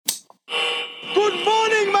Good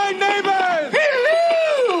morning, my neighbors!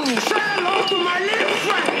 Hello! Say hello to my little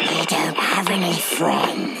friend. You don't have any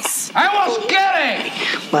friends. I was kidding!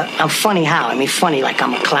 Well, I'm funny how? I mean, funny like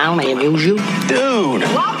I'm a clown, I amuse you? Dude!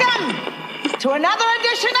 Welcome to another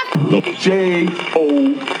edition of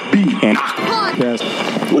J-O-B.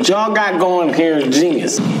 Yes. What y'all got going here is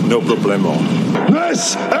genius. No problemo.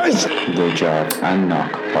 This is The Job and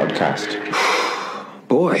Knock podcast.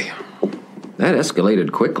 Boy, that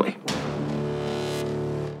escalated quickly.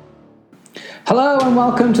 Hello and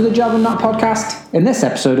welcome to the Job and Knock podcast. In this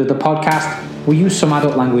episode of the podcast, we use some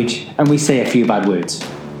adult language and we say a few bad words.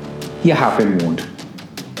 You have been warned.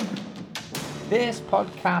 This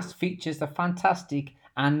podcast features the fantastic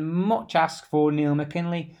and much asked for Neil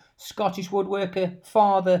McKinlay, Scottish woodworker,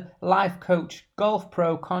 father, life coach, golf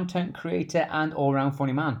pro, content creator and all-round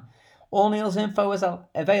funny man. All Neil's info is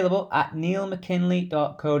available at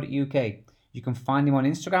neilmckinlay.co.uk. You can find him on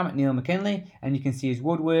Instagram at Neil McKinlay and you can see his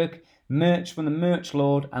woodwork, merch from the Merch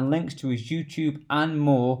Lord and links to his YouTube and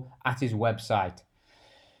more at his website.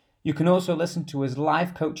 You can also listen to his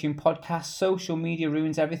live coaching podcast, Social Media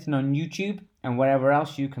Ruins Everything, on YouTube and wherever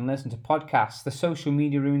else you can listen to podcasts. The Social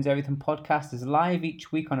Media Ruins Everything podcast is live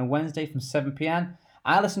each week on a Wednesday from 7 p.m.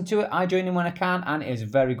 I listen to it, I join in when I can, and it is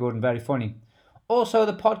very good and very funny. Also,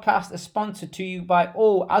 the podcast is sponsored to you by,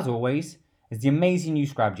 as always, is the amazing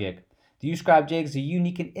U-Scribe Jig. The U-Scribe Jig is a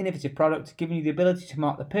unique and innovative product giving you the ability to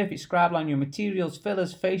mark the perfect scribe line on your materials,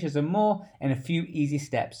 fillers, fascias and more in a few easy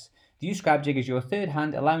steps. The U-Scribe Jig is your third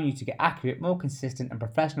hand, allowing you to get accurate, more consistent and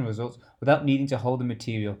professional results without needing to hold the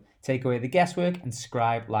material. Take away the guesswork and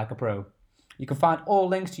scribe like a pro. You can find all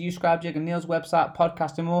links to U-Scribe Jig and Neil's website,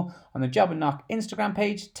 podcast and more on the Job and Knock Instagram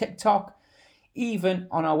page, TikTok, even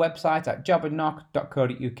on our website at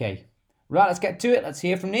jobandknock.co.uk. Right, let's get to it. Let's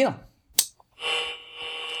hear from Neil.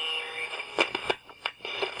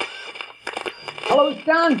 Hello, it's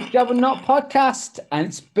Dan, Job and Knock podcast, and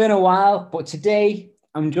it's been a while, but today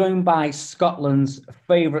I'm joined by Scotland's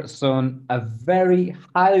favourite son, a very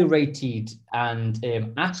highly rated and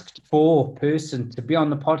asked for person to be on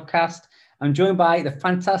the podcast. I'm joined by the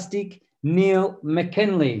fantastic Neil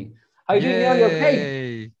McKinlay. How are you doing, Neil? You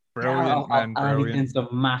okay? Brilliant, man, brilliant. And some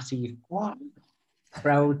massive,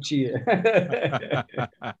 proud cheer.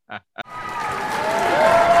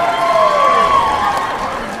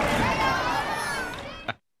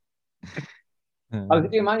 How's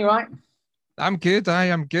it doing, man? You right? I'm good.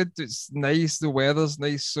 I'm good. It's nice. The weather's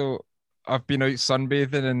nice. So I've been out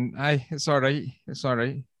sunbathing and it's all right. It's all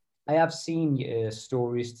right. I have seen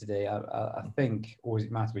stories today. I think, or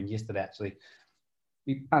it might have been yesterday actually.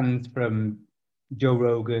 We panned from Joe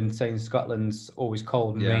Rogan saying Scotland's always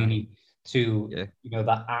cold and rainy to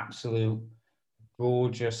that absolute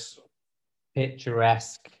gorgeous,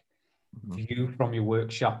 picturesque view from your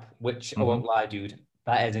workshop, which I won't lie, dude,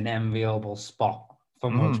 that is an enviable spot for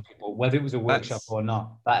most people, whether it was a workshop or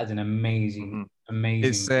not. That is an amazing.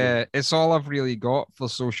 It's all I've really got for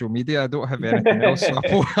social media. I don't have anything else. So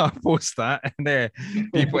I post that, and then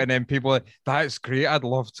people, that's great. I'd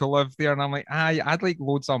love to live there, and I'm like, I'd like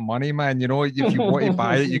loads of money, man. You know, if you want to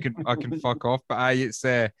buy it, I can fuck off. But it's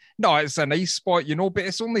a nice spot, you know. But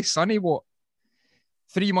it's only sunny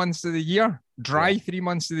 3 months of the year, dry 3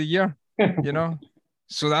 months of the year, you know.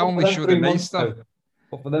 So that only show the nice stuff.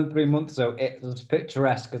 But for them 3 months, though, it's as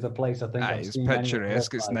picturesque as a place, I think. It's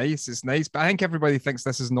picturesque. It's nice. It's nice. But I think everybody thinks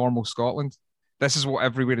this is normal Scotland. This is what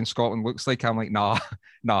everywhere in Scotland looks like. I'm like, nah.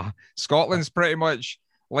 Scotland's pretty much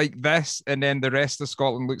like this, and then the rest of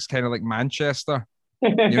Scotland looks kind of like Manchester.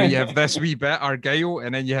 You know, you have this wee bit, Argyll,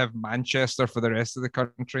 and then you have Manchester for the rest of the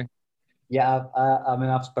country. Yeah, I mean,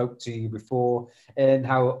 I've spoke to you before, and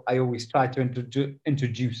how I always try to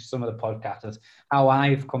introduce some of the podcasters, how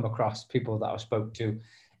I've come across people that I've spoke to.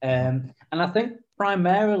 And I think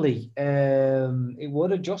primarily it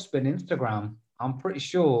would have just been Instagram. I'm pretty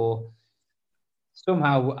sure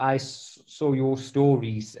somehow I saw your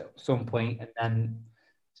stories at some point, and then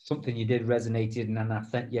something you did resonated, and then I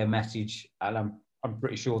sent you a message, and I'm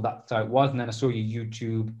pretty sure that's how it was. And then I saw your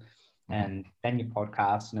YouTube and then your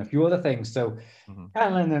podcast and a few other things. So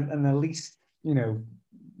kind of in the least,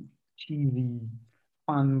 cheesy,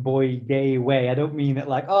 fanboy gay way. I don't mean it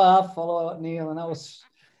like, I'll follow Neil and I was...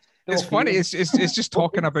 It's funny. It's just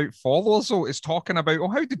talking about followers. So it's talking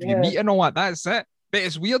about, how did we meet and all that? That's it. But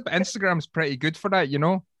it's weird, but Instagram's pretty good for that, you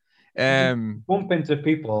know? Bump into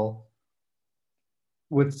people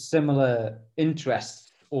with similar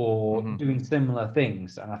interests or doing similar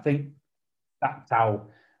things. And I think that's how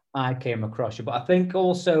I came across you. But I think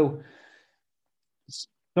also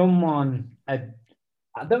someone had,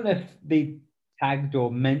 I don't know if they tagged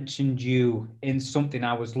or mentioned you in something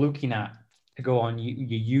I was looking at to go on your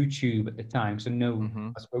YouTube at the time. So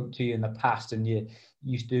Mm-hmm. I spoke to you in the past, and you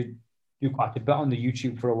used to do quite a bit on the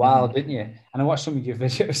YouTube for a while, didn't you? And I watched some of your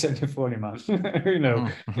videos and they're funny, man.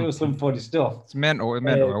 It was some funny stuff. It's mental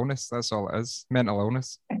illness. That's all it is. Mental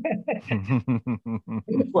illness.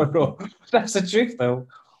 That's the truth, though.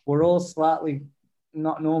 We're all slightly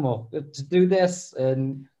not normal to do this.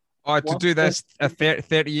 And to do this, a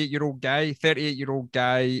 38-year-old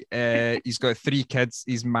guy, he's got 3 kids,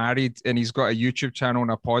 he's married, and he's got a YouTube channel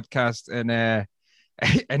and a podcast, and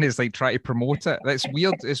it's like trying to promote it. That's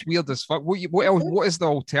weird. It's weird as fuck. What is the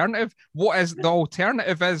alternative? The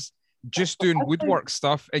alternative is just doing woodwork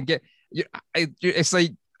stuff and it's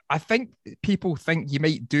like, I think people think you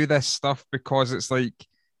might do this stuff because it's like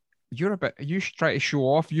you should try to show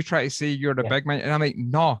off. You try to say you're the big man, and I'm like,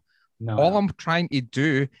 no. All I'm trying to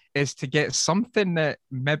do is to get something that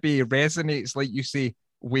maybe resonates, like you say,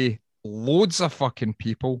 with loads of fucking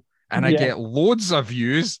people, and I get loads of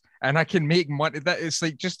views, and I can make money. That it's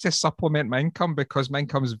like just to supplement my income, because my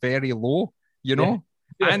income's very low, you know.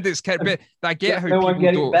 Yeah. And it's but I get how no people one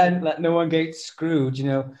get don't. It bent, let no one get screwed, you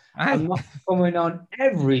know. I'm not coming on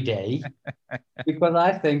every day because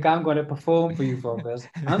I think I'm going to perform for you fuckers.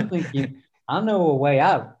 I'm thinking, I know a way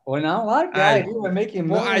out. Well, I like the idea of making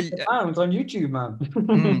millions of pounds on YouTube, man.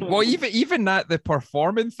 Well, even that, the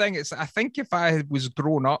performing thing, I think if I was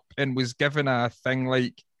grown up and was given a thing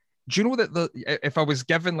like, do you know that if I was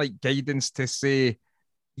given like guidance to say,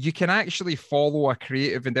 you can actually follow a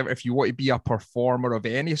creative endeavor if you want to be a performer of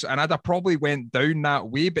any, and I'd have probably went down that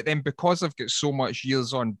way, but then because I've got so much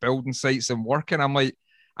years on building sites and working, I'm like,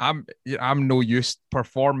 I'm no use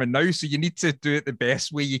performing now. So you need to do it the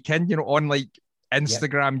best way you can, you know, on like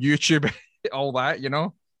Instagram, YouTube, all that, you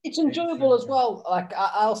know. It's enjoyable as well. Like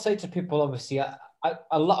I'll say to people, obviously, a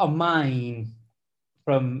lot of mine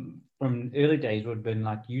from early days would have been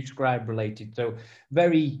like YouTube related. So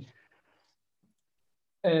very,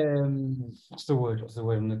 what's the word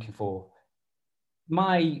I'm looking for?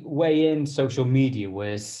 My way in social media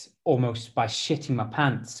was almost by shitting my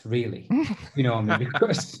pants, really. You know what I mean?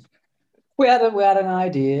 Because we had an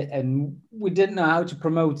idea and we didn't know how to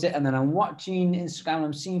promote it. And then I'm watching Instagram,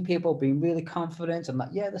 I'm seeing people being really confident. I'm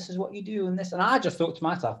like, yeah, this is what you do and this. And I just thought to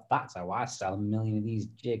myself, that's how I sell a million of these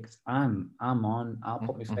jigs. I'm on, I'll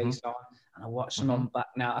put my face on. And I watch them on back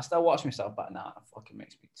now. I still watch myself back now. It fucking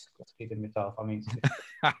makes me disgusted in myself. I mean,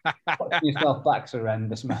 watching yourself back's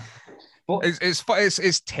horrendous, man. But it's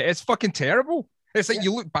fucking terrible. It's like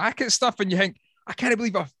you look back at stuff and you think, I can't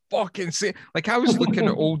believe I fucking say. Like I was looking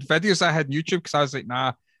at old videos I had on YouTube because I was like,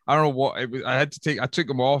 nah, I don't know what it was. I took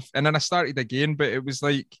them off, and then I started again. But it was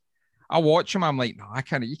like I watch them, I'm like, no, I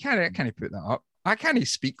can't put that up. I can't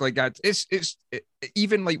speak like that. It's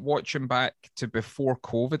even like watching back to before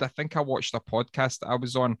COVID. I think I watched a podcast that I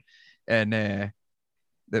was on, and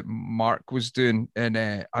that Mark was doing, and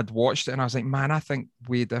I'd watched it, and I was like, man, I think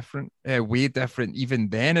way different even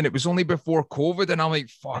then. And it was only before COVID, and I'm like,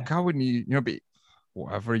 fuck, I wouldn't, you know, be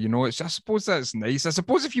whatever, you know. It's, I suppose that's nice. I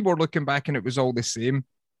suppose if you were looking back and it was all the same,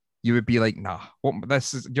 you would be like, nah,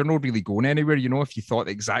 you're not really going anywhere, you know, if you thought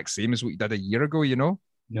the exact same as what you did a year ago, you know.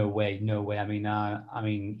 No way. I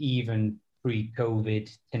mean, even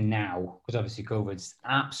pre-COVID to now, because obviously COVID's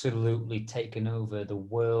absolutely taken over the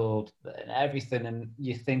world and everything, and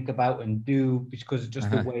you think about and do because just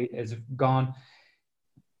the way it has gone.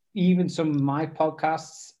 Even some of my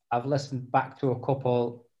podcasts, I've listened back to a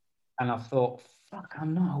couple, and I've thought, fuck,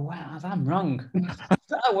 I'm not aware. I'm wrong.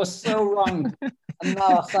 I was so wrong, and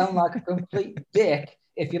now I sound like a complete dick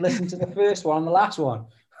if you listen to the first one and the last one.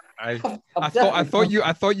 I thought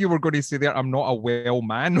you were going to say there, I'm not a well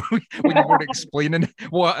man when you were explaining.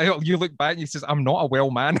 Well, you look back and you says, I'm not a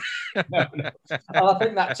well man. No. Well, I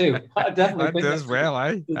think that too. I definitely think as well.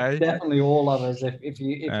 Definitely all of us. If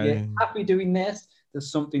you're happy doing this,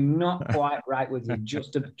 there's something not quite right with you.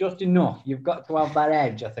 Just enough. You've got to have that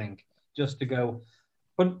edge, I think, just to go.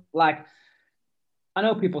 But like, I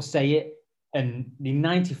know people say it, and the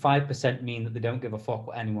 95% mean that they don't give a fuck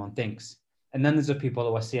what anyone thinks. And then there's the people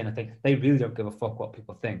who I see and I think they really don't give a fuck what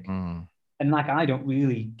people think. And like, I don't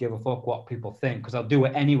really give a fuck what people think because I'll do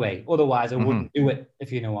it anyway. Otherwise, I wouldn't do it,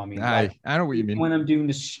 if you know what I mean. Like, I know what you mean. When I'm doing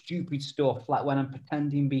the stupid stuff, like when I'm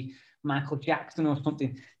pretending to be Michael Jackson or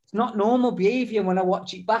something, it's not normal behavior when I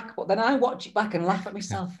watch it back. But then I watch it back and laugh at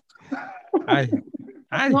myself.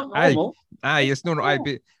 It's no.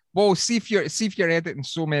 Well, see if you're editing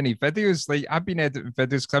so many videos. Like I've been editing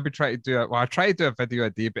videos because I've been trying to do it. Well, I try to do a video a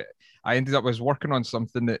day, but I was working on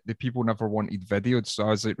something that the people never wanted videoed. So I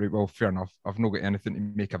was like, right, well, fair enough. I've not got anything to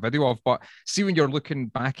make a video of. But see, when you're looking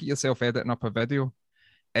back at yourself editing up a video,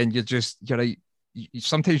 and you're like,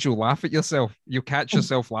 sometimes you'll laugh at yourself. You'll catch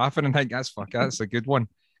yourself laughing and think, that's a good one.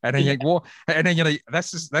 And then you think, what? And then you're like,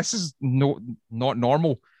 this is not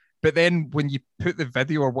normal. But then when you put the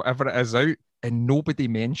video or whatever it is out and nobody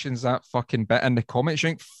mentions that fucking bit in the comments,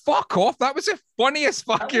 you're like, fuck off. That was the funniest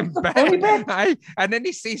fucking bit. Aye. And then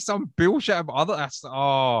they say some bullshit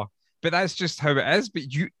about but that's just how it is. But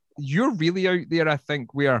you're really out there, I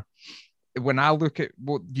think, where when I look at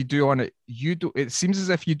what you do on it, it seems as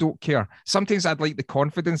if you don't care. Sometimes I'd like the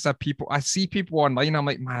confidence that I see people online, I'm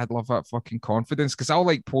like, man, I'd love that fucking confidence, because I'll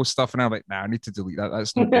like post stuff and I'm like, nah, I need to delete that.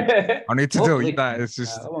 That's not good. I need to delete that. It's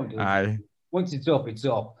just, aye. Once it's up, it's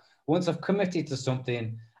up. Once I've committed to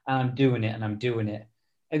something and I'm doing it.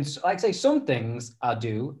 And so, like I say, some things I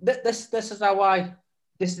do, this is how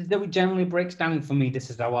it generally breaks down for me. This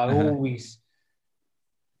is how I always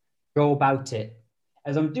go about it.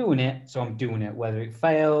 As I'm doing it, so I'm doing it, whether it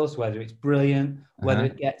fails, whether it's brilliant, whether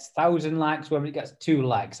it gets 1,000 likes, whether it gets 2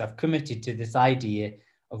 likes. I've committed to this idea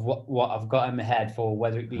of what I've got in my head for,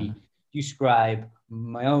 whether it be Uscribe,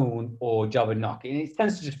 my own, or Job and Knock. And it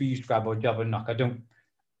tends to just be Uscribe or Job and Knock. I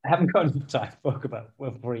haven't got enough time to talk about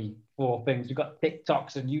 3, 4 things. We've got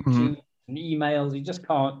TikToks and YouTube and emails.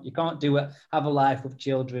 You can't do it. Have a life with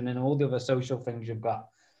children and all the other social things you've got.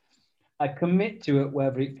 I commit to it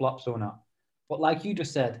whether it flops or not. But like you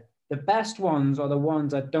just said, the best ones are the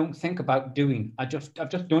ones I don't think about doing. I've just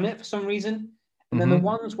done it for some reason. And then the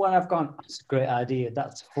ones where I've gone, that's a great idea.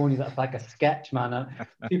 That's funny. That's like a sketch, man.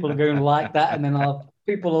 People are going to like that. And then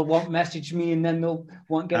people will want message me, and then they'll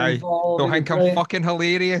want get involved. They'll think I'm fucking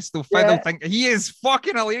hilarious. They'll think he is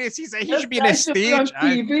fucking hilarious. He should be in a stage. On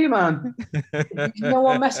TV, man. No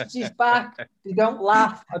one messages back. They don't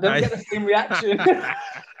laugh. I don't get the same reaction.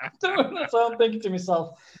 That's what I'm thinking to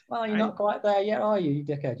myself. Well, you're not quite there yet, are you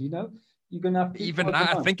dickhead? You know, you're gonna have even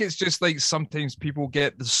that. I think it's just like sometimes people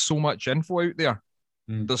there's so much info out there.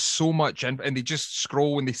 There's so much info, and they just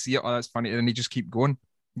scroll when they see it. Oh, that's funny, and then they just keep going.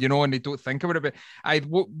 You know, and they don't think about it.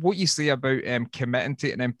 But what you say about committing to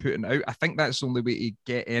it and then putting it out, I think that's the only way to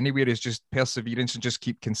get anywhere is just perseverance and just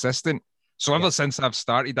keep consistent. So ever since I've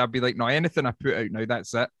started, I'd be like, no, anything I put out now,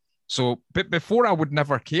 that's it. So, but before I would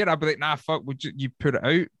never care. I'd be like, nah, fuck, would you put it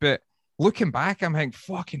out? But looking back, I'm thinking,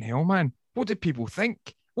 fucking hell, man, what did people think?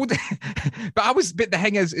 But the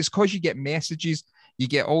thing is, it's because you get messages, you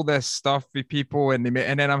get all this stuff with people, and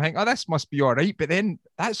then I'm thinking, oh, this must be all right. But then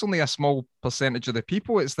that's only a small percentage of the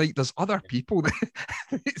people. It's like there's other people that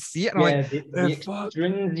see it. And the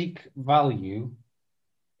extrinsic value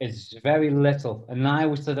is very little. And I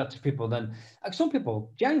always say that to people. Then, like, some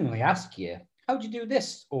people genuinely ask you, how do you do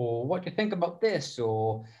this? Or what do you think about this?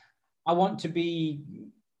 Or I want to be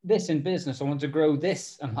this in business. I want to grow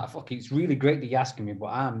this. I'm like, fuck, it's really great that you're asking me, but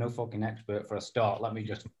I'm no fucking expert for a start. Let me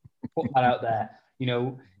just put that out there. You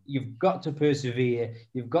know, you've got to persevere.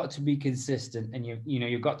 You've got to be consistent, and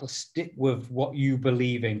you've got to stick with what you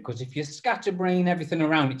believe in. Because if you scatterbrain everything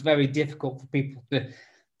around, it's very difficult for people to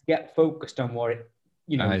get focused on what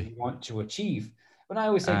you want to achieve. But I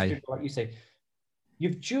always say to people, like you say,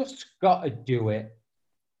 you've just got to do it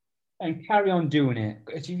and carry on doing it.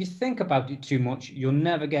 Because if you think about it too much, you'll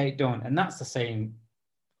never get it done. And that's the same,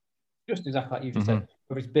 just exactly like you just said,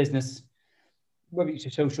 whether it's business, whether it's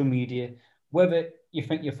your social media, whether you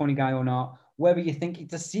think you're a funny guy or not, whether you think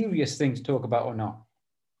it's a serious thing to talk about or not.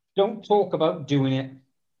 Don't talk about doing it.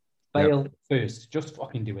 Fail first. Just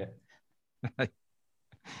fucking do it.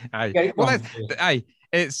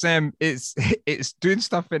 It's doing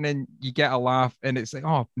stuff and then you get a laugh, and it's like,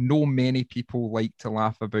 oh, no many people like to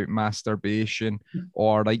laugh about masturbation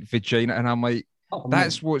or like vagina, and I'm like,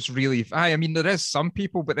 that's what's really. I mean, there is some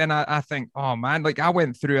people, but then I think, oh man, like I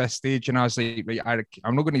went through a stage and I was like, right,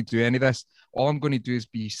 I'm not going to do any of this. All I'm going to do is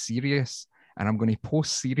be serious, and I'm going to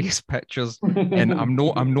post serious pictures. And I'm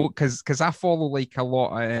not, because I follow like a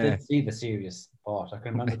lot. I did see the serious part. I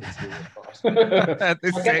can remember the serious part.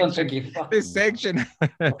 this section.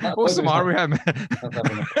 What's the matter with him?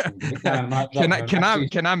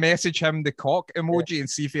 Can I message him the cock emoji and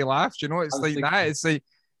see if he laughs? You know, it's like that. It's like.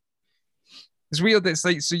 It's weird. It's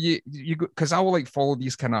like, so you go, because I will like follow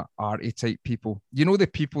these kind of arty type people. You know, the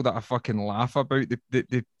people that I fucking laugh about,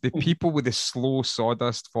 the people with the slow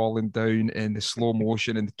sawdust falling down and the slow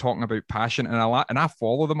motion and talking about passion, and I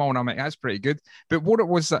follow them all, and I'm like, that's pretty good. But what it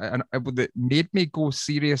was that made me go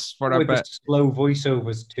serious for a bit, slow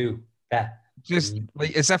voiceovers too. Yeah. Just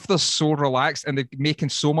like as if they're so relaxed and they're making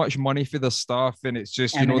so much money for their stuff, and it's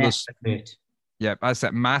just there's. Yeah, that's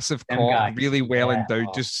it. Massive cock, really well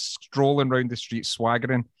endowed, just strolling around the street,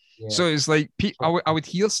 swaggering. So it's like I would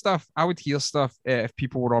hear stuff. I would hear stuff if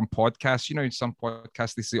people were on podcasts. You know, in some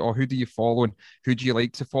podcasts they say, "Oh, who do you follow and who do you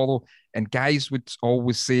like to follow?" And guys would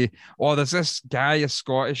always say, "Oh, there's this guy, a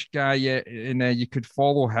Scottish guy, and you could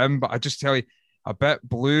follow him." But I just tell you, a bit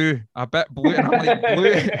blue, and I'm like,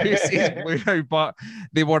 blue, who says blue now? But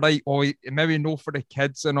they were like, "Oh, maybe no for the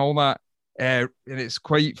kids and all that." And it's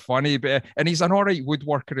quite funny, but and he's an all right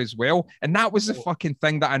woodworker as well. And that was the fucking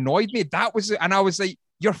thing that annoyed me. And I was like,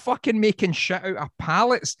 you're fucking making shit out of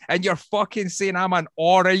pallets and you're fucking saying I'm an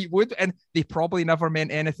all right wood. And they probably never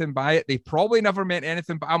meant anything by it.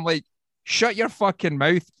 But I'm like, shut your fucking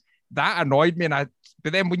mouth. That annoyed me. But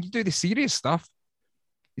then when you do the serious stuff,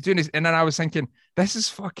 you're doing this. And then I was thinking, this is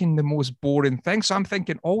fucking the most boring thing. So I'm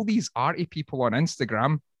thinking all these arty people on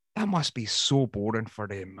Instagram, that must be so boring for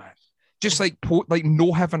them, man. Just like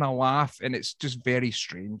no having a laugh, and it's just very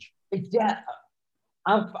strange. Yeah,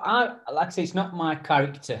 I like I say, it's not my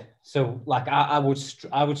character. So like I would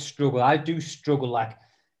struggle. I do struggle. Like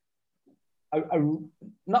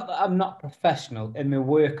not that I'm not professional in my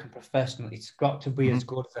work. And professional. It's got to be as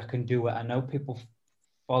good as I can do it. I know people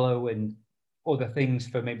follow and other things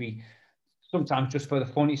for maybe sometimes just for the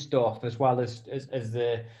funny stuff as well as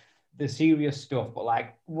the serious stuff. But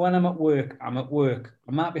like when I'm at work, I'm at work.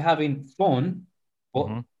 I might be having fun, but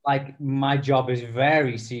like my job is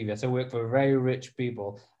very serious. I work for very rich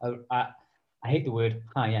people. I hate the word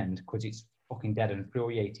high end because it's fucking dead and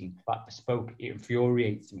infuriating. But bespoke, it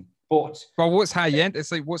infuriates me. But what's high end?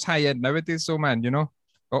 It's like what's high end nowadays, so man, you know.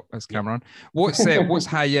 Oh, that's camera on. What's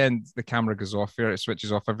high end? The camera goes off here. It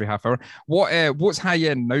switches off every half hour. What's high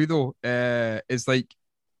end now though? Is like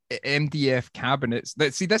MDF cabinets.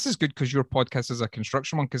 See, this is good because your podcast is a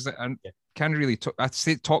construction one. Because I can't really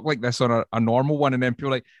talk like this on a normal one, and then people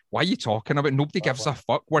are like, "Why are you talking about?" Nobody gives a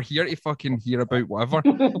fuck. We're here to fucking hear about whatever.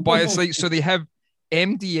 But it's like, so they have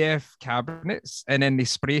MDF cabinets, and then they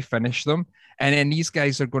spray finish them. And then these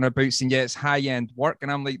guys are going about saying, yeah, it's high-end work.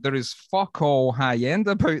 And I'm like, there is fuck all high-end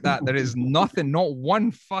about that. There is nothing, not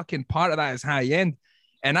one fucking part of that is high-end.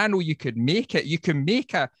 And I know you could make it. You can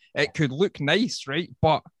make it could look nice, right?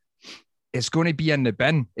 But it's going to be in the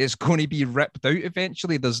bin. It's going to be ripped out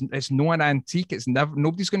eventually. It's no an antique.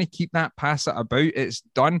 Nobody's going to keep that, pass it about. It's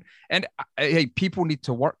done. And hey, people need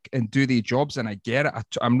to work and do their jobs. And I get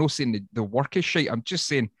it. I'm not saying the work is shite. I'm just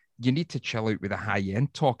saying, you need to chill out with the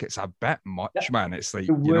high-end talk. It's a bit much, man. It's like,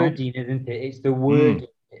 the wording, isn't it? It's the word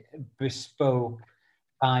bespoke,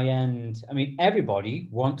 high-end. I mean, everybody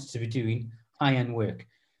wants to be doing high-end work.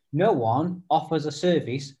 No one offers a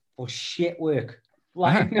service for shit work.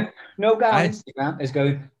 Like, no guy on Instagram is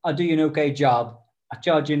going, I'll do you an okay job. I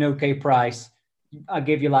charge you an okay price. I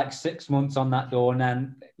give you like 6 months on that door, and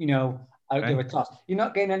then, I'll give a toss. You're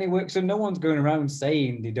not getting any work, so no one's going around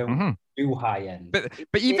saying they don't do high end.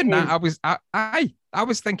 But even that, I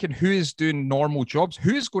was thinking, who is doing normal jobs?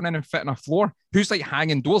 Who's going in and fitting a floor? Who's like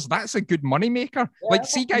hanging doors? That's a good money maker. Yeah, like,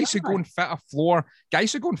 see guys who go and fit a floor,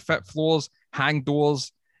 guys who go and fit floors, hang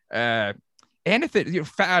doors, anything,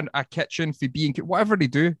 fit a kitchen for being whatever they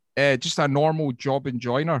do, just a normal job and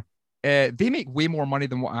joiner. They make way more money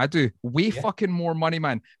than what I do. Fucking more money,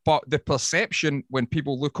 man. But the perception when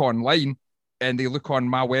people look online and they look on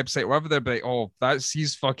my website, wherever, they're like, oh,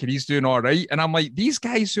 he's doing all right. And I'm like, these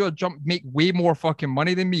guys who are make way more fucking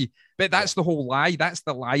money than me. But that's the whole lie. That's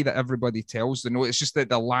the lie that everybody tells. It's just that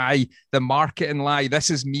the lie, the marketing lie.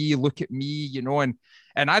 This is me. Look at me,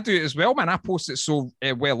 and I do it as well, man. I post it so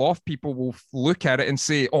well off, people will look at it and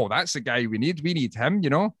say, oh, that's the guy we need. We need him,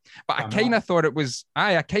 But I kind of thought it was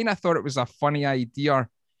a funny idea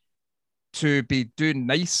to be doing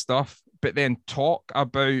nice stuff, but then talk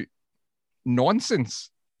about nonsense,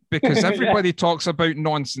 because everybody talks about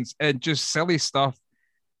nonsense and just silly stuff.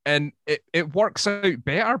 And it works out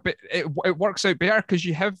better, but it works out better because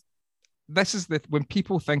when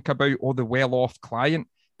people think about, the well-off client,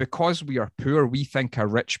 because we are poor, we think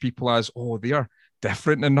of rich people as, they're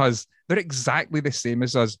different than us. They're exactly the same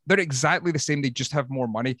as us. They're exactly the same. They just have more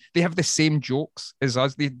money. They have the same jokes as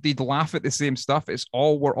us. They'd laugh at the same stuff.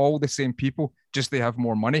 We're all the same people, just they have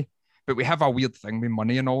more money. But we have a weird thing with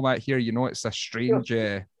money and all that here. It's a strange...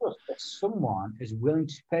 If someone is willing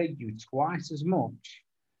to pay you twice as much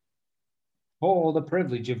for the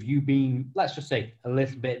privilege of you being, let's just say, a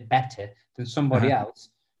little bit better than somebody else,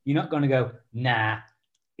 you're not going to go, nah,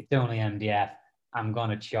 it's only MDF, I'm going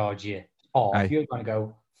to charge you half. You're going to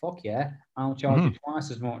go, fuck yeah, I'll charge you twice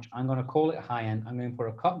as much. I'm going to call it high end. I'm going to put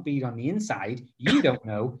a cotton bead on the inside. You don't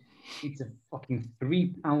know. It's a fucking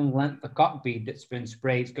 £3 length of cotton bead that's been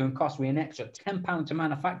sprayed. It's going to cost me an extra £10 to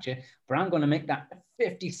manufacture, but I'm going to make that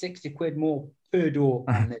 50, 60 quid more per door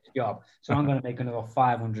on this job. So I'm going to make another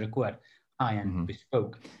 500 quid, high-end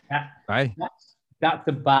bespoke. That's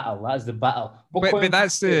the battle. That's the battle. But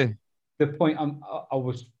that's the point I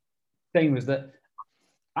was saying was that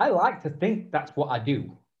I like to think that's what I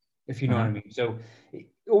do, if you know what I mean. So it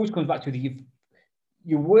always comes back to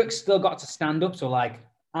your work still got to stand up. So like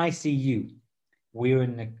I see you, we're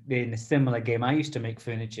in a similar game. I used to make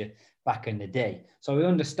furniture back in the day, so I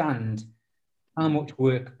understand how much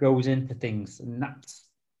work goes into things, and that's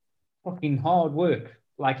fucking hard work.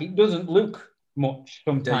 Like it doesn't look much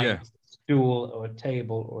sometimes. Yeah. A stool or a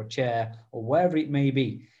table or a chair or wherever it may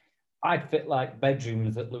be. I'd fit like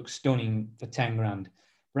bedrooms that look stunning for 10 grand.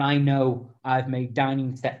 But I know I've made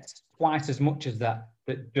dining sets twice as much as that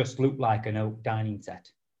just look like an oak dining set,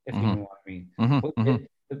 if you know what I mean.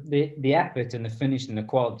 But the effort and the finish and the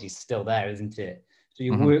quality is still there, isn't it? So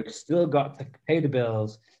your work still got to pay the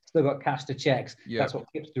bills, still got cash to checks. Yep. That's what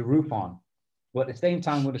keeps the roof on. But at the same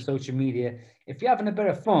time with the social media, if you're having a bit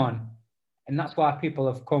of fun, and that's why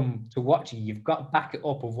people have come to watch you, you've got to back it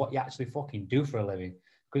up of what you actually fucking do for a living.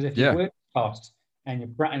 Because if you work costs and you're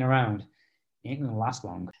bratting around, it ain't gonna last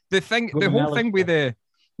long. The whole thing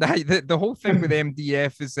with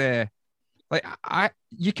MDF is like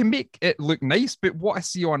you can make it look nice, but what I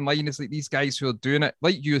see online is like these guys who are doing it,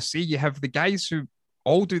 like you say, you have the guys who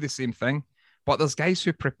all do the same thing, but there's guys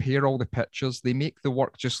who prepare all the pictures. They make the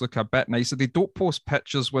work just look a bit nicer. They don't post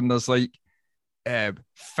pictures when there's like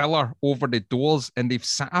filler over the doors, and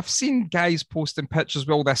I've seen guys posting pictures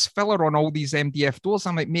with all this filler on all these MDF doors.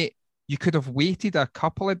 I'm like, mate, you could have waited a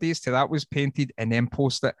couple of days till that was painted and then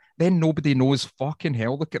post it. Then nobody knows. Fucking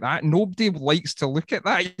hell, look at that. Nobody likes to look at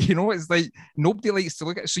that. You know, it's like nobody likes to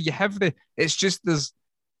look at it. So you have it's just there's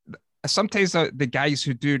sometimes the guys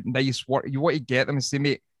who do nice work, you want to get them and say,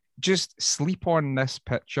 mate, just sleep on this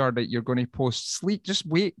picture that you're going to post. Sleep, just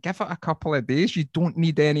wait, give it a couple of days. You don't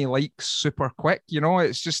need any likes super quick. You know,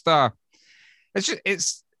 it's just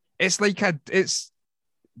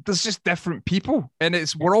there's just different people,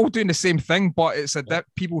 and we're all doing the same thing, but it's that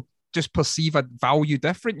people just perceive a value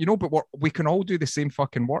different, you know, but we can all do the same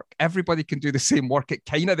fucking work. Everybody can do the same work at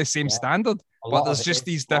kind of the same standard, but there's just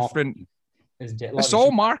these different, isn't it? It's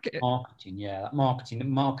all marketing. Marketing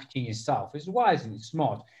yourself is wise and it's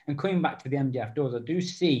smart. And coming back to the MDF doors, I do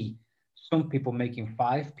see some people making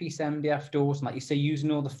 5-piece MDF doors, and like you say,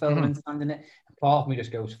 using all the filaments and in it. And part of me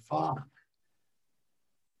just goes, fuck.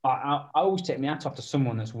 I always take my hat off to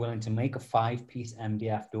someone that's willing to make a 5-piece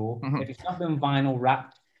MDF door. If it's not been vinyl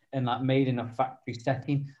wrapped and like made in a factory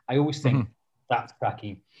setting, I always think that's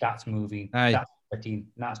cracking, that's moving, that's fitting,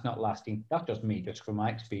 that's not lasting. That's just me, just from my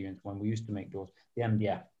experience when we used to make doors. The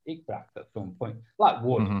MDF, it cracks at some point. Like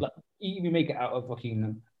wood, like, you make it out of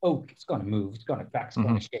fucking oak, it's going to move, it's going to crack, it's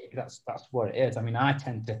going to shake. That's what it is. I mean, I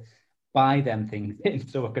tend to buy them things in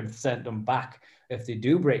so I can send them back if they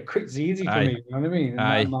do break. It's easy for me, you know what I mean?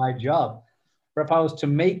 It's my job. But if I was to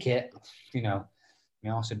make it, you know, I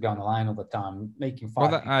also go on the line all the time, making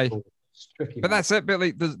 5 people. But that's it. But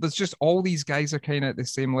like, there's just all these guys are kind of at the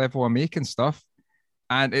same level of making stuff,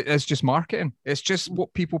 and it's just marketing. It's just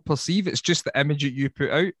what people perceive. It's just the image that you put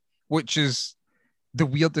out, which is the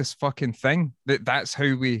weirdest fucking thing. That's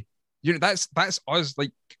how we, you know, that's us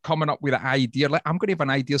like coming up with an idea. Like, I'm going to have an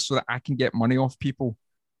idea so that I can get money off people.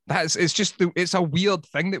 It's a weird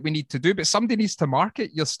thing that we need to do, but somebody needs to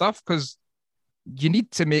market your stuff because you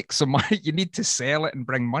need to make some money. You need to sell it and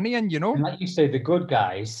bring money in, you know? And like you say, the good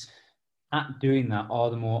guys at doing that are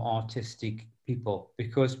the more artistic people,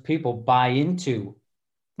 because people buy into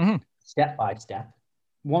step by step,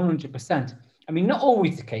 100%. I mean, not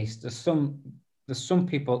always the case. There's some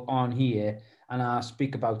people on here, and I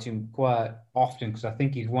speak about him quite often because I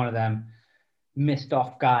think he's one of them missed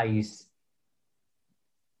off guys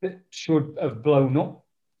that should have blown up.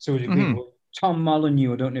 So Tom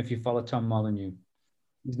Molyneux, I don't know if you follow Tom Molyneux.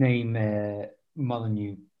 His name,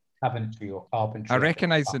 Molyneux, cabinetry or carpentry. I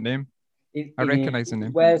recognise the name. He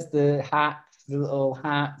wears the hats, the little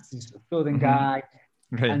hats. He's a southern guy.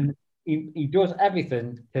 Right. And he does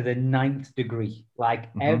everything to the 9th degree. Like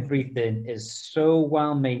everything is so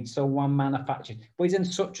well made, so well manufactured. But he's in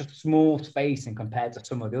such a small space and compared to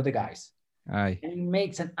some of the other guys. Aye. And he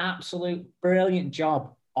makes an absolute brilliant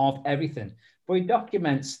job of everything. But he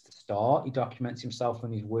documents the start, he documents himself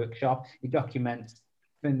in his workshop, he documents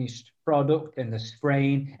finished product and the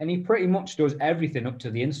spraying, and he pretty much does everything up to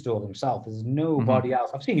the install himself. There's nobody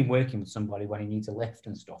else. I've seen him working with somebody when he needs a lift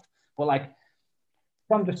and stuff. But like,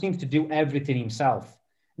 Tom just seems to do everything himself.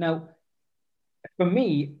 Now, for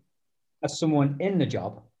me, as someone in the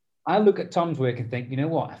job, I look at Tom's work and think, you know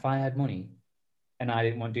what, if I had money and I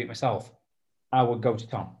didn't want to do it myself, I would go to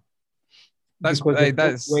Tom. That's because of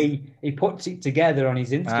that's the way he puts it together on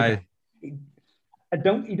his Instagram.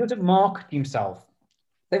 He doesn't market himself.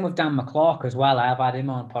 Same with Dan McClark as well. I've had him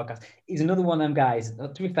on podcast. He's another one of them guys.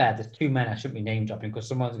 To be fair, there's two men I shouldn't be name dropping because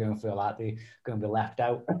someone's going to feel like they're going to be left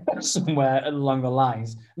out somewhere along the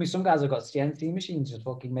lines. I mean, some guys have got CNC machines just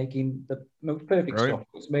fucking making the most perfect stuff.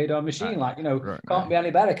 It's made on machine. Like, can't be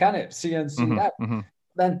any better, can it? CNC that.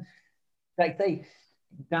 Then, like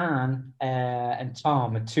Dan and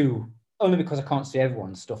Tom are two, only because I can't see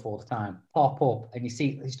everyone's stuff all the time, pop up and you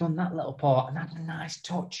see he's done that little part and that's a nice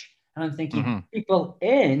touch. And I'm thinking people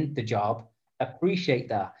in the job appreciate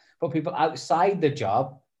that, but people outside the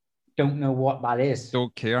job don't know what that is.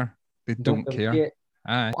 Don't care. They don't care.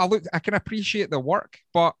 I can appreciate the work,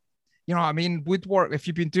 but you know what I mean? Woodwork, if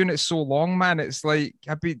you've been doing it so long, man, it's like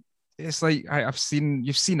you've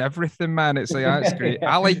seen everything, man. It's like, that's great.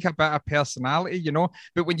 I like a bit of personality, you know.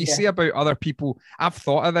 But when you say about other people, I've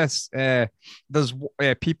thought of this. There's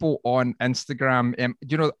people on Instagram,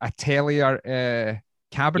 Atelier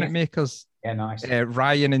cabinet makers. Yeah, nice.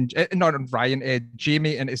 Ryan and not Ryan,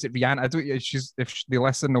 Jamie, and is it Rihanna? I don't. If they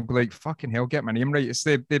listen, they'll be like, "Fucking hell, get my name right." It's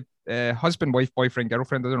the husband, wife, boyfriend,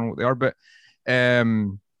 girlfriend. I don't know what they are, but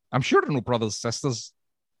I'm sure they're no brothers, sisters.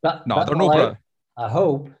 They're no brothers. I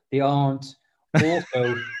hope they aren't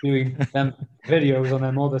also doing them videos on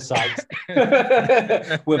them other sites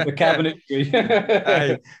with the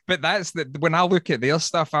cabinetry. But that's when I look at their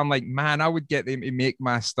stuff, I'm like, man, I would get them to make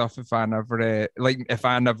my stuff if I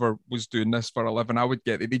never was doing this for a living. I would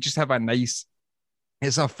get it. They just have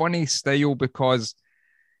it's a funny style because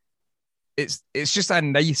it's just a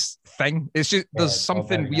nice thing. It's just there's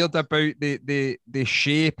something weird about the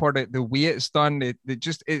shape or the way it's done.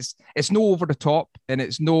 It's no over the top and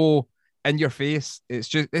it's no in your face.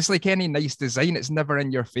 It's like any nice design. It's never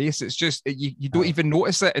in your face. It's just you don't even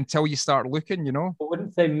notice it until you start looking, you know. I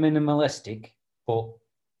wouldn't say minimalistic, but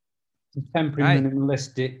contemporary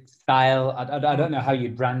minimalistic style. I don't know how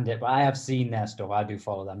you'd brand it, but I have seen their stuff. I do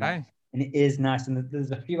follow them, and it is nice. And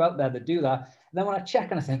there's a few out there that do that. And then when I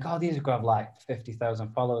check and I think, these are going to have like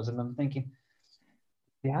 50,000 followers, and I'm thinking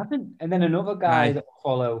they haven't. And then another guy that I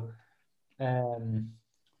follow.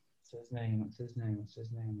 What's his name? I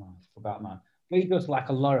forgot, man. He does like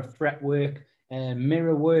a lot of fret work and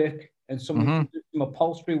mirror work and some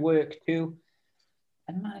upholstery work too.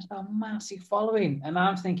 And man, it's got a massive following. And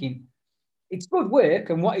I'm thinking, it's good work,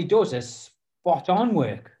 and what he does is spot on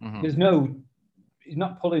work. He's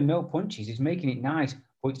not pulling no punches. He's making it nice,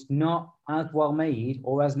 but it's not as well made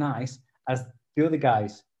or as nice as the other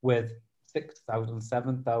guys with 6,000,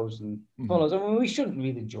 7,000 followers. I mean, we shouldn't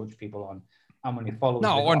really judge people on how many followers.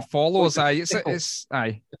 No, on followers, it's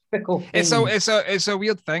a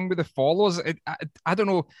weird thing with the followers. I don't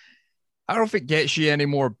know. I don't know if it gets you any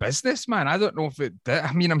more business, man. I don't know if it did.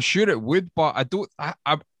 I mean, I'm sure it would, but I don't.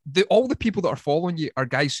 All the people that are following you are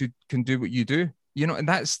guys who can do what you do, you know. And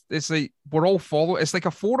it's like we're all following. It's like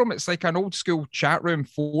a forum. It's like an old school chat room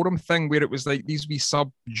forum thing where it was like these wee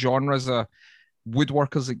sub genres of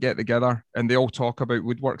woodworkers that get together and they all talk about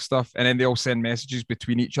woodwork stuff, and then they all send messages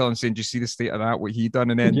between each other and saying, "Do you see the state of that? What he done?"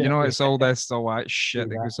 And then it's all that shit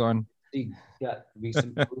that goes on. Yeah,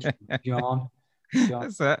 recent John.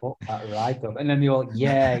 That's it. Right up, and then they all,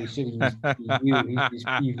 you should have used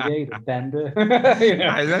PVA to bender.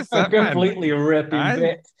 That's completely ripping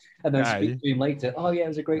bits. And then speak to him later. Oh yeah, it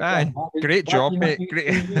was a great job. Great job, mate.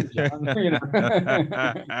 Great.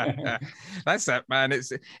 That's it, man.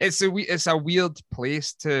 It's a weird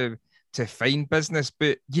place to find business,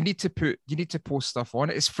 but you need to post stuff on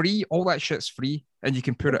it. It's free. All that shit's free, and you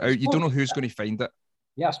can put it out. You don't know who's going to find it.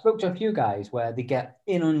 Yeah, I spoke to a few guys where they get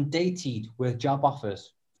inundated with job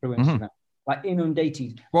offers through Instagram. Like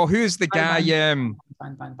inundated. Well, who's the guy?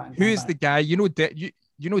 Who's the guy? You know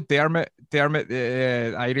Dermot,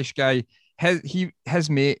 the Irish guy. His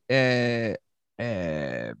mate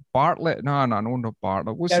Bartlett. No, not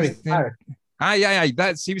Bartlett. What's his name? Aye.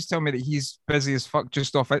 He was telling me that he's busy as fuck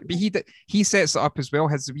just off it. But he sets it up as well.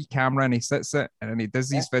 Has a wee camera and he sits it and then he does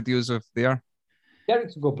these videos of there.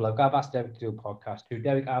 Derek's a good bloke. I've asked Derek to do a podcast too.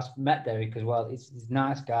 Met Derek as well. He's a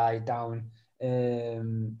nice guy down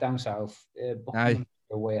south,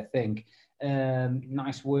 away, I think.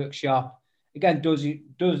 Nice workshop. Again,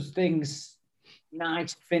 does things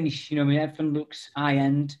nice finish. You know, I mean, everything looks high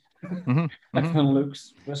end. Everything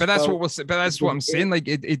looks. But that's what I'm saying. Like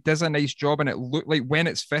it does a nice job, and it look like when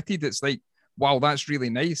it's fitted, it's like, wow, that's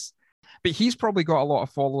really nice. But he's probably got a lot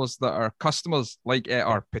of followers that are customers, like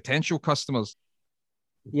or potential customers.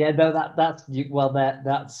 Yeah, that's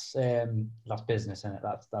business, isn't it?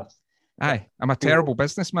 That's. Aye, I'm a terrible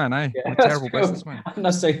businessman. I'm a terrible businessman. I'm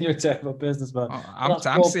not saying you're a terrible businessman.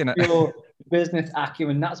 I'm saying it. business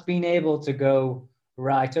acumen. That's being able to go,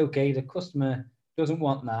 right, okay, the customer doesn't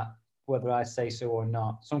want that, whether I say so or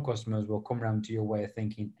not. Some customers will come around to your way of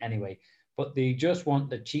thinking anyway, but they just want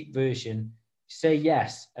the cheap version. Say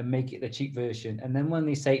yes and make it the cheap version. And then when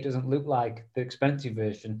they say it doesn't look like the expensive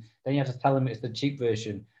version, then you have to tell them it's the cheap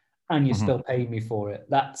version and you're still paying me for it.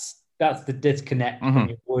 That's the disconnect from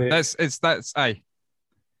your work. That's aye.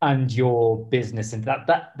 And your business. And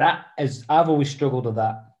that is, I've always struggled with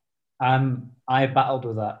that. I battled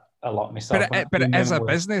with that a lot myself. But it is a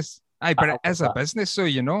business. But it is a business. So,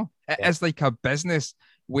 you know, it is like a business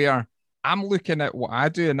where I'm looking at what I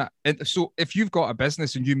do. And so if you've got a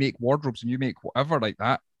business and you make wardrobes and you make whatever like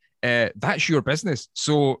that, that's your business.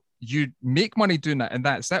 So you make money doing that. And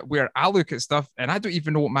that's it. Where I look at stuff and I don't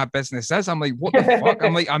even know what my business is. I'm like, what the fuck?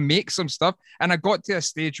 I'm like, I make some stuff. And I got to a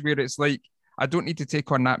stage where it's like, I don't need to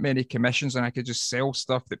take on that many commissions and I could just sell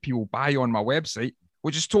stuff that people buy on my website,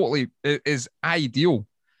 which is totally is ideal.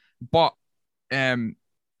 But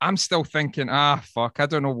I'm still thinking, fuck, I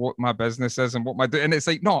don't know what my business is and what my and it's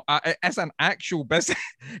like, no, it's an actual business.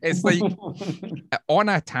 It's like on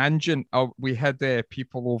a tangent. We had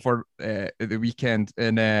people over at the weekend,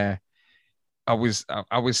 and I was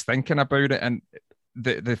thinking about it, and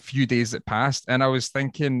the few days that passed, and I was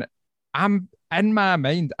thinking, I'm in my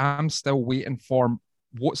mind, I'm still waiting for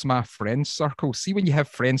what's my friend circle. See, when you have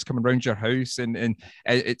friends coming around your house, and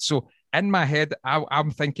it's so. In my head,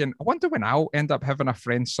 I'm thinking, I wonder when I'll end up having a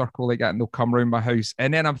friend circle like that and they'll come around my house.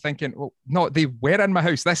 And then I'm thinking, well, no, they were in my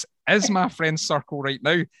house. This is my friend circle right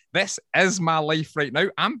now. This is my life right now.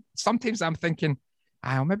 Sometimes I'm thinking,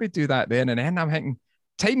 I'll maybe do that then. And then I'm thinking,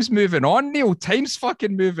 time's moving on, Neil. Time's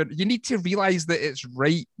fucking moving. You need to realize that it's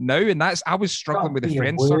right now. And I was struggling with the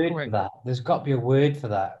friend circle. There's got to be a word for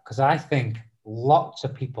that. Because I think lots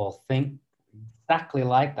of people think exactly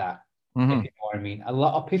like that. If you know what I mean. A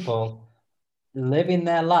lot of people living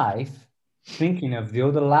their life thinking of the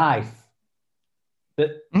other life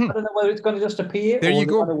that I don't know whether it's going to just appear. There you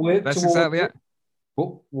go. Work That's exactly it.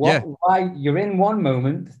 But why you're in one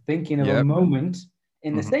moment thinking of a moment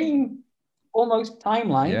in the same almost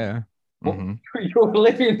timeline. Yeah. But you're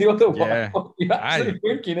living the other one. Yeah. You're actually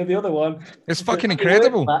thinking of the other one. It's fucking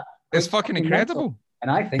incredible. It's fucking incredible.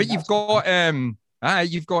 And I think, but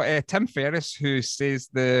you've got Tim Ferriss who says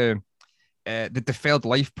the deferred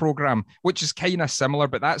life program, which is kind of similar,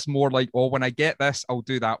 but that's more like, oh, when I get this, I'll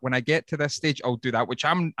do that. When I get to this stage, I'll do that. Which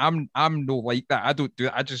I'm no like that. I don't do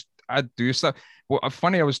it. I do stuff. Well,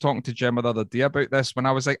 funny, I was talking to Jim the other day about this when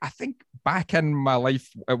I was like, I think back in my life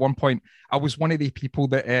at one point, I was one of the people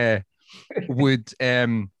that would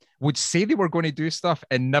say they were going to do stuff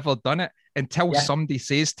and never done it until somebody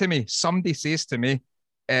says to me,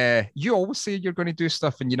 you always say you're going to do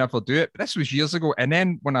stuff and you never do it. But this was years ago. And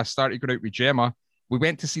then when I started going out with Gemma, we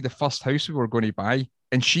went to see the first house we were going to buy.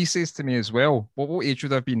 And she says to me as well, what age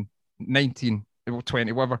would I have been? 19,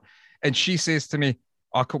 20, whatever. And she says to me,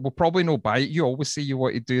 we'll probably not buy it. You always say you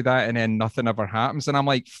want to do that and then nothing ever happens. And I'm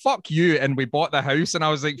like, fuck you. And we bought the house. And I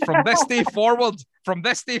was like, from this day forward,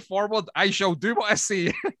 I shall do what I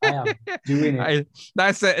say. I am doing it.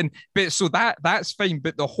 That's it. But so that's fine.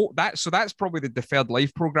 But that's probably the deferred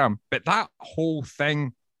life program. But that whole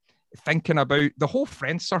thing, thinking about the whole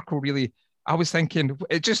friend circle, really, I was thinking,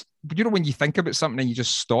 it just, when you think about something and you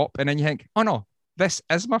just stop and then you think, oh no, this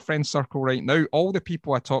is my friend circle right now. All the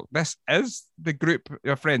people I talk, this is the group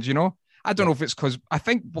of friends, I don't know if it's because I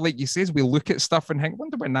think, like you says, we look at stuff and think,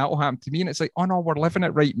 wonder when that will happen to me. And it's like, oh no, we're living it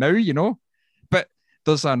right now, But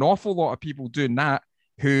there's an awful lot of people doing that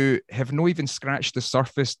who have not even scratched the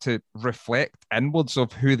surface to reflect inwards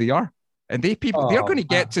of who they are. And they're going to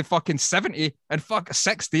get to fucking 70 and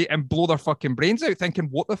 60 and blow their fucking brains out thinking,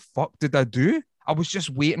 what the fuck did I do? I was just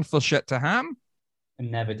waiting for shit to happen.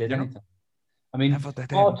 And never did anything. I mean,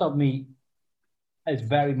 part of me is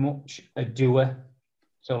very much a doer.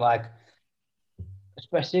 So, like,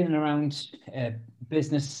 especially in and around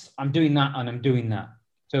business, I'm doing that and I'm doing that.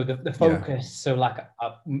 So the focus. So, like,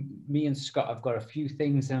 me and Scott have got a few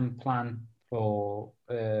things in plan for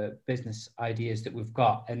business ideas that we've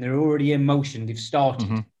got, and they're already in motion. They've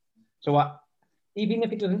started. So, even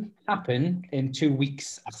if it doesn't happen in 2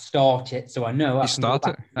 weeks, I start it. So I know I can go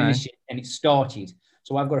back and finish it, and it started.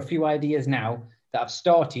 So I've got a few ideas now that I've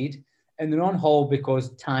started, and they're on hold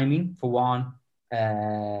because timing, for one,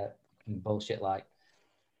 bullshit like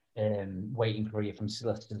waiting for you from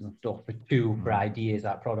solicitors and stuff. For two, for ideas,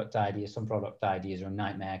 like product ideas. Some product ideas are a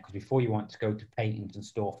nightmare because before you want to go to patent and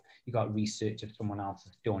stuff, you got to research if someone else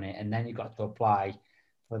has done it, and then you got to apply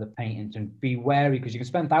for the patent and be wary because you can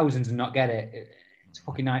spend thousands and not get it. It's a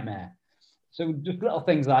fucking nightmare. So just little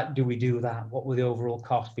things like, do we do that? What will the overall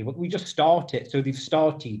cost be? But we just start it. So they've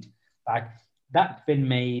started. Like, that's been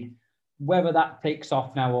made. Whether that takes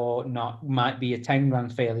off now or not might be a 10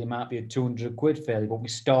 grand failure, might be a 200 quid failure, but we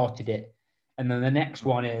started it. And then the next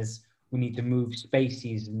one is we need to move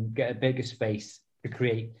spaces and get a bigger space to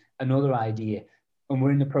create another idea. And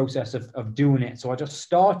we're in the process of doing it. So I just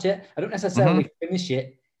start it. I don't necessarily finish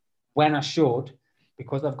it when I should,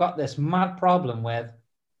 because I've got this mad problem with,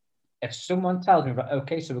 if someone tells me, right,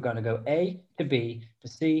 okay, so we're going to go A to B to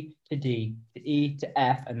C to D to E to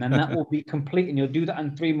F, and then that will be complete, and you'll do that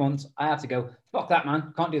in 3 months, I have to go, fuck that,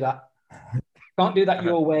 man. Can't do that. Can't do that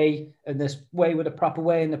your way, and this way with the proper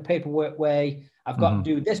way and the paperwork way. I've got to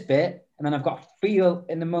do this bit, and then I've got to feel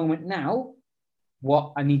in the moment now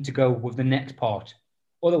what I need to go with the next part.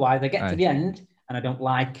 Otherwise, I get to the end, and I don't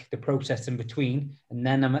like the process in between, and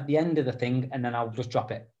then I'm at the end of the thing, and then I'll just drop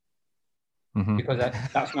it. Because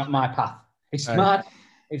that's not my path. It's mad.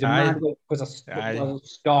 It's a mad way because I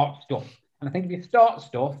start stuff. And I think if you start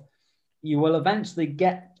stuff, you will eventually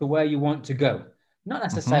get to where you want to go. Not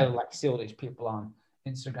necessarily like see all these people on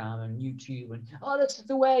Instagram and YouTube and, oh, this is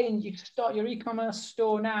the way, and you start your e-commerce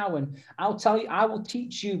store now, and I'll tell you, I will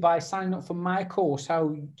teach you by signing up for my course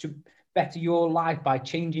how to better your life by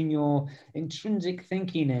changing your intrinsic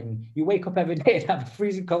thinking, and you wake up every day and have a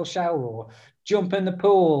freezing cold shower or jump in the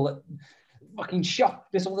pool. Fucking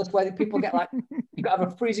shock. This all this way that people get like, you got to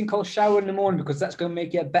have a freezing cold shower in the morning because that's going to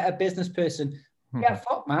make you a better business person. Yeah,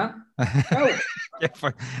 fuck, man. No. Yeah,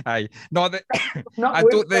 fuck. Aye. No, that not I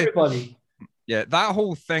don't think everybody. Yeah, that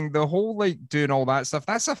whole thing, the whole like doing all that stuff,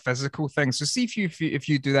 that's a physical thing. So see if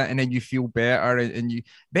you do that and then you feel better and you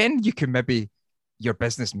then you can maybe your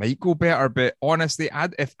business might go better. But honestly,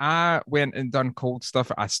 if I went and done cold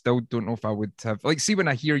stuff, I still don't know if I would have. Like, see, when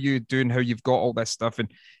I hear you doing how you've got all this stuff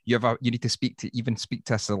and you need to speak to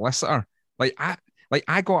a solicitor. Like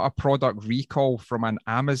I got a product recall from an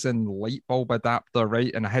Amazon light bulb adapter,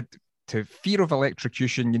 right? And I had to fear of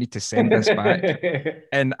electrocution. You need to send this back.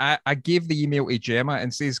 And I gave the email to Gemma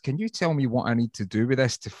and says, can you tell me what I need to do with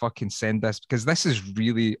this to fucking send this? Because this is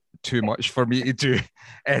really too much for me to do.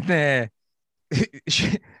 And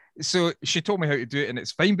so she told me how to do it and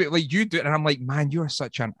it's fine, but like you do it and I'm like, man, you're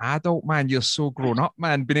such an adult, man. You're so grown up,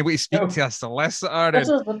 man. Being able to speak to a solicitor. That's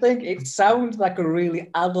the thing. It sounds like a really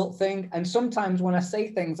adult thing. And sometimes when I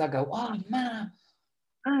say things, I go, oh man,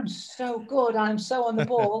 I'm so good. I'm so on the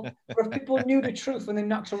ball. But if people knew the truth when they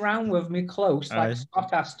knocked around with me close, like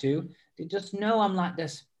Scott has to, they just know I'm like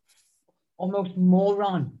this almost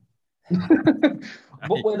moron.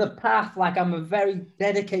 But with a path, like I'm a very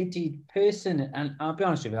dedicated person, and I'll be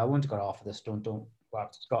honest with you, I wouldn't have got off of this. Don't.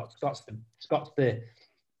 Well, Scott's the.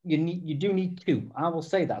 You do need two. I will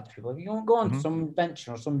say that to people. If you want to go on some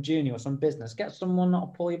venture or some journey or some business, get someone that'll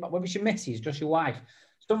pull you back. Whether it's your missus, just your wife,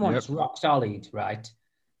 someone that's rock solid, right?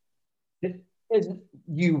 It isn't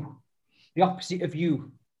you, the opposite of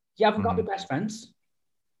you. You haven't got the best friends.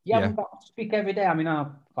 You haven't got to speak every day. I mean, I've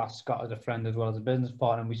classed Scott as a friend as well as a business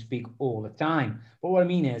partner, and we speak all the time. But what I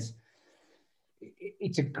mean is,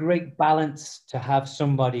 it's a great balance to have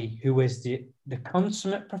somebody who is the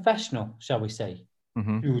consummate professional, shall we say,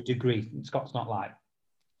 to a degree. Scott's not like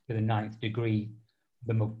to the 9th degree,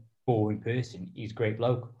 the most boring person. He's a great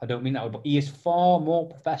bloke. I don't mean that way, but he is far more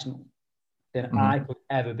professional than I could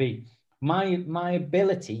ever be. My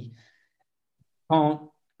ability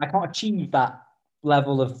I can't achieve that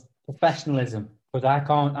level of professionalism because I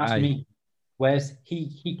can't. That's me. Whereas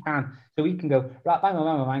he can, so he can go right,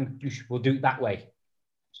 bang. We'll do it that way.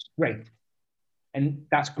 Great, and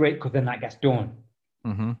that's great because then that gets done.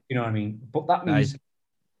 You know what I mean? But that means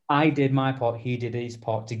I did my part, he did his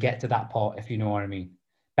part to get to that part. If you know what I mean,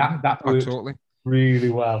 that worked really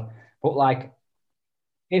well. But like,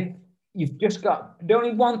 if you've just got the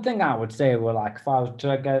only one thing I would say were like, if I was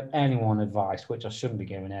to give anyone advice, which I shouldn't be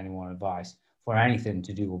giving anyone advice for anything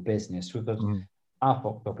to do with business, because I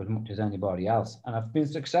fucked up as much as anybody else, and I've been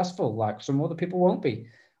successful like some other people won't be.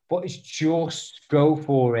 But it's just go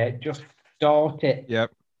for it, just start it.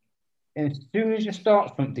 Yep. And as soon as you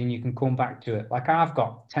start something, you can come back to it. Like I've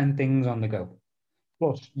got 10 things on the go,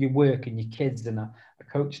 plus your work and your kids, and I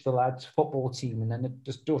coach the lads' football team, and then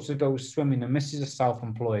the daughter goes swimming, and Mrs. is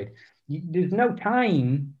self-employed. There's no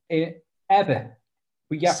time ever.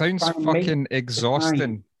 Sounds fucking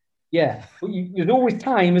exhausting. Yeah, but there's always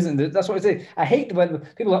time, isn't there? That's what I say. I hate when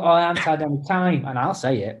people are, I'm tired of time, and I'll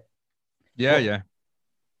say it. Yeah.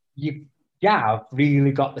 You have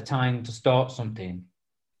really got the time to start something.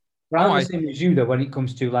 But I'm the same as you, though, when it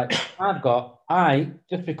comes to like,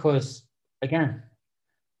 just because, again,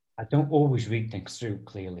 I don't always read things through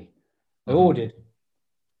clearly. I ordered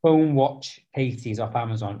phone watch cases off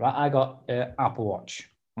Amazon. Right, I got Apple Watch.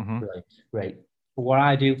 Great. For what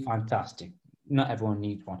I do, fantastic. Not everyone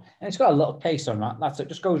needs one, and it's got a little case on that. That's it.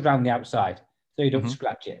 Just goes around the outside, so you don't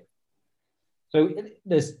scratch it. So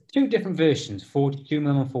there's two different versions: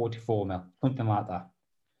 42mm and 44mm, something like that.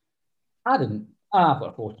 I've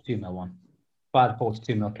got a 42mm one. If I had a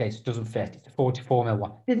 42mm case, it doesn't fit. It's a 44mm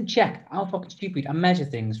one. Didn't check. I'm fucking stupid. I measure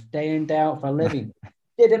things day in, day out for a living.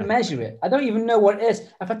 Didn't measure it. I don't even know what it is.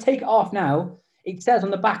 If I take it off now, it says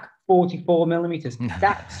on the back 44mm.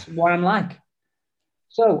 That's what I'm like.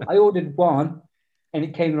 So I ordered one and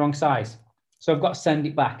it came the wrong size. So I've got to send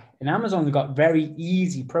it back. And Amazon's got very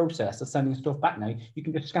easy process of sending stuff back now. You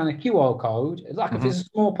can just scan a QR code. It's like if it's a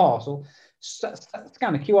small parcel,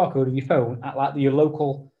 scan a QR code of your phone at like your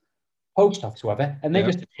local post office or whatever, and they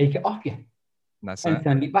just take it off you and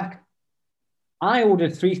send it back. I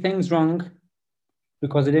ordered 3 things wrong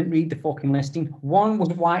because I didn't read the fucking listing. One was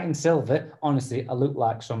white and silver. Honestly, I look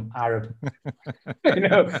like some Arab.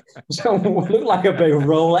 So I look like a big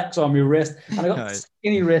Rolex on my wrist. And I got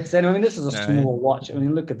skinny wrists. And I mean, this is a small watch. I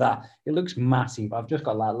mean, look at that. It looks massive. I've just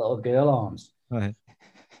got like little girl arms. Right.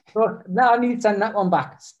 But now I need to send that one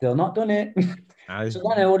back. Still not done it. So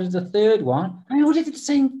then I ordered the third one. I ordered the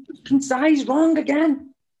same size wrong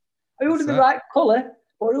again. I ordered the right colour,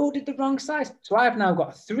 but I ordered the wrong size. So I've now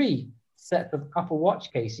got 3 sets of Apple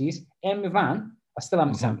Watch cases in my van. I still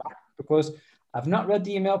haven't sent back because I've not read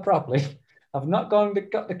the email properly. I've not got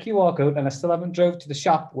the QR code, and I still haven't drove to the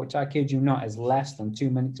shop, which I kid you not is less than 2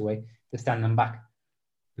 minutes away, to send them back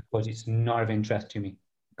because it's not of interest to me.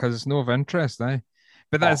 Because it's no of interest, eh?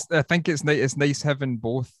 But I think it's nice having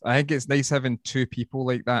both. I think it's nice having 2 people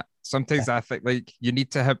like that. Sometimes I think like you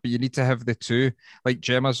need to have the 2. Like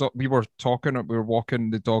Gemma's, we were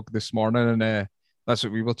walking the dog this morning, and that's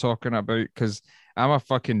what we were talking about. Because I'm a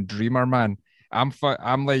fucking dreamer, man. I'm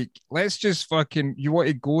like, let's just fucking. You want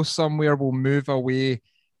to go somewhere? We'll move away,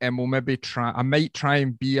 and we'll maybe try. I might try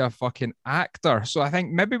and be a fucking actor. So I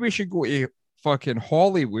think maybe we should go to fucking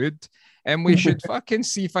Hollywood. And we should fucking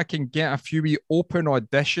see if I can get a few wee open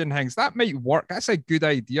audition things. That might work. That's a good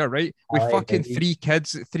idea, right? With fucking 3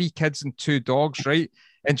 kids and 2 dogs, right?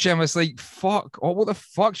 And Gemma's like, fuck. Oh, what the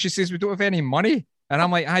fuck? She says, we don't have any money. And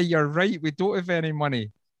I'm like, you're right. We don't have any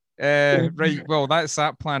money. Right. Well, that's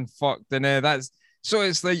that plan fucked. And so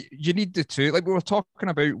it's like, you need the 2. Like we were talking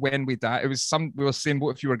about when we die. We were saying,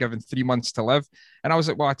 what if you were given 3 months to live? And I was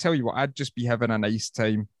like, well, I tell you what, I'd just be having a nice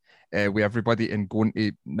time. With everybody and going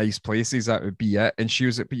to nice places, that would be it. And she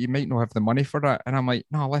was like, but you might not have the money for that. And I'm like,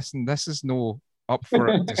 no, listen, this is no up for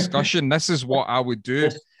a discussion. This is what I would do.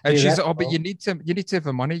 And she's like, oh, but you need to have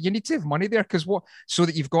the money. You need to have money there because so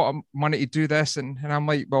that you've got money to do this. And I'm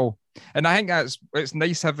like, well, and I think it's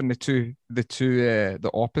nice having the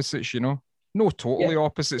opposites, you know, no totally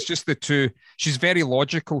opposites, just the 2. She's very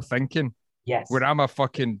logical thinking. Yes. Where I'm a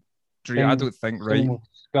fucking dream. I don't think right.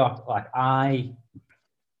 Scott,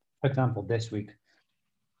 for example, this week,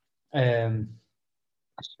 you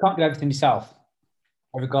can't do everything yourself,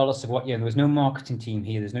 regardless of what there was no marketing team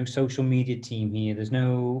here, there's no social media team here, there's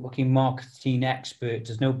no fucking marketing expert,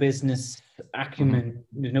 there's no business acumen,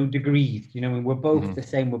 there's no degrees, we're both the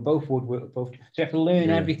same, we're both woodwork, so you have to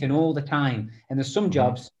learn everything all the time. And there's some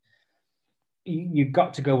jobs you've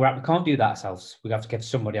got to go, right, we can't do that ourselves, we have to get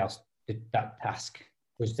somebody else to do that task.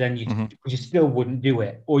 Because then you still wouldn't do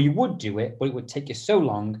it, or you would do it, but it would take you so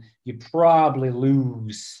long, you'd probably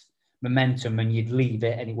lose momentum and you'd leave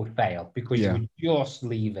it and it would fail because you would just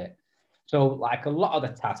leave it. So like a lot of the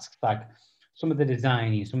tasks, like some of the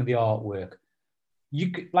designing, some of the artwork,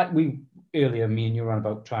 you could, like me and you were on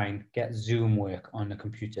about trying to get Zoom work on the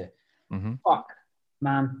computer. Fuck,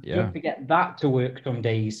 man, you have to get that to work some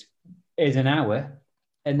days is an hour.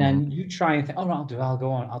 And then you try and think, oh, I'll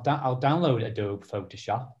download Adobe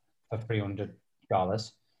Photoshop for $300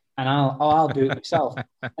 and I'll do it myself.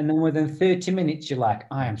 And then within 30 minutes, you're like,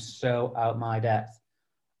 I am so out my depth.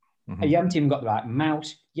 And you haven't even got the right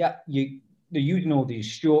mouse. Yeah, they're using all these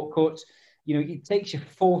shortcuts. It takes you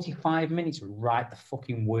 45 minutes to write the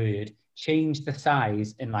fucking word, change the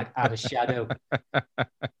size, and add a shadow.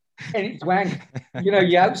 And it's wank. You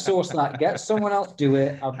outsource that. Get someone else do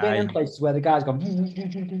it. I've been in places where the guy's gone doing this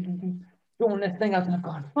thing, and I've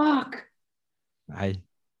gone, fuck. I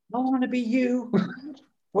want to be you.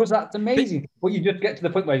 That's amazing. But you just get to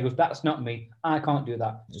the point where he goes, that's not me. I can't do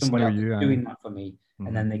that. Somebody else is doing that for me.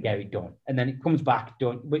 And then they get it done. And then it comes back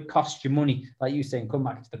done. But it costs you money. Like you saying, come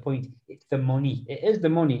back to the point. It's the money. It is the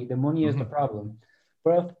money. The money is the problem.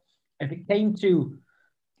 But if it came to,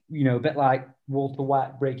 a bit like Walter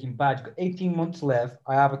White, Breaking Bad, you've got 18 months left.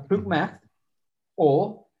 I have a cook meth,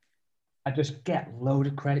 or I just get load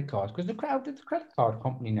of credit cards because the credit card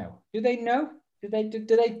company know. Do they know? Do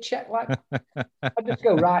they check like? I just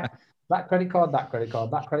go right. That credit card, that credit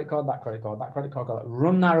card, that credit card, that credit card, that credit card.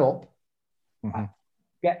 Run that up.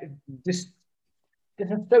 Get just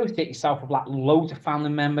associate yourself with like loads of family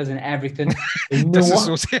members and everything.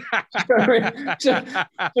 Disassociate. So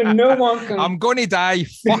no one can. I'm gonna die.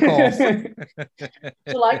 Fuck off.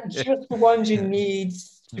 So like just the ones you need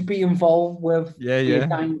to be involved with. Your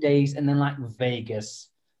dying days, and then like Vegas,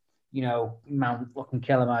 Mount fucking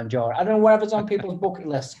Kilimanjaro. I don't know, whatever's on people's bucket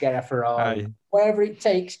list, get a Ferrari. Wherever it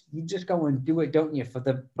takes, you just go and do it, don't you? For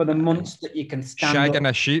the months that you can stand shagging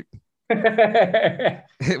up. A sheep.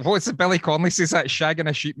 What's the Billy Connolly says that shagging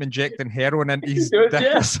a sheep, injecting heroin into his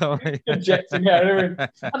dick or something. Injecting heroin.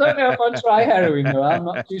 I don't know if I'll try heroin though. I'm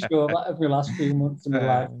not too sure about every last few months of my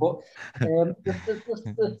life. But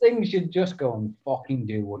the things you'd just go and fucking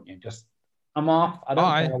do, wouldn't you? Just I'm off. I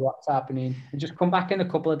don't care what's happening. And just come back in a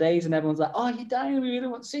couple of days and everyone's like, oh, you're dying. We really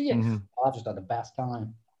want to see you. I've just had the best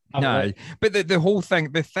time. No, but the whole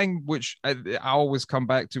thing, the thing which I always come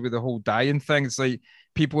back to with the whole dying thing, it's like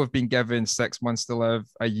people have been given 6 months to live,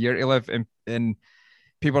 a year to live, and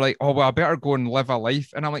people are like, oh, well, I better go and live a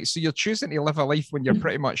life. And I'm like, so you're choosing to live a life when you're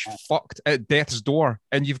pretty much fucked at death's door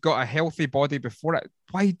and you've got a healthy body before it.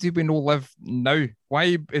 Why do we not live now?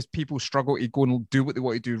 Why is people struggle to go and do what they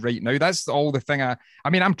want to do right now? That's all the thing. I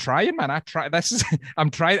mean, I'm trying, man. I'm trying.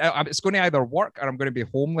 It's going to either work or I'm going to be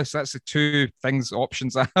homeless. That's the two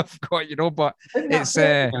options I've got, but it's...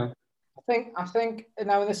 I think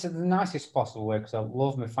now this is the nicest possible way because I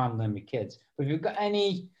love my family and my kids. But if you've got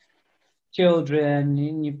any children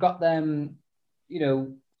and you've got them, I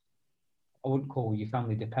wouldn't call your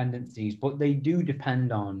family dependencies, but they do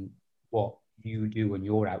depend on what you do and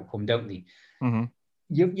your outcome, don't they?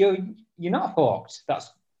 You're not hooked.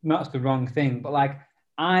 That's the wrong thing. But like,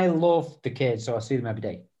 I love the kids, so I see them every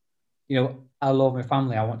day. I love my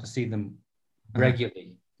family. I want to see them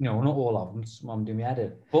regularly. Not all of them. Mum do me head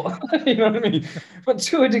in, but you know what I mean. But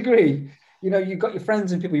to a degree, you've got your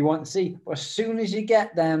friends and people you want to see. But as soon as you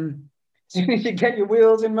get them, as soon as you get your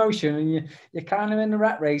wheels in motion and you're kind of in the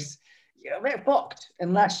rat race, you're a bit fucked.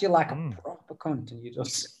 Unless you're like a proper cunt and you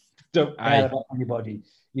just don't care about anybody.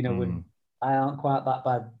 When I aren't quite that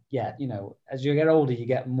bad yet. As you get older, you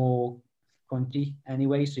get more cunty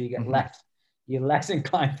anyway, so you get less. You're less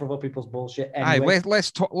inclined for other people's bullshit anyway.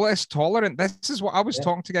 Less tolerant. This is what I was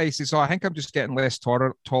talking to guys. So I think I'm just getting less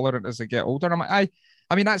tolerant as I get older. And I'm like,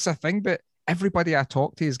 I mean, that's a thing, but everybody I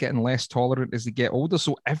talk to is getting less tolerant as they get older.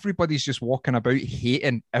 So everybody's just walking about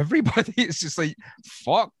hating everybody. It's just like,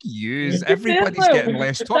 fuck yous. Everybody's getting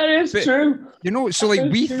less tolerant. That is true. So like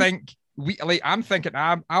we think... I'm thinking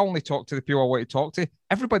I only talk to the people I want to talk to.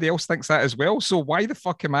 Everybody else thinks that as well. So why the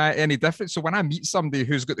fuck am I any different? So when I meet somebody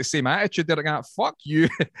who's got the same attitude, they're like, fuck you.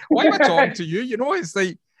 Why am I talking to you? It's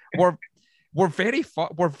like we're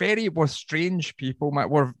strange people,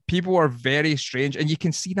 man. People are very strange, and you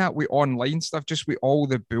can see that with online stuff, just with all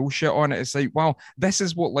the bullshit on it. It's like, wow, this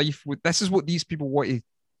is what these people want to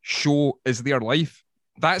show is their life.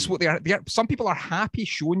 That's what they are. Some people are happy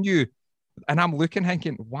showing you. And I'm looking,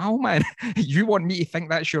 thinking, wow, man, you want me to think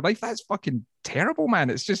that's your life? That's fucking terrible, man.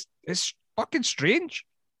 It's fucking strange.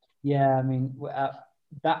 Yeah, I mean,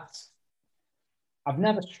 I've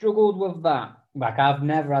never struggled with that. Like, I've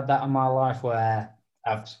never had that in my life where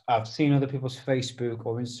I've seen other people's Facebook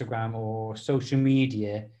or Instagram or social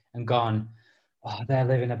media and gone, oh, they're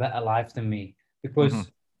living a better life than me. Because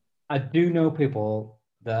I do know people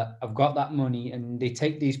that have got that money and they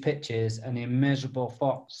take these pictures and they're miserable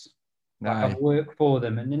fucks. Like, I work for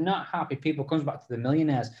them and they're not happy. People comes back to the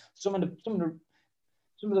millionaires. Some of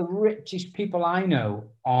the richest people I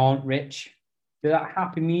know aren't rich. They're that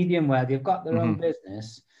happy medium where they've got their own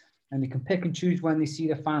business and they can pick and choose when they see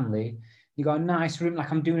the family. You got a nice room,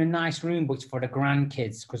 like I'm doing a nice room, but it's for the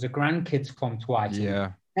grandkids because the grandkids come twice.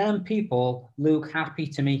 Yeah. And people look happy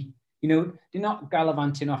to me. They're not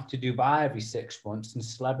gallivanting off to Dubai every 6 months and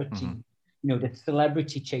celebrity, the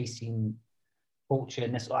celebrity chasing culture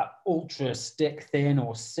and this like ultra stick thin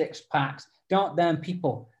or six packs. Don't them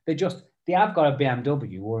people. They have got a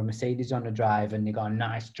BMW or a Mercedes on the drive and they got a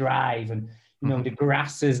nice drive and the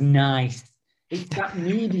grass is nice. It's that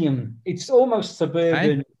medium. It's almost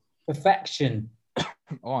suburban perfection.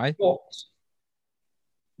 But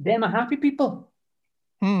them are happy people.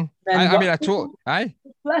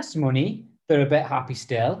 Less money, they're a bit happy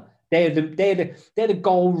still. They're the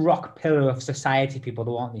gold rock pillar of society,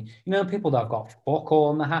 people, aren't they? People that have got fuck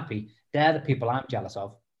all and they're happy. They're the people I'm jealous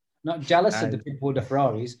of. Not jealous of the people with the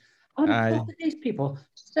Ferraris. I'm fuck these people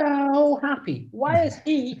so happy. Why is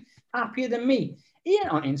he happier than me? He ain't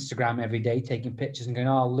on Instagram every day taking pictures and going,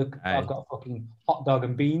 "Oh, look, I've got fucking hot dog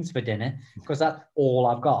and beans for dinner," because that's all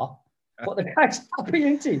I've got. But the guy's happy,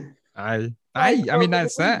 isn't he? I mean,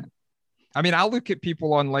 that's it. I mean, I look at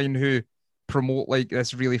people online who promote like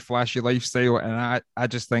this really flashy lifestyle, and I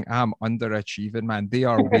just think I'm underachieving, man. They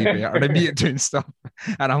are way better than me at doing stuff.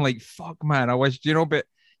 And I'm like, fuck, man, I wish, but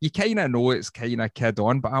you kind of know it's kind of kid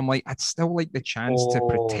on, but I'm like, I'd still like the chance to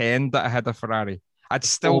pretend that I had a Ferrari. I'd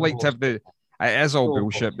still like to have it is all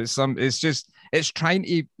bullshit, but it's trying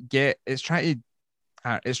to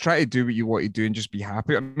do what you want to do and just be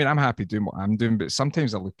happy. I mean, I'm happy doing what I'm doing, but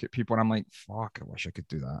sometimes I look at people and I'm like, fuck, I wish I could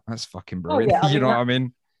do that. That's fucking brilliant. You know what I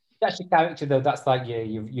mean? That's your character, though. That's like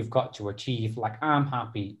you've got to achieve. Like, I'm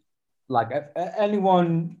happy. Like,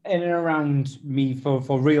 anyone in and around me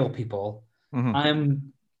for real people,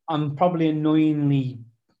 I'm probably annoyingly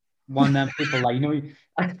one of them people.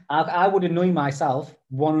 Like, I would annoy myself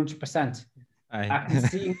 100%. I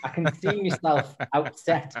can see myself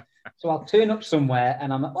upset. So I'll turn up somewhere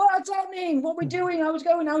and I'm like, what's happening? What are we doing? How's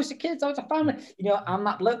the kids? How's the family? I'm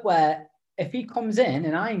that bloke where if he comes in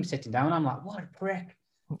and I'm sitting down, I'm like, what a prick.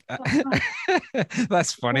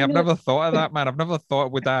 That's funny. I've never thought of that, man. I've never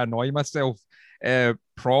thought, would I annoy myself? I'd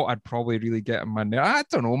probably really get in my nerve. I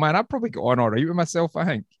don't know, man. I'd probably get on all right with myself, I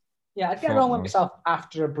think. Yeah, I'd get on with myself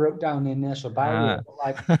after I broke down the initial barrier.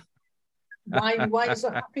 Like, why are you so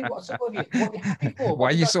happy? What's up with you? What are you happy for? Why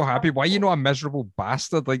are you so happy? Why are you not a miserable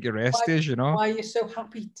bastard like the rest is, Why are you so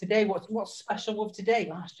happy today? What's special with today?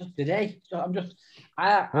 Oh, it's just today. So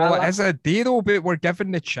it is a day though, but we're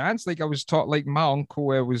given the chance. Like I was taught, like my uncle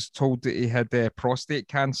was told that he had prostate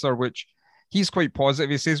cancer, which he's quite positive.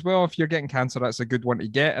 He says, well, if you're getting cancer, that's a good one to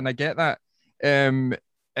get. And I get that.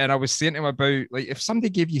 And I was saying to him about, like, if somebody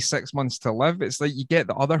gave you 6 months to live, it's like you get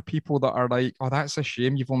the other people that are like, oh, that's a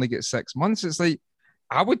shame. You've only got 6 months. It's like,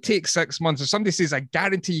 I would take 6 months. If somebody says, I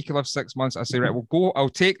guarantee you can live 6 months, I say, right, we'll go. I'll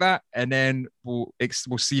take that. And then we'll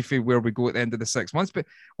see where we go at the end of the 6 months. But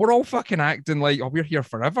we're all fucking acting like, oh, we're here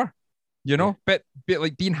forever, But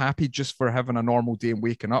like being happy just for having a normal day and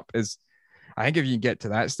waking up is, I think if you can get to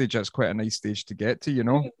that stage, that's quite a nice stage to get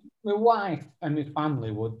to, My wife and my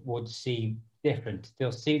family would see different.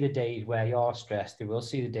 They'll see the days where you're stressed. They will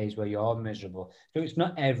see the days where you're miserable. So it's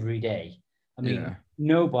not every day. I mean,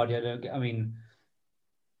 nobody. I'm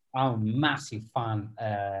a massive fan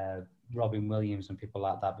of Robin Williams and people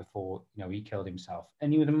like that before he killed himself,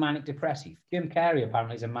 and he was a manic depressive. Jim Carrey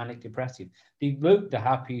apparently is a manic depressive. They look the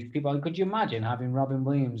happiest people. Could you imagine having Robin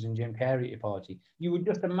Williams and Jim Carrey at your party? You would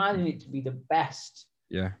just imagine it to be the best.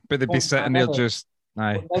 Yeah, but they'd be sitting there just.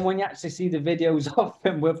 But then when you actually see the videos of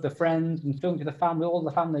him with the friends and talking to the family, all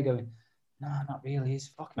the family going, no, not really. He's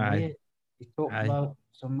fucking weird. He's talking about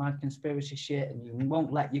some mad conspiracy shit and he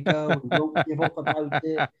won't let you go. And won't give up about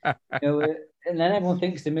it. And then everyone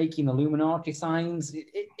thinks they're making Illuminati signs.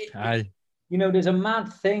 There's a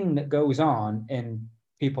mad thing that goes on in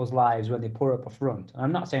people's lives when they put up a front. And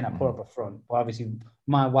I'm not saying I put up a front, but obviously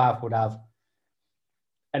my wife would have.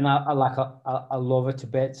 And I love her to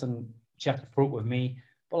bits and she has to fruit with me,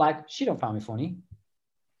 but like she don't find me funny.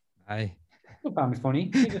 She don't find me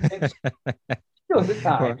funny. She just thinks she does at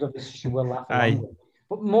times. Obviously, she will laugh along with me.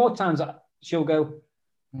 But more times she'll go,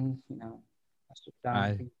 I sit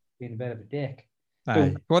down being a bit of a dick.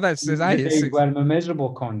 So, well, that's when I'm a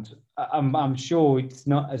miserable cunt. I'm sure it's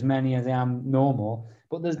not as many as I am normal,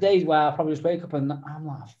 but there's days where I probably just wake up and I'm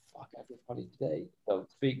like, fuck everybody today. Don't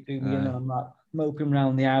speak to me, and I'm like moping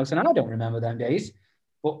around the house, and I don't remember them days.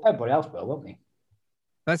 But everybody else will, won't they?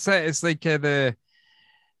 That's it. It's like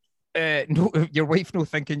no, your wife no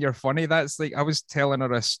thinking you're funny. That's like I was telling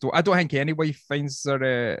her a story. I don't think any wife finds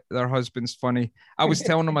their husbands funny. I was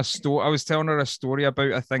telling him a story. I was telling her a story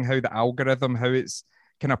about a thing, how the algorithm, how it's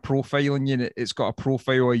kind of profiling you. It's got a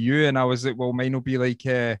profile of you, and I was like, well, mine will be like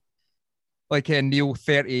a Neil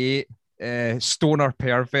 38. Stoner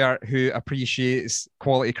pervert who appreciates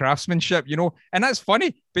quality craftsmanship, and that's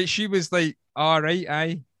funny. But she was like, all right,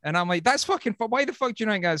 aye. And I'm like, that's fucking fun. Why the fuck do you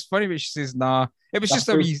think that's funny? But she says, nah. It was just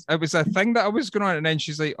it was a thing that I was going on. And then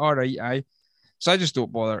she's like, all right, aye. So I just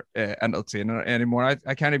don't bother entertaining her anymore.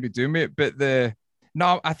 I can't be doing it. But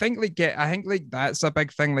I think that's a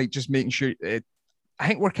big thing. Like just making sure. I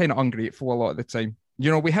think we're kind of ungrateful a lot of the time.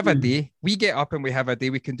 We have a day. We get up and we have a day.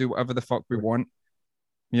 We can do whatever the fuck we want.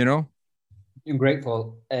 I'm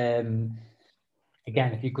grateful.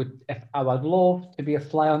 Again, if I would love to be a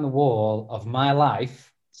fly on the wall of my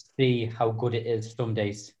life, see how good it is some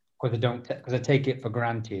days, because I take it for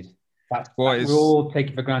granted. We all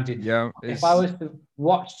take it for granted. Yeah. If I was to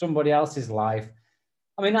watch somebody else's life,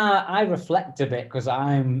 I mean, I reflect a bit because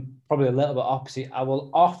I'm probably a little bit opposite. I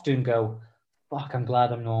will often go, fuck, I'm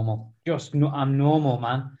glad I'm normal. I'm normal,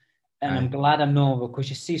 man. And I'm glad I'm normal because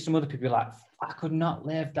you see some other people like, I could not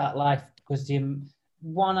live that life because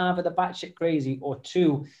one, either the batshit crazy, or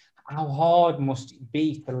two, how hard must it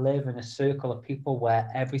be to live in a circle of people where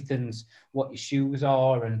everything's what your shoes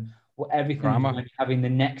are and what everything's when you're having the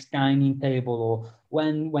next dining table, or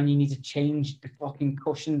when you need to change the fucking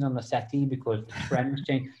cushions on the settee because the trends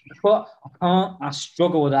change. But I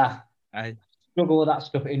struggle with that. I struggle with that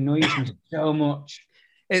stuff. It annoys me so much.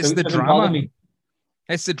 It's the drama.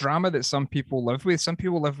 It's the drama that some people live with. Some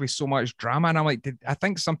people live with so much drama. And I'm like, I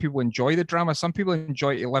think some people enjoy the drama. Some people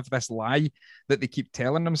enjoy to live this lie that they keep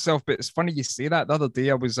telling themselves. But it's funny you say that. The other day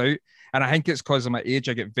I was out, and I think it's because of my age.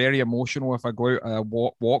 I get very emotional if I go out a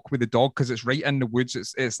walk with the dog because it's right in the woods.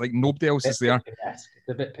 It's like nobody else is there.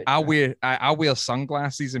 I wear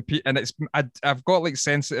sunglasses and I've got like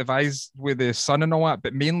sensitive eyes with the sun and all that.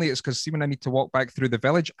 But mainly it's because see when I need to walk back through the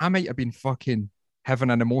village, I might have been fucking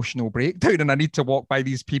having an emotional breakdown and I need to walk by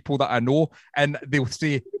these people that I know and they'll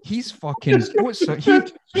say, he's fucking,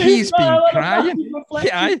 he's been crying.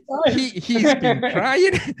 Yeah, he's been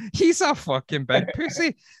crying. He's a fucking big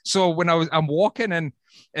pussy. So when I'm walking and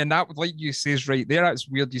that, like you says right there, that's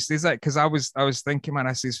weird you says that because I was thinking, man,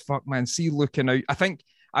 I says, fuck, man, see looking out. I think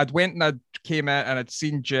I'd went and I came in and I'd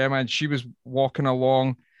seen Gemma and she was walking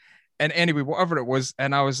along. And anyway, whatever it was,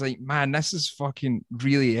 and I was like, man, this is fucking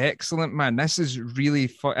really excellent, man. This is really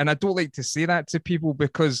fun. And I don't like to say that to people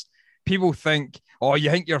because people think, oh, you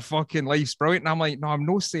think your fucking life's brilliant. And I'm like, no, I'm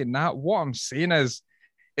not saying that. What I'm saying is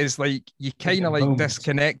like, you kind of like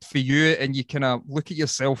disconnect for you and you kind of look at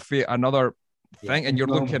yourself for another thing and you're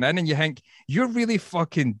looking in and you think, you're really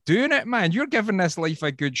fucking doing it, man. You're giving this life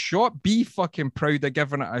a good shot. Be fucking proud of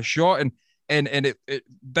giving it a shot. And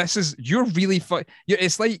this is, you're really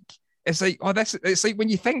it's like, oh, it's like when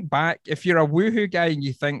you think back, if you're a woohoo guy and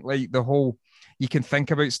you think like the whole, you can think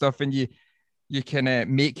about stuff and you can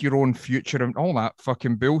make your own future and all that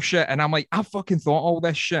fucking bullshit. And I'm like, I fucking thought all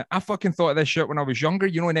this shit. I fucking thought of this shit when I was younger,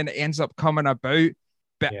 and then it ends up coming about.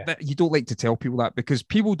 But you don't like to tell people that because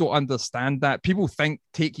people don't understand that. People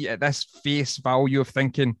take you at this face value of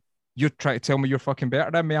thinking, you're trying to tell me you're fucking better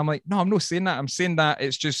than me. I'm like, no, I'm not saying that. I'm saying that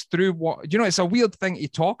it's just through what, it's a weird thing to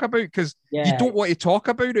talk about because you don't want to talk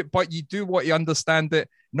about it, but you do want to understand that,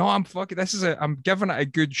 no, I'm giving it a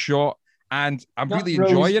good shot and I'm really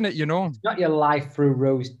enjoying it, It's not your life through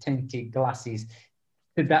rose-tinted glasses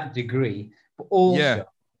to that degree, but also,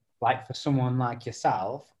 like for someone like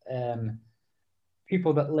yourself,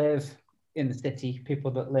 people that live in the city, people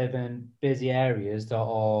that live in busy areas that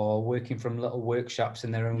are working from little workshops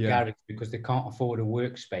in their own garage because they can't afford a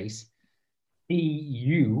workspace, they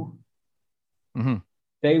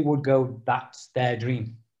would go, that's their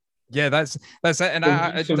dream. Yeah, that's it. And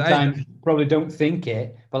I sometimes probably don't think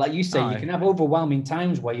it, but like you say, you can have overwhelming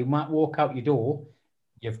times where you might walk out your door,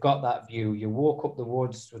 you've got that view, you walk up the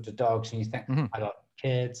woods with the dogs and you think, I got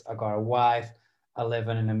kids, I got a wife, I live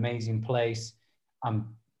in an amazing place,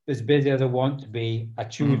 I'm as busy as I want to be, I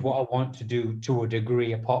choose what I want to do to a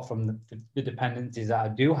degree, apart from the dependencies that I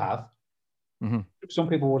do have. Some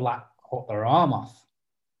people would like cut their arm off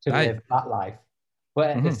to live that life, but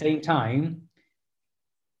at the same time,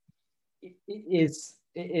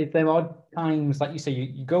 there are times, like you say,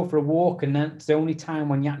 you go for a walk, and then it's the only time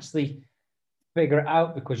when you actually figure it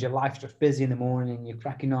out because your life's just busy in the morning, and you're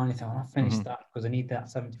cracking on. You think, I finished that because I need that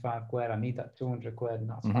 75 quid, I need that 200 quid, and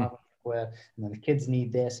that's 500 quid, and then the kids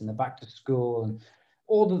need this, and they're back to school, and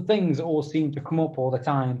all the things all seem to come up all the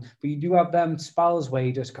time. But you do have them spells where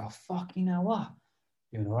you just go, fucking hell, what?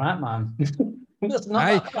 You're all right, man.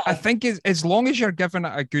 I think as long as you're giving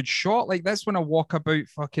it a good shot, like that's when I walk about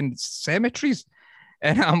fucking cemeteries,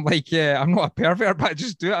 and I'm like, I'm not a pervert, but I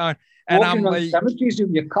just do it. And I'm like, cemeteries with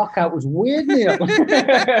your cock out was weird, Neil.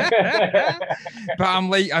 But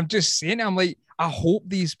I'm just saying, I'm like, I hope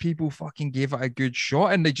these people fucking gave it a good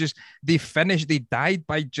shot and they died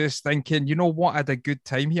by just thinking, you know what, I had a good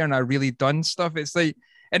time here and I really done stuff. It's like,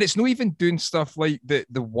 and it's not even doing stuff like the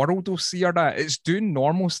world will see or that. It's doing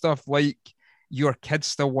normal stuff like your kids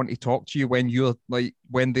still want to talk to you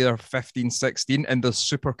when they're 15, 16 and they're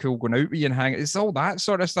super cool going out with you and hang. It's all that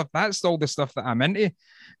sort of stuff. That's all the stuff that I'm into.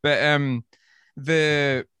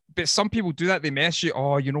 But some people do that. They mess you.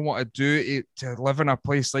 Oh, you know what I do to live in a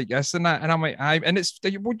place like this and that. And I'm like, and it's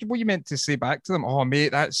what you meant to say back to them? Oh,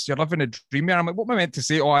 mate, you're living a dream here. I'm like, what am I meant to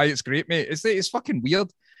say? Oh, it's great, mate. It's fucking weird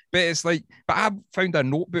But it's like, but I found a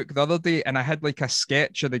notebook the other day and I had like a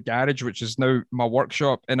sketch of the garage, which is now my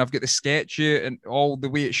workshop. And I've got the sketch here and all the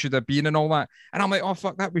way it should have been and all that. And I'm like, oh,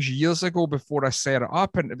 fuck, that was years ago before I set it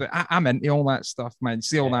up. And I'm into all that stuff, man.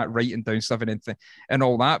 See all that writing down stuff and anything and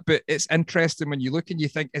all that. But it's interesting when you look and you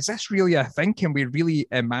think, is this really a thing? Can we really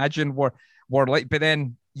imagine we're like, but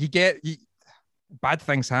then bad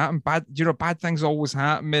things happen. Bad things always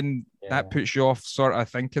happen. And that puts you off sort of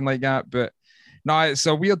thinking like that. But no, it's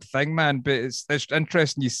a weird thing, man, but it's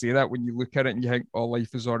interesting you say that when you look at it and you think, oh,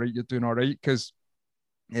 life is all right, you're doing all right, because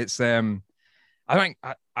it's, I think,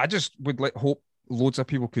 I just would hope loads of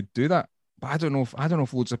people could do that, but I don't know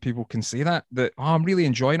if loads of people can say that, oh, I'm really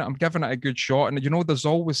enjoying it, I'm giving it a good shot, and, there's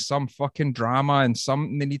always some fucking drama and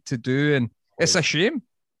something they need to do, and it's a shame,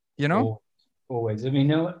 Always. I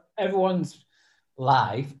mean, everyone's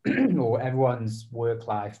life, or everyone's work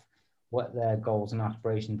life, what their goals and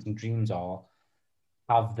aspirations and dreams are,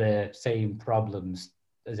 have the same problems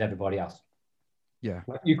as everybody else. Yeah.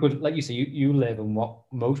 You could, like you say, you live in what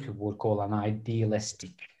most people would call an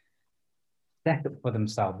idealistic setup for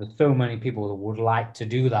themselves. There's so many people that would like to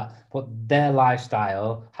do that, but their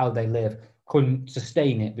lifestyle, how they live, couldn't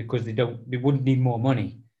sustain it because they wouldn't need more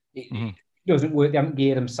money. It doesn't work. They haven't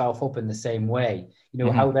geared themselves up in the same way.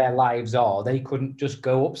 How their lives are. They couldn't just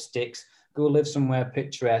go up sticks, go live somewhere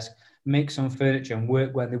picturesque, make some furniture and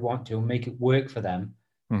work when they want to and make it work for them.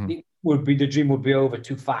 The dream would be over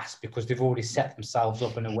too fast because they've already set themselves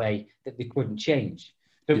up in a way that they couldn't change.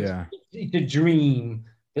 So it's a dream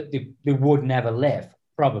that they would never live,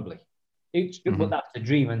 probably. But that's the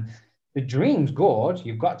dream. And the dream's good.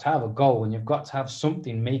 You've got to have a goal and you've got to have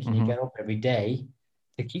something making you get up every day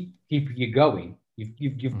to keep you going.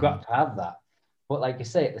 You've got to have that. But like you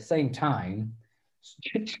say, at the same time,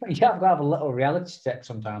 you have to have a little reality check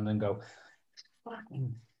sometimes and go,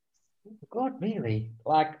 fucking God, really?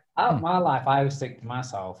 Like, out of my life, I always think to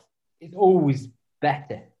myself, it's always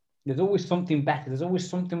better. There's always something better. There's always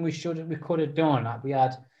something we could have done. Like we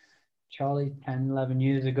had Charlie 10, 11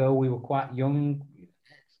 years ago. We were quite young.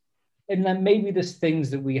 And then maybe there's things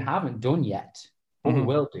that we haven't done yet, but we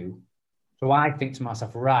will do. So I think to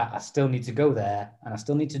myself, right, I still need to go there and I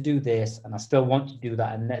still need to do this and I still want to do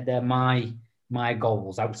that. And they're my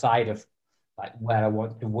goals outside of like where I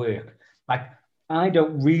want to work. Like, I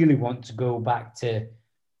don't really want to go back to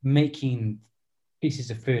making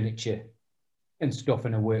pieces of furniture and stuff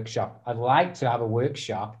in a workshop. I'd like to have a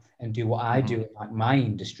workshop and do what I do in like my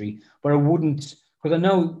industry, but I wouldn't, because I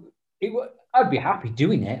know I'd be happy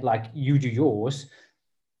doing it like you do yours,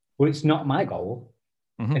 but it's not my goal,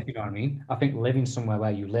 if you know what I mean. I think living somewhere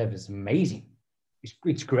where you live is amazing.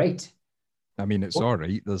 It's great. I mean, it's all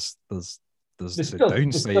right. There's the still, downside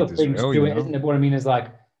there's still as well. to it, isn't it? What I mean is like,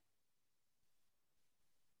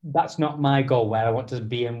 that's not my goal where I want to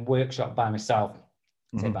be in workshop by myself.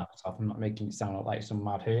 Say by myself, I'm not making it sound like some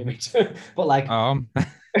mad hermit, but like,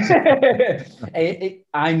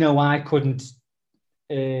 I know I couldn't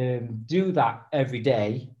do that every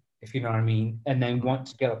day, if you know what I mean, and then want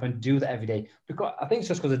to get up and do that every day. Because I think it's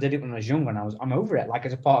just because I did it when I was younger and I'm over it. Like,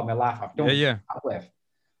 it's a part of my life I've done that with.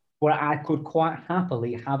 But I could quite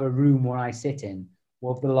happily have a room where I sit in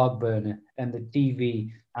with the log burner and the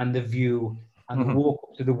TV and the view and the walk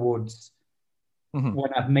up to the woods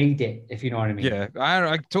when I've made it, if you know what I mean. Yeah,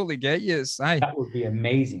 I totally get you. That would be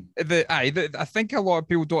amazing. I think a lot of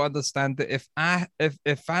people don't understand that if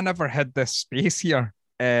I never had this space here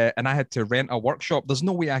and I had to rent a workshop, there's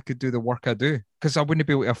no way I could do the work I do because I wouldn't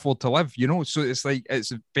be able to afford to live, So it's like,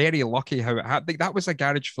 it's very lucky how it happened. That was a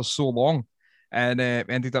garage for so long and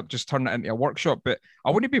ended up just turning it into a workshop, but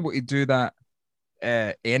I wouldn't be able to do that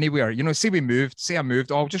anywhere. Say I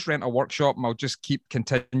moved, I'll just rent a workshop and I'll just keep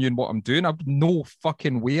continuing what I'm doing. I've no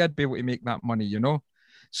fucking way I'd be able to make that money,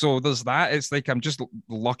 So there's that. It's like I'm just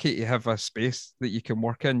lucky to have a space that you can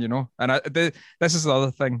work in, And this is the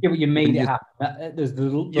other thing. Yeah, but you made it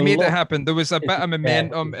happen. You made it happen. There was a bit of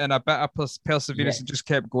momentum and a bit of perseverance and just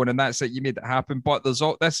kept going, and that's it. You made it happen. But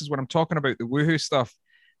this is what I'm talking about, the woohoo stuff.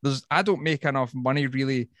 I don't make enough money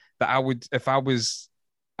really that I would, if I was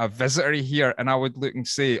a visitor here and I would look and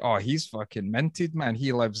say, oh, he's fucking minted, man.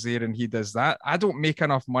 He lives there and he does that. I don't make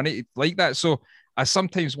enough money like that. So I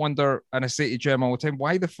sometimes wonder, and I say to Jim all the time,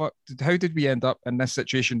 how did we end up in this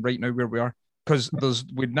situation right now where we are? Because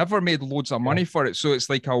we'd never made loads of money for it. So it's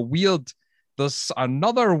like there's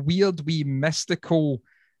another weird wee mystical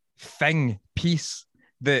piece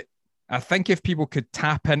that I think if people could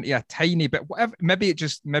tap into a tiny bit, whatever, maybe it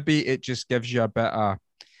just gives you a bit of,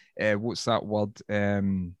 what's that word? I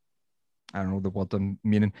don't know the word I'm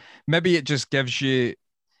meaning. Maybe it just gives you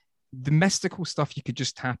the mystical stuff you could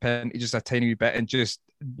just tap into just a tiny wee bit and just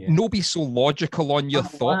Yeah. not be so logical on your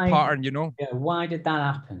thought pattern, you know? Yeah, why did that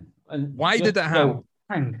happen? And Why just did it happen?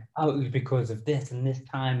 Hang, oh, it was because of this and this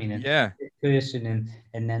timing and Yeah. this person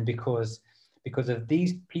and then because of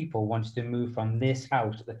these people wanted to move from this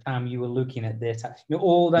house at the time you were looking at this, you know,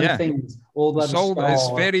 all them things, all that. It's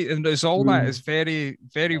very, and it's all that. It's very,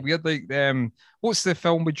 very weird. Like, what's the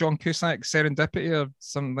film with John Cusack, Serendipity or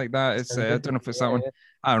something like that? It's I don't know if it's that one.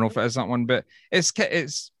 I don't know if it is that one, but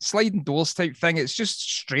it's sliding doors type thing. It's just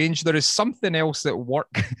strange. There is something else that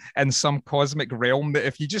work in some cosmic realm that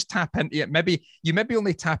if you just tap into it, maybe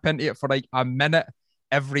only tap into it for like a minute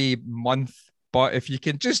every month. But if you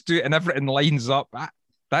can just do it and everything lines up,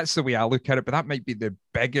 that's the way I look at it. But that might be the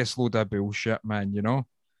biggest load of bullshit, man, you know?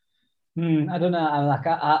 I don't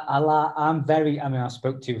know. I'm very, I mean, I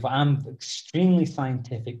spoke to you, but I'm extremely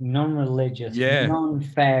scientific, non-religious,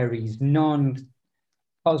 non-fairies,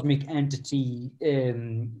 non-cosmic entity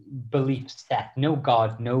belief set. No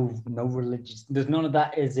God, no religious. There's none of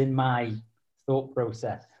that is in my thought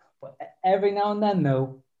process. But every now and then,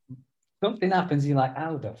 though, something happens, you're like,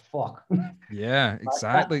 how the fuck? Yeah,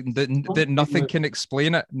 exactly. That nothing can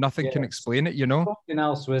explain it. Nothing can explain it, you know? Something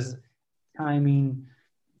else was timing,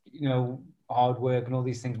 you know, hard work and all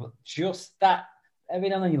these things. But just that, every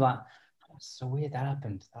now and then you're like, oh, it's so weird that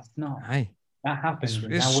happened. That's not. Aye. That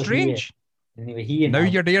happened. It's strange. And they were here now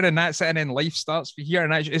you're there and that's it, and then life starts for here.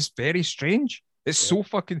 And it's very strange. It's so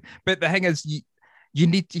fucking. But the thing is,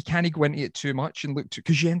 you can't go into it too much and look too,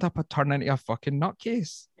 because you end up turning into a fucking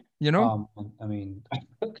nutcase. You know, I mean,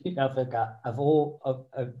 there's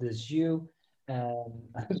you,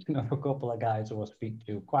 a couple of guys who I speak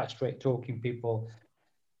to, quite straight talking people,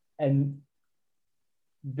 and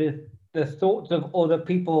the thoughts of other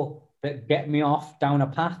people that get me off down a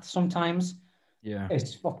path sometimes. Yeah,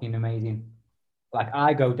 it's fucking amazing. Like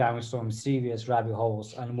I go down some serious rabbit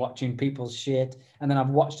holes and watching people's shit, and then I've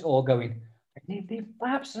watched it all going, they're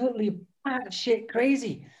absolutely shit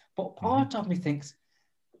crazy. But part of me thinks,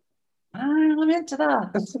 I'm into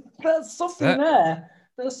that. There's something there.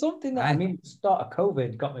 There's something there. I mean, the start of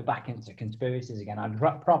COVID got me back into conspiracies again. I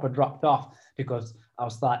proper dropped off because I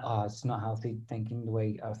was like, oh, it's not healthy thinking the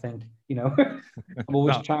way I think, you know. I'm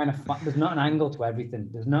always trying to find, there's not an angle to everything.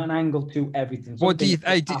 There's not an angle to everything. What do you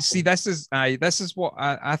see? This is what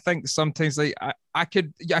I think sometimes, like I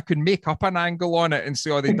could make up an angle on it and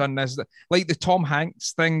say, oh, they've done this. Like the Tom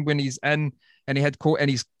Hanks thing when he's in and he had and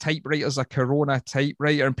his typewriter's a Corona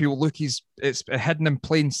typewriter, and people look, it's hidden in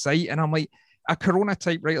plain sight, and I'm like, a Corona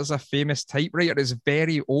typewriter's a famous typewriter. It's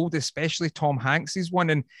very old, especially Tom Hanks's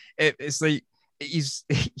one, and it's like it's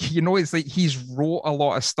like he's wrote a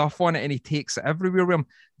lot of stuff on it and he takes it everywhere with him.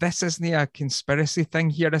 This isn't a conspiracy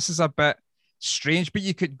thing here. This is a bit strange, but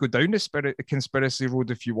you could go down the conspiracy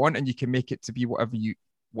road if you want, and you can make it to be whatever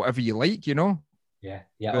you like, you know. Yeah.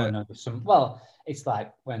 No, well, it's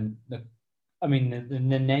like when the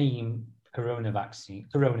name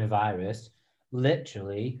coronavirus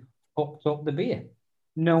literally fucked up the beer.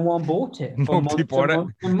 No one bought it. Nobody bought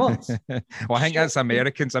it. Months. Well, I think that's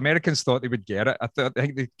Americans. Americans thought they would get it. I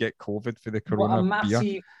think they'd get COVID for the Corona beer. What a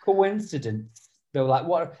massive coincidence. They were like,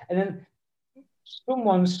 what? And then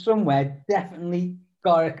someone somewhere definitely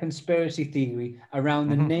got a conspiracy theory around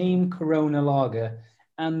the name Corona Lager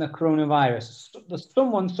and the coronavirus. There's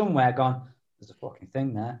someone somewhere gone, there's a fucking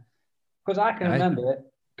thing there. Because I can remember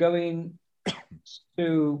going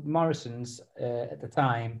to Morrison's at the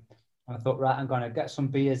time, and I thought, right, I'm going to get some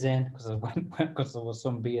beers in because there was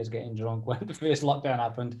some beers getting drunk when the first lockdown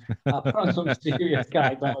happened. I put on some serious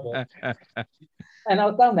guys order. And I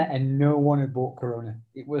was down there and no one had bought Corona.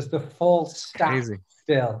 It was the full stack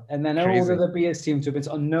still. And then all of the beers seemed to have been,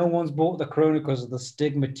 so no one's bought the Corona because of the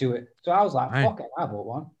stigma to it. So I was like, fuck it, I bought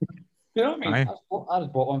one. You know what I mean? I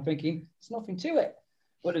just bought one thinking, there's nothing to it.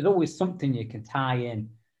 But there's always something you can tie in.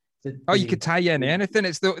 You could tie in anything.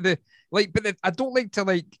 It's the I don't like to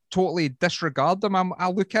like totally disregard them. I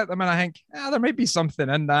look at them and I think, there might be something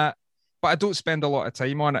in that, but I don't spend a lot of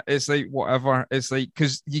time on it. It's like whatever. It's like,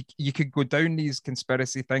 because you could go down these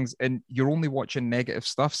conspiracy things and you're only watching negative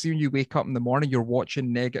stuff. See, when you wake up in the morning, you're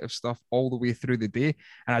watching negative stuff all the way through the day,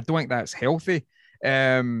 and I don't think that's healthy.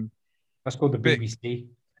 That's called the BBC.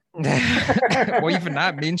 Well, even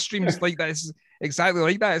that mainstream is like that. It's exactly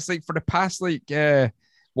like that. It's like for the past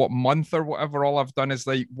month or whatever, all I've done is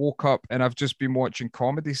like woke up and I've just been watching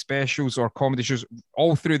comedy specials or comedy shows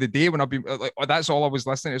all through the day. When I've been like, that's all I was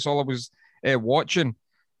listening. It's all I was watching,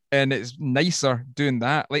 and it's nicer doing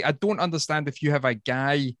that. Like, I don't understand if you have a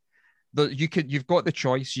guy that you've got the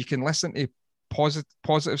choice. You can listen to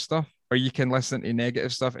positive stuff or you can listen to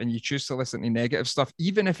negative stuff, and you choose to listen to negative stuff,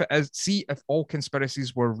 even if it is, see, if all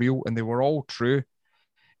conspiracies were real and they were all true,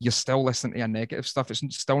 you're still listening to a negative stuff. It's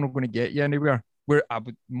still not going to get you anywhere. Where I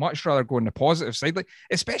would much rather go on the positive side, like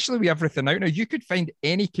especially with everything out now. You could find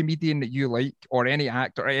any comedian that you like, or any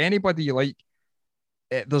actor, or anybody you like.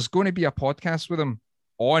 There's going to be a podcast with them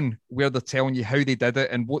on where they're telling you how they did it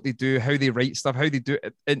and what they do, how they write stuff, how they do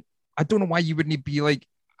it. And I don't know why you wouldn't be like,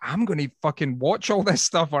 I'm going to fucking watch all this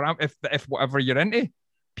stuff, or if whatever you're into.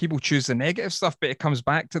 People choose the negative stuff, but it comes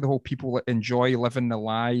back to the whole people that enjoy living the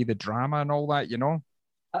lie, the drama, and all that, you know.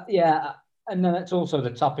 Yeah, and then it's also the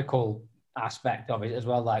topical aspect of it as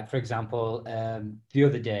well. Like, for example, the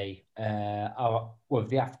other day, with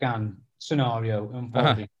the Afghan scenario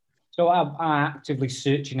unfolding. So I'm actively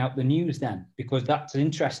searching out the news then, because that's an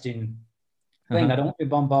interesting thing. I don't want to be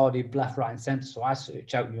bombarded left, right, and centre. So I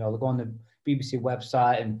search out, I go on the BBC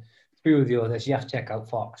website, and a few of the others, you have to check out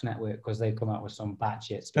Fox Network because they come out with some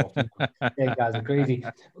batshit stuff. They guys are crazy.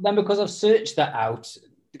 But then because I've searched that out,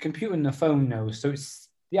 the computer and the phone knows. So it's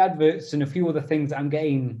the adverts and a few other things that I'm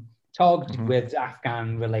getting targeted with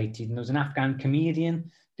Afghan related. And there was an Afghan comedian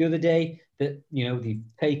the other day that, they've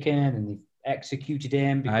taken and they've executed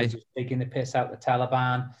him because he was taking the piss out the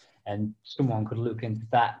Taliban, and someone could look into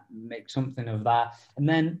that, make something of that. And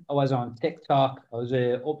then I was on TikTok, I was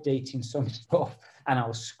updating some stuff, and I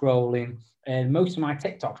was scrolling, and most of my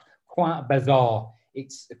TikToks quite bizarre.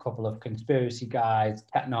 It's a couple of conspiracy guys,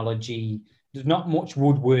 technology. There's not much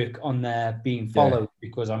woodwork on there being followed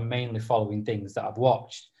because I'm mainly following things that I've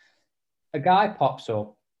watched. A guy pops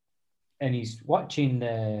up and he's watching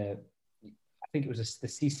I think it was the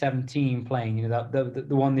C-17 plane, the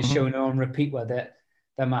one they're showing on repeat where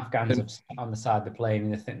them Afghans have sat on the side of the plane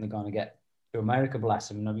and they think they're going to get to America, bless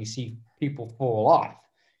them. And you see people fall off.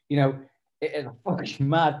 It's a fucking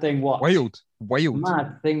mad thing. Wild.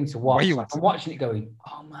 Mad thing to watch. Wild. Like, I'm watching it going,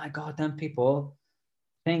 oh my God, them people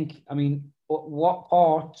think, what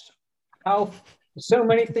part, how, so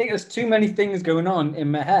many things, there's too many things going on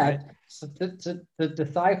in my head to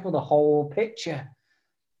decipher the whole picture.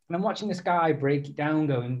 And I'm watching this guy break it down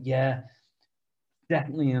going, yeah,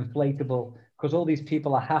 definitely an inflatable because all these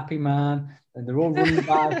people are happy, man, and they're all running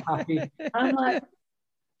by happy. I'm like,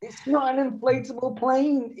 it's not an inflatable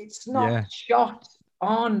plane. It's not shot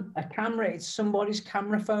on a camera. It's somebody's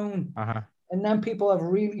camera phone. And then people have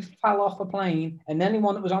really fell off a plane, and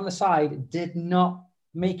anyone that was on the side did not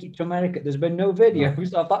make it to America. There's been no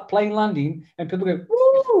videos of that plane landing, and people go,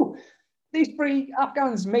 woo! These 3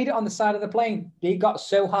 Afghans made it on the side of the plane. They got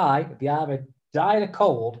so high, they either died of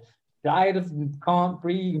cold, died of can't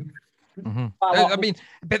breathe. I mean,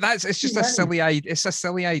 but it's just a silly idea. It's a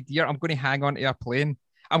silly idea. I'm going to hang on to a plane.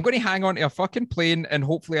 I'm going to hang on to a fucking plane, and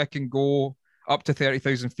hopefully I can go up to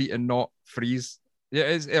 30,000 feet and not freeze.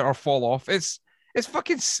 Or fall off. It's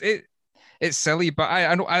silly, but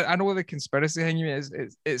I know the conspiracy thing is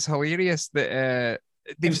it's hilarious that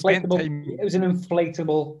they've spent time. It was an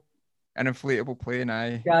inflatable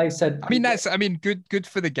plane. Guy said. Good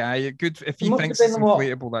for the guy. Good if he thinks it's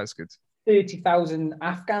inflatable. That's good. 30,000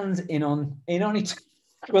 Afghans in on it.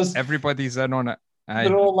 Because everybody's in on it.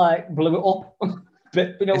 They're all like blew it up,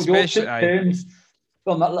 but especially terms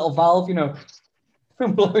on that little valve,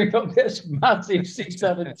 blowing up this massive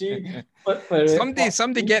C-17.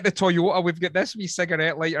 Somebody get the Toyota. We've got this wee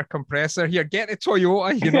cigarette lighter compressor here. Get the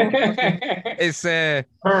Toyota. It's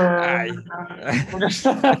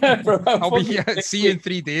I'll be here. See you in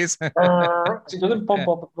 3 days. It doesn't pump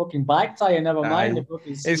up a fucking bike tire. Never mind. But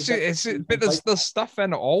there's stuff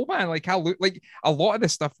in it all, man. Like I look like a lot of the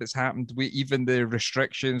stuff that's happened with even the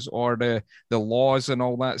restrictions or the laws and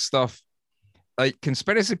all that stuff. Like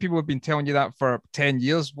conspiracy people have been telling you that for 10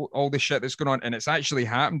 years, all the shit that's going on, and it's actually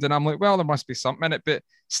happened. And I'm like, well, there must be something in it, but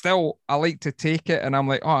still, I like to take it, and I'm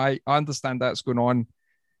like, oh, I understand that's going on,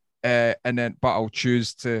 but I'll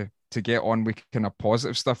choose to get on with kind of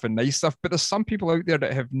positive stuff and nice stuff. But there's some people out there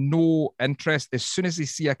that have no interest. As soon as they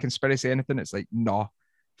see a conspiracy anything, it's like, nah,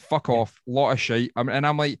 fuck off, lot of shit. And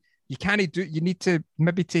I'm like, you can't do. You need to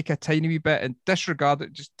maybe take a tiny wee bit and disregard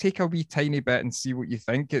it. Just take a wee tiny bit and see what you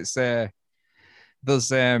think. It's there's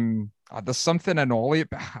something in all it,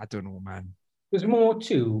 but I don't know, man. There's more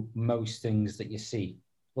to most things that you see.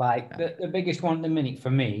 Like the biggest one at the minute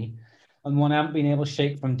for me, and one I haven't been able to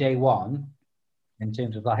shake from day one, in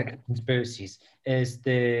terms of like conspiracies, is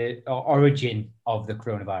the origin of the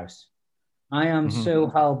coronavirus. I am so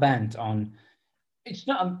hell bent on. It's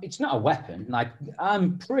not a weapon. Like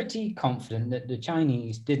I'm pretty confident that the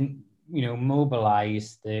Chinese didn't,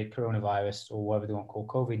 mobilize the coronavirus or whatever they want to call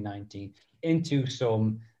COVID-19 into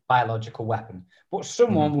some biological weapon. But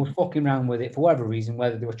someone was fucking around with it for whatever reason,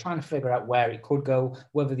 whether they were trying to figure out where it could go,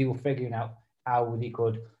 whether they were figuring out how they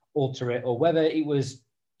could alter it, or whether it was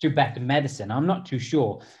to better medicine. I'm not too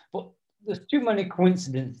sure. But there's too many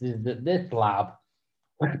coincidences that this lab,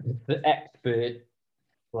 the expert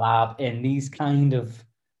lab in these kind of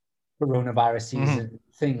coronaviruses and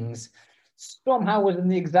things, somehow was in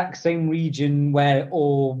the exact same region where it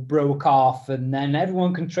all broke off, and then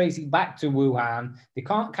everyone can trace it back to Wuhan. They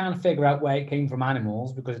can't kind of figure out where it came from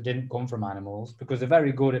animals, because it didn't come from animals, because they're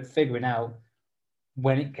very good at figuring out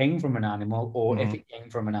when it came from an animal, or if it came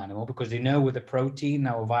from an animal, because they know with the protein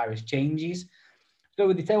how a virus changes.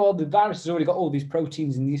 So they say, well, the virus has already got all these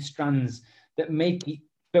proteins in these strands that make it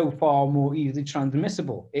so far more easily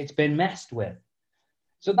transmissible. It's been messed with.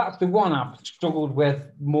 So that's the one I've struggled with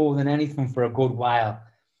more than anything for a good while.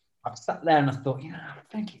 I've sat there and I thought, I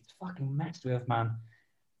think it's fucking messed with, man.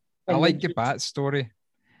 I like your bat story.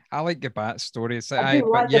 It's like,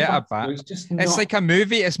 a bat. It's like a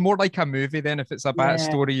movie. It's more like a movie than if it's a bat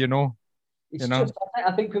story, It's just,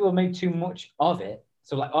 I think people made too much of it.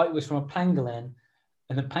 So like, it was from a pangolin,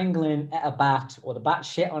 and the pangolin ate a bat, or the bat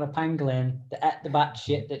shit on a pangolin that ate the bat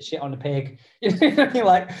shit that shit on a pig. There's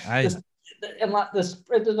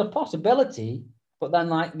a possibility, but then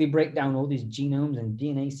like they break down all these genomes and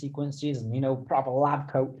DNA sequences and proper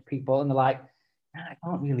lab coat people, and they're like, it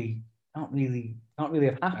can't really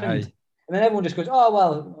have happened. And then everyone just goes, oh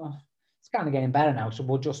well, it's kind of getting better now, so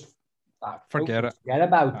we'll just forget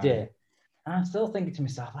about it. And I'm still thinking to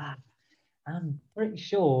myself, I'm pretty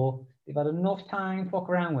sure they've had enough time fuck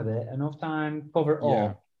around with it, enough time cover it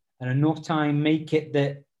up, and enough time make it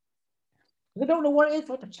that they don't know what it is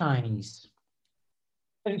with the Chinese.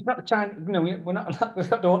 And it's not the Chinese, we're not, we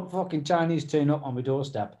don't want fucking Chinese turn up on my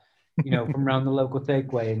doorstep, from around the local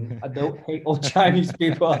takeaway. And I don't hate all Chinese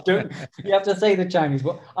people. You have to say the Chinese,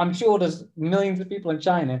 but I'm sure there's millions of people in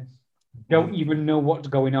China don't even know what's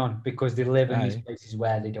going on, because they live in these places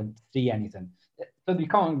where they don't see anything. So you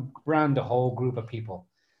can't brand a whole group of people.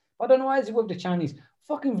 I don't know why is it with the Chinese.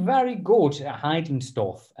 Fucking very good at hiding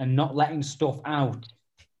stuff and not letting stuff out.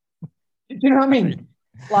 Do you know what I mean?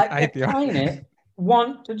 Like, China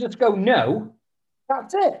want to just go, no,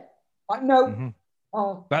 that's it. Like, no.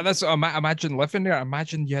 Oh. But that's, imagine living there.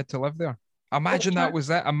 Imagine you had to live there. Imagine that was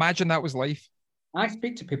it. Imagine that was life. I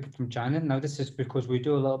speak to people from China. Now, this is because we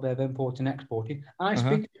do a little bit of importing and exporting. I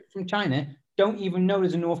speak to people from China, don't even know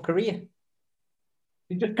there's a North Korea.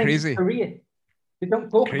 They just think it's Korea. They don't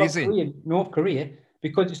talk about North Korea,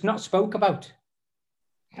 because it's not spoke about.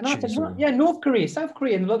 And I said, North Korea, South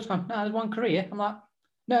Korea. And the bloke's gone, no, there's one Korea. I'm like,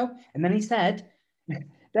 no. And then he said,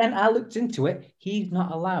 then I looked into it. He's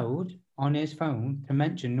not allowed on his phone to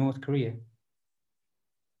mention North Korea.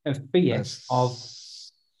 Of fear of...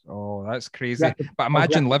 Oh, that's crazy. But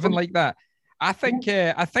imagine living like that. I think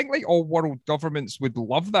like all world governments would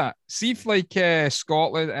love that. See if like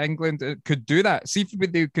Scotland, England could do that. See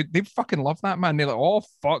if they fucking love that, man. They're like, oh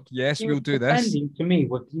fuck yes, we'll do this. To me,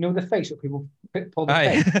 what the face that people pull the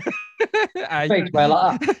face. Face where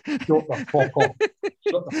like that. Shut the fuck up.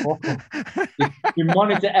 Shut the fuck up. You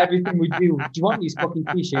monitor everything we do. Do you want these fucking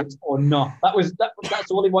t-shirts or not?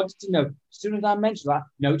 That's all he wanted to know. As soon as I mentioned that,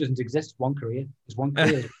 no, it doesn't exist. One Korea. There's one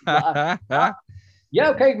Korea.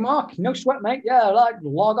 Yeah, okay, Mark, no sweat, mate. Yeah, like,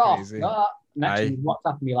 log off. Next thing,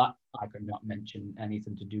 WhatsApp me like, I could not mention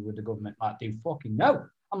anything to do with the government. Like, they fucking know.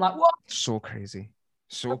 I'm like, what? So crazy.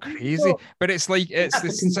 But it's like, it's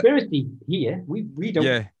this conspiracy here. We don't.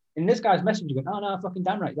 Yeah. In this guy's message, you go, oh no, fucking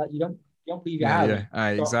damn right. Like, you don't leave your house. Yeah,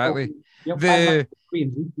 exactly. You don't we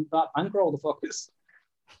bankroll the fuckers.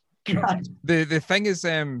 The thing is,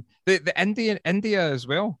 the India as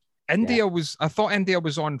well. I thought India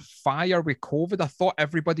was on fire with COVID. I thought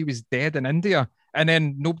everybody was dead in India, and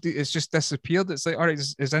then it's just disappeared. It's like, all right,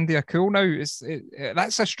 is India cool now?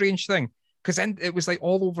 That's a strange thing, because it was like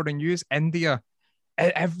all over the news. India,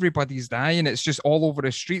 everybody's dying. It's just all over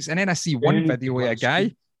the streets. And then I see one video of a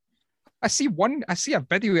guy. I see a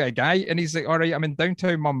video of a guy, and he's like, all right, I'm in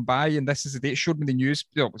downtown Mumbai, and this is the date. Showed me the news.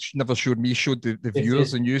 Never showed me, showed the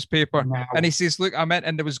viewers the newspaper. No. And he says, look, I'm in,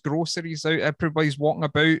 and there was groceries out. Everybody's walking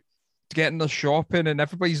about, getting their shopping, and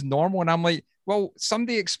everybody's normal. And I'm like, well,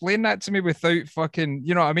 somebody explain that to me without fucking,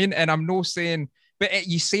 you know what I mean? And I'm no saying, but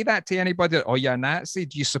you say that to anybody, oh, you're a Nazi.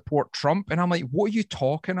 Do you support Trump? And I'm like, what are you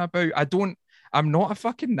talking about? I'm not a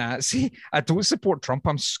fucking Nazi. I don't support Trump.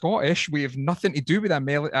 I'm Scottish. We have nothing to do with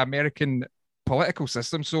American political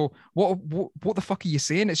system. So what the fuck are you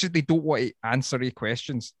saying? It's just they don't want to answer your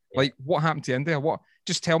questions. Like, what happened to India?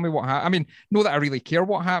 Just tell me what happened. I mean, not that I really care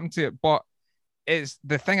what happened to it, but it's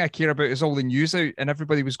the thing I care about is all the news out, and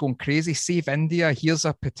everybody was going crazy. Save India. Here's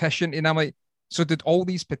a petition, and I'm like, so did all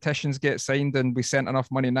these petitions get signed, and we sent enough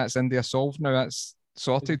money, and that's India solved now? That's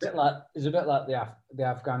sorted. It's a bit like the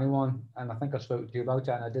Afghani one, and I think I spoke to you about it,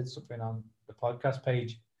 and I did something on the podcast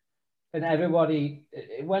page. And everybody,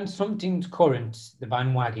 when something's current, the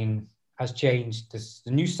bandwagon has changed. There's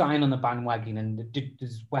a new sign on the bandwagon, and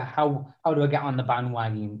how do I get on the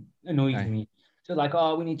bandwagon? Annoys me. So like,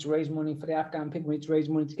 oh, we need to raise money for the Afghan people. We need to raise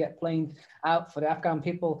money to get planes out for the Afghan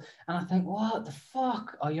people. And I think, what the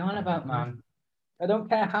fuck are you on about, man? I don't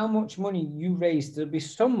care how much money you raise. There'll be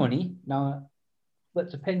some money. Now,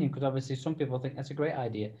 let's opinion, because obviously some people think that's a great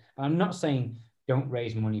idea. And I'm not saying don't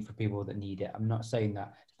raise money for people that need it. I'm not saying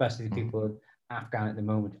that, especially the people in Afghan at the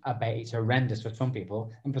moment. I bet it's horrendous for some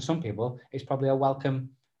people. And for some people, it's probably a welcome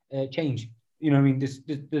change. You know what I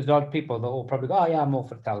mean? There's odd people that will probably go, oh, yeah, I'm all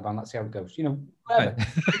for the Taliban. Let's see how it goes. You know, whatever.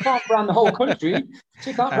 You can't brand the whole country.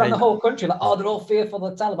 So you can't brand the whole country like, oh, they're all fearful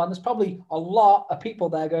of the Taliban. There's probably a lot of people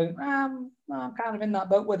there going, I'm kind of in that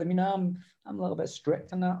boat with them. You know, I'm a little bit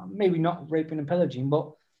strict and maybe not raping and pillaging,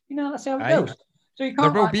 but, you know, let's see how it goes. So you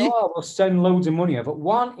can't like, oh, we'll send loads of money over.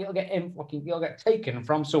 One, it'll get taken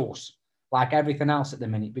from source, like everything else at the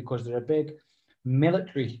minute, because they're a big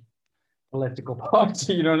military political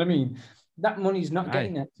party. You know what I mean? That money's not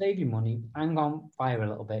getting there. Save your money. Hang on fire a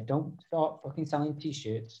little bit. Don't start fucking selling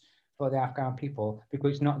T-shirts for the Afghan people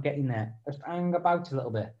because it's not getting there. Just hang about a little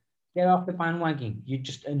bit. Get off the bandwagon. You're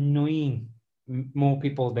just annoying more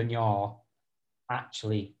people than you're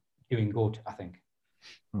actually doing good, I think.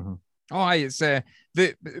 Mm-hmm. Oh, it's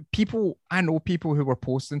the people. I know people who were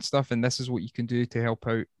posting stuff, and this is what you can do to help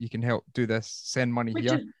out. You can help do this. Send money which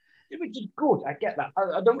here, which is good. I get that.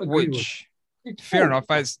 I don't agree with. Fair enough.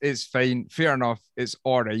 It's fine. Fair enough. It's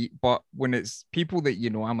all right. But when it's people that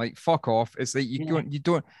you know, I'm like, fuck off. It's like you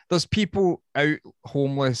don't. There's people out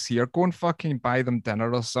homeless here. Go and fucking buy them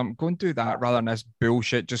dinner or something. Go and do that rather than this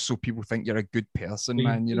bullshit. Just so people think you're a good person,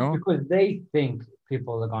 man. You know, because they think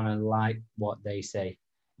people are gonna like what they say.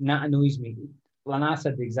 And that annoys me. And I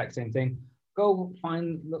said the exact same thing. Go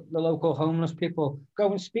find the local homeless people.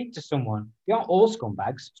 Go and speak to someone. They aren't all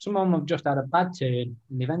scumbags. Some of them have just had a bad turn and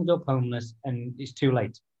they've ended up homeless and it's too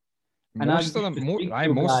late. Most of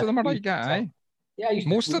them are like that. Yeah,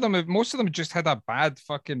 most of them just had a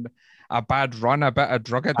bad run, a bit of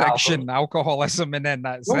drug addiction, alcoholism, and then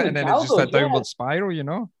that's it. And then it's just a downward spiral, you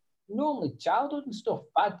know. Normally childhood and stuff,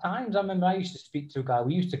 bad times. I remember I used to speak to a guy.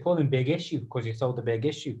 We used to call him Big Issue because he sold the Big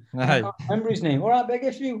Issue. I can't remember his name. All right, Big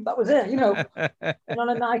Issue. That was it, you know. And on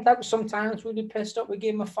a night out, sometimes we'd be pissed up. We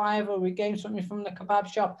gave him a $5 or we gave him something from the kebab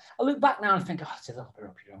shop. I look back now and think, oh, it's a little bit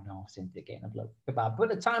up your own nose into getting a bloke kebab. But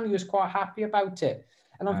at the time, he was quite happy about it.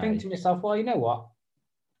 And I'm thinking to myself, well, you know what?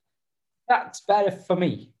 That's better for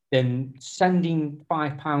me than sending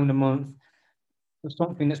 £5 a month for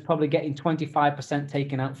something that's probably getting 25%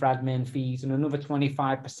 taken out for admin fees and another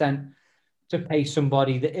 25% to pay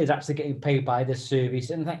somebody that is actually getting paid by this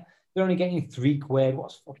service. And they're only getting £3.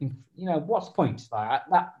 What's fucking, you know, what's the point? Like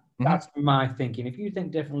that, that's my thinking. If you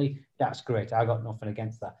think differently, that's great. I got nothing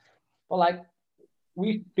against that. But like,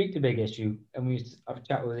 we speak to Big Issue and we used to have a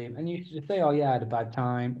chat with him and he used to say, oh yeah, I had a bad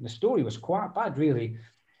time. And the story was quite bad, really.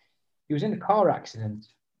 He was in a car accident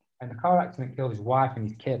and the car accident killed his wife and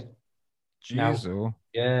his kid. Jeez,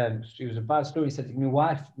 yeah, it was a bad story. He said, my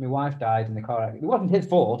wife died in the car accident. It wasn't his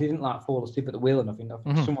fault. He didn't like fall asleep at the wheel or nothing.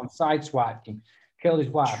 Someone sideswiped him, killed his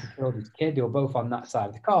wife, and killed his kid. They were both on that side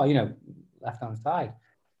of the car, you know, left-hand side.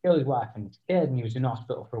 Killed his wife and his kid, and he was in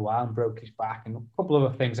hospital for a while and broke his back and a couple of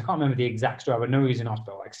other things. I can't remember the exact story, but I know he was in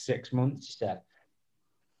hospital like 6 months, he said.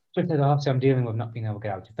 So he said, obviously, I'm dealing with not being able to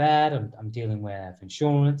get out of bed. I'm dealing with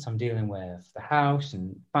insurance. I'm dealing with the house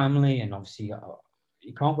and family. And obviously,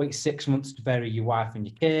 you can't wait 6 months to bury your wife and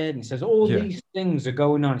your kid. And he says, all these things are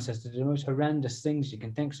going on. He says, they're the most horrendous things you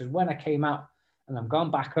can think. So when I came out and I'm gone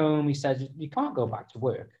back home, he says, you can't go back to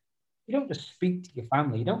work. You don't just speak to your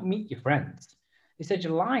family. You don't meet your friends. He said,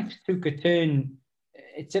 your life took a turn.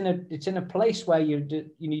 It's in a place where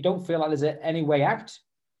you don't feel like there's any way out.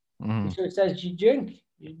 So it says, you drink.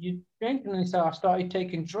 You drink. And so I started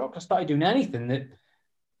taking drugs. I started doing anything that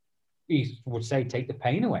he would say, take the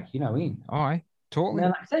pain away. You know what I mean? All right. Totally. And then,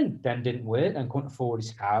 like I say, then didn't work, then couldn't afford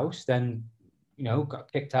his house, then, you know,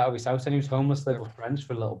 got kicked out of his house, and he was homeless, lived with friends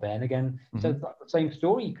for a little bit. And again, so the same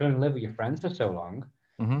story, you couldn't live with your friends for so long.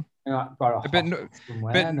 You know, but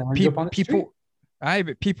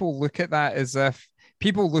people look at that as if,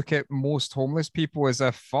 people look at most homeless people as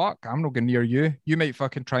if, fuck, I'm not going near you. You might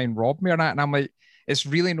fucking try and rob me or that. And I'm like, it's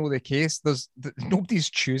really not the case. Nobody's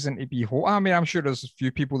choosing to be home. I mean, I'm sure there's a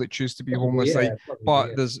few people that choose to be homeless,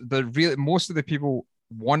 but there's the really most of the people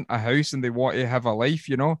want a house and they want to have a life,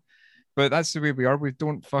 you know. But that's the way we are. We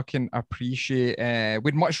don't fucking appreciate.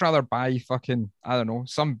 We'd much rather buy fucking, I don't know,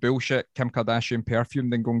 some bullshit Kim Kardashian perfume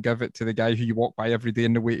than go and give it to the guy who you walk by every day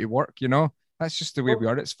on the way to work. You know, that's just the way we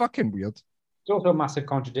are. It's fucking weird. It's also a massive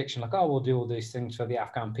contradiction. Like, oh, we'll do all these things for the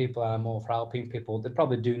Afghan people and more for helping people. They're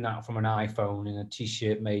probably doing that from an iPhone and a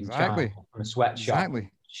T-shirt made in China, from a sweatshop,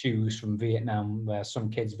 shoes from Vietnam, where some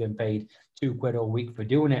kids have been paid £2 a week for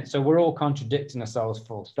doing it. So we're all contradicting ourselves,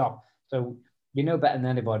 full stop. So you know better than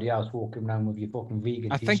anybody else walking around with your fucking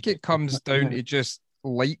vegan. I think it comes down to just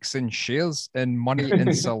likes and shares and money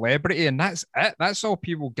and celebrity, and that's it. That's all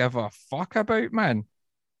people give a fuck about, man.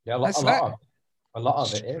 Yeah, a lot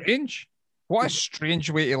of it is. Strange. What a strange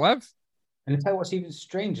way to live. And I tell you what's even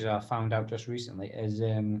stranger, I found out just recently, is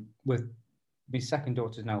with my second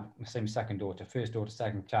daughter's now, my second daughter, first daughter,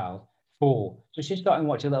 second child, 4. So she's starting to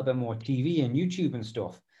watch a little bit more TV and YouTube and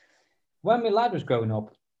stuff. When my lad was growing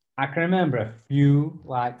up, I can remember a few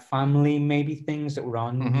like family maybe things that were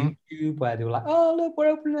on YouTube where they were like, oh, look, we're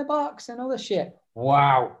opening a box and all this shit.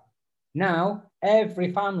 Wow. Now,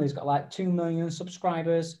 every family's got like 2 million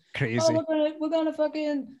subscribers. Crazy. Oh, we're gonna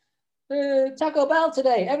fucking Taco Bell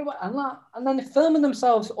today. Everyone, and then they're filming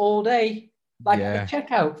themselves all day. Like at the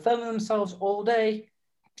checkout, filming themselves all day.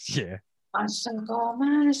 Yeah. I'm just like, oh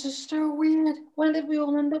man, this is so weird. When did we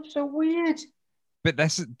all end up so weird? But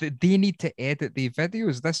they need to edit the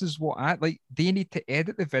videos. This is they need to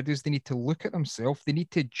edit the videos. They need to look at themselves. They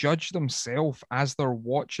need to judge themselves as they're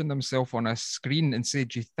watching themselves on a screen and say,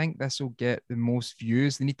 do you think this will get the most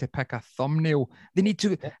views? They need to pick a thumbnail. They need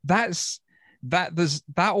to, there'll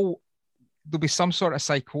be some sort of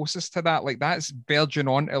psychosis to that. Like that's verging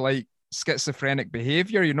on to like schizophrenic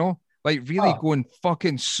behavior, you know, like really going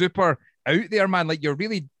fucking super out there, man. Like you're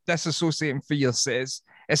really disassociating for yourself.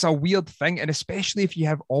 It's a weird thing, and especially if you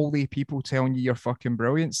have all the people telling you you're fucking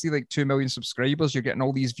brilliant. See, like 2 million subscribers, you're getting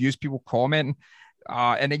all these views, people commenting,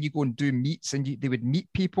 and then you go and do meets, and they would meet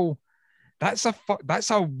people. That's a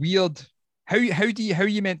weird. How are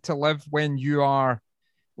you meant to live when you are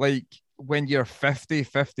like when you're 50,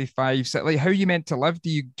 55? So like, how are you meant to live?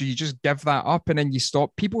 Do you just give that up and then you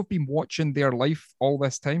stop? People have been watching their life all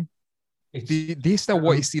this time. They still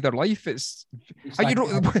want to see their life. It's like, you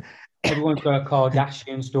know. Everyone's got a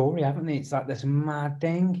Kardashian story, haven't they? It's like this mad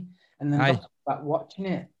thing. And then I'm like watching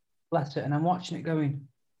it, bless it, and I'm watching it going,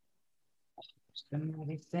 it's the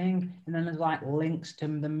maddest thing. And then there's like links to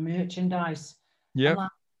the merchandise. Yeah. Like,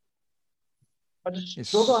 I just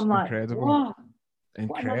struggle. I'm like, incredible. What?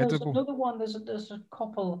 Incredible. There's another one. There's a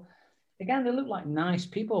couple. Again, they look like nice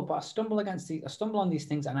people, but I stumble on these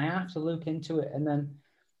things and I have to look into it. And then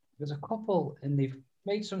there's a couple and they've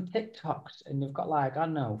made some TikToks and they've got like, I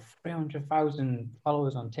don't know, 300,000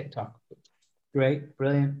 followers on TikTok. Great,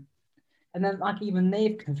 brilliant. And then like even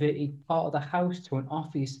they've converted part of the house to an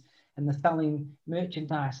office and they're selling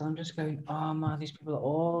merchandise. And I'm just going, oh man, these people are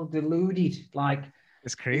all deluded. Like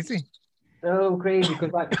it's crazy. It's so crazy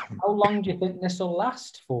because like, how long do you think this will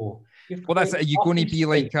last for? Well, that's it. Are you going to be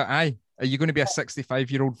like, are you going to be a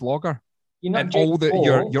 65-year-old vlogger? And all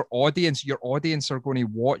your audience are going to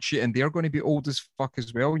watch it and they're going to be old as fuck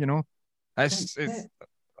as well, you know. It's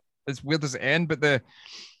weird as it end, but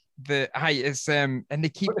it's and they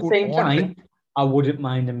keep at the same time, I wouldn't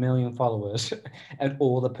mind 1 million followers and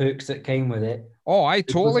all the perks that came with it. Oh, I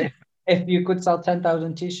totally. If you could sell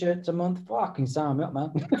 10,000 t-shirts a month, fucking sign me up,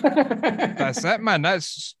 man. That's it, man.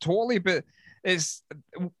 That's totally. But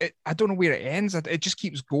I don't know where it ends. It just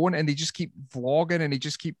keeps going and they just keep vlogging and they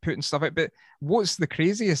just keep putting stuff out. But what's the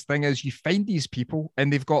craziest thing is you find these people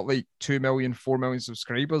and they've got like 2 million, 4 million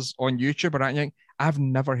subscribers on YouTube or anything. I've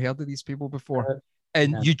never heard of these people before.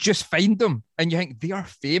 And you just find them and you think they are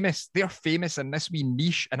famous. They're famous in this wee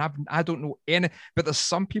niche. And I don't know any, but there's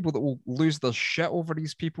some people that will lose their shit over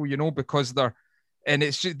these people, you know, because and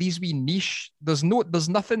it's just these wee niche. There's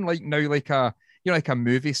nothing like now, like like a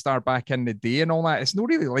movie star back in the day and all that. It's not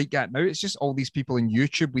really like that now. It's just all these people on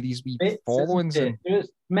YouTube with these wee followings. There's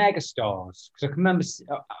mega stars. Because I can remember,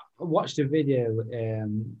 I watched a video, I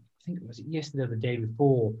think it was yesterday or the day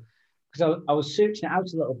before, because I was searching it out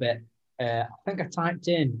a little bit. I think I typed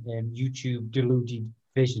in YouTube deluded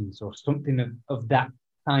visions or something of that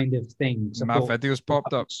kind of thing. So my videos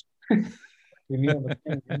popped up.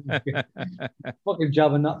 Fucking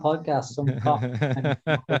job in that podcast, some cop and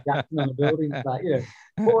Jackson on the building, like, you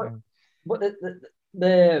know. But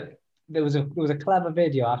there was a clever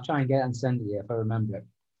video. I'll try and get it and send it to you if I remember it,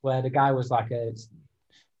 where the guy was like a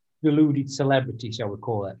deluded celebrity, shall we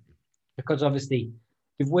call it, because obviously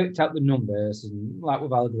they've worked out the numbers and like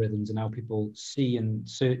with algorithms and how people see and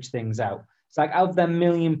search things out. It's like out of them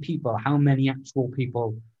million people, how many actual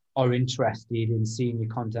people are interested in seeing your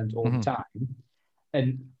content all the time?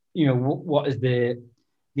 And what is the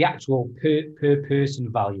actual per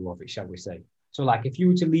person value of it, shall we say? So like if you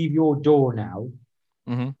were to leave your door now,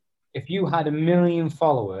 if you had 1 million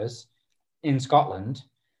followers in Scotland,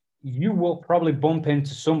 you will probably bump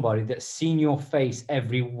into somebody that's seen your face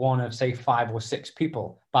every one of, say, 5 or 6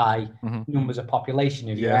 people by numbers of population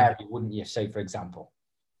of your area, wouldn't you, say, for example?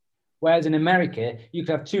 Whereas in America, you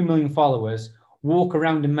could have 2 million followers, walk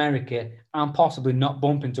around America, and possibly not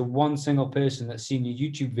bump into one single person that's seen your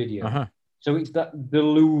YouTube video. So it's that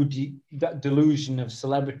delusion of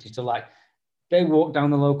celebrity. So like, they walk down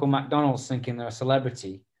the local McDonald's thinking they're a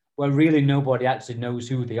celebrity, where really nobody actually knows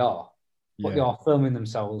who they are. But they are filming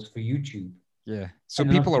themselves for YouTube. Yeah. So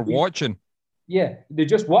people are watching. Yeah, they're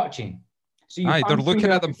just watching. So they're looking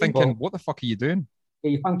at them thinking, what the fuck are you doing?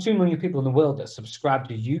 Yeah, you find 2 million people in the world that subscribe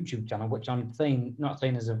to a YouTube channel, which I'm saying, not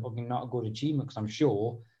saying is a fucking not a good achievement, because I'm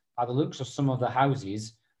sure by the looks of some of the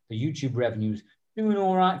houses, the YouTube revenues doing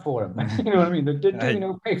all right for them. You know what I mean? They're doing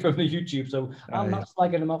okay from the YouTube. So I'm not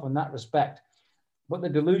slagging them off in that respect. But the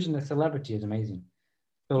delusion of celebrity is amazing.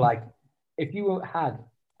 So like, if you had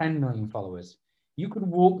 10 million followers, you could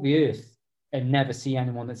walk the earth and never see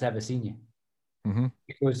anyone that's ever seen you.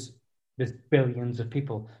 Because there's billions of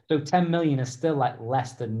people. So 10 million is still like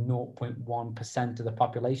less than 0.1% of the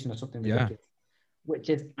population or something ridiculous, which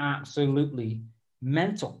is absolutely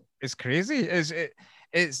mental. It's crazy.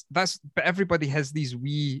 But everybody has these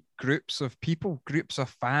wee groups of people, groups of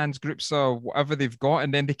fans, groups of whatever they've got,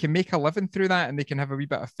 and then they can make a living through that, and they can have a wee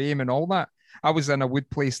bit of fame and all that. I was in a wood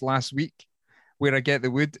place last week where I get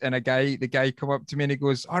the wood, and the guy come up to me and he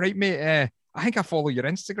goes, "All right, mate, I think I follow your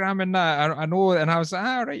Instagram and that. I know." And I was like,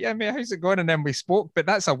 "All right, yeah, mate, how's it going?" And then we spoke, but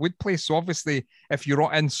that's a wood place. So obviously, if you're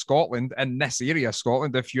not in Scotland, in this area of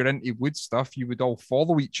Scotland, if you're into wood stuff, you would all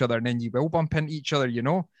follow each other, and then you will bump into each other,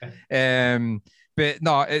 But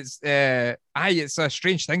no, it's a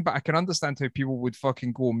strange thing, but I can understand how people would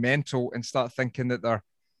fucking go mental and start thinking that they're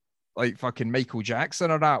like fucking Michael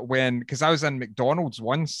Jackson or that, because I was in McDonald's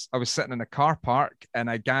once. I was sitting in a car park and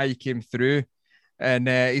a guy came through and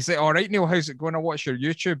he's like, "All right, Neil, how's it going? I watch your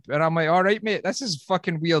YouTube." And I'm like, "All right, mate, this is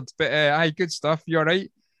fucking weird, but good stuff. You all right?"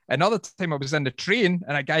 Another time I was in the train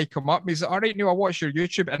and a guy come up and he's like, "All right, Neil, I watch your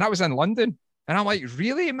YouTube." And I was in London. And I'm like,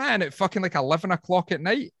 "Really, man? At fucking like 11 o'clock at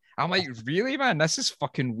night?" I'm like, "Really, man? This is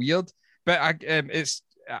fucking weird." But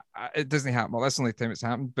it doesn't happen. Well, that's the only time it's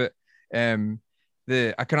happened. But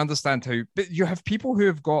I can understand how. But you have people who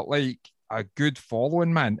have got like a good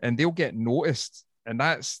following, man, and they'll get noticed, and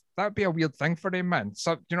that'd be a weird thing for them, man.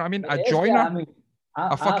 So you know what I mean? A joiner,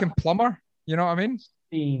 a fucking plumber. You know what I mean?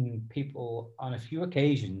 Seen people on a few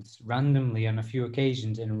occasions, randomly on a few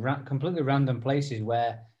occasions, in completely random places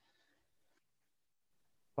where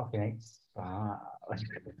fucking I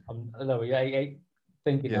hate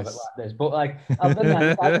thinking of it like this, but like I've been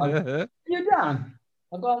there, like, "You're done."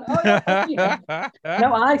 I've gone, "Oh yeah."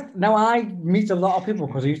 Now I meet a lot of people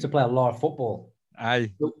because I used to play a lot of football.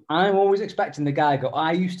 So I'm always expecting the guy to go,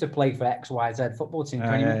 "I used to play for XYZ football team,"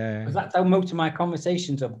 because that's how most of my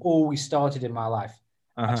conversations have always started in my life.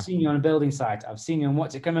 I've seen you on a building site. I've seen you on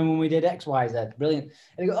what's it coming when we did XYZ. Brilliant.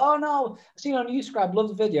 And they go, "Oh no, I've seen you on YouTube.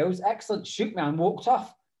 Love the videos. Excellent. Shoot, man." Walked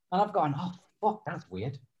off. And I've gone, "Oh fuck, that's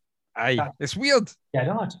weird." It's weird. Yeah,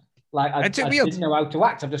 not like I didn't know how to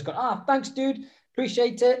act. I've just gone, "Thanks, dude.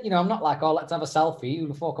 Appreciate it." I'm not like, "Oh, let's have a selfie." Who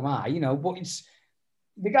the fuck am I? But it's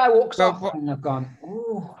the guy walks off, and I've gone,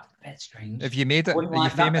 "Oh, a bit strange." Have you made it? Are you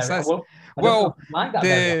famous? I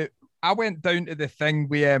went down to the thing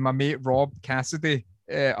with my mate Rob Cassidy,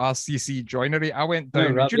 RCC Joinery. I went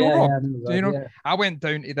down. Rob, do you know Rob? Do you know? Yeah. I went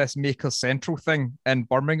down to this Maker Central thing in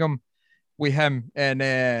Birmingham with him, and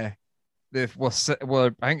I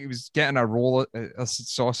think he was getting a roll, a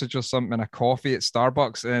sausage or something, and a coffee at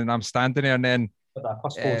Starbucks, and I'm standing there, and then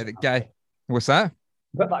the guy, what's that?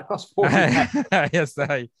 But that cost 40. Yes,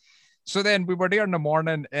 so then we were there in the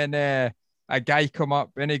morning, and a guy come up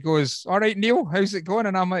and he goes, "All right, Neil, how's it going?"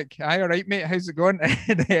 And I'm like, "Hi, all right, mate, how's it going?"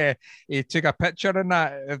 And he took a picture and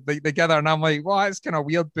that together, and I'm like, "Well, that's kind of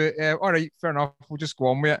weird, but all right, fair enough, we'll just go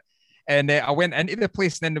on with it." And I went into the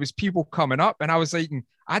place, and then there was people coming up, and I was like,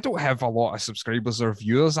 I don't have a lot of subscribers or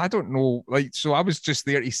viewers. I don't know, so I was just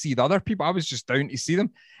there to see the other people. I was just down to see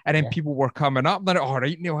them. And then people were coming up. They're like, "All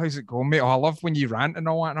right, Neil, how's it going, mate? Oh, I love when you rant and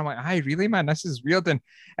all that." And I'm like, "Hi, really, man? This is weird." And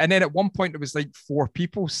then at one point, there was like 4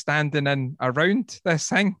 people standing in around this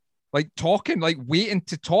thing, like talking, like waiting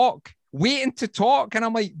to talk waiting to talk. And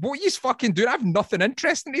I'm like, what are you fucking doing? I have nothing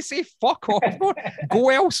interesting to say. Fuck off. Go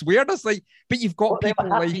elsewhere. There's like, but you've got people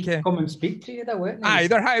like come and speak to you, though, weren't they?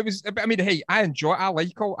 I mean, hey, I enjoy.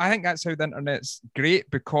 I think that's how the internet's great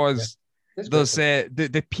because there's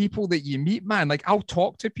the people that you meet, man. Like I'll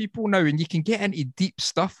talk to people now, and you can get into deep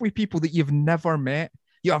stuff with people that you've never met.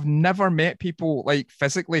 You have never met people like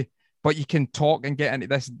physically, but you can talk and get into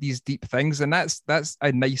these deep things, and that's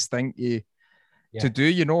a nice thing to do,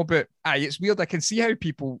 you know. But it's weird. I can see how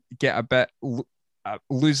people get a bit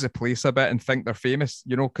lose the place a bit and think they're famous,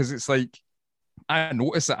 you know, because it's like I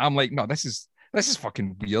notice that I'm like, no, this is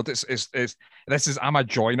fucking weird. I'm a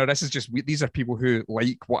joiner. This is just weird. These are people who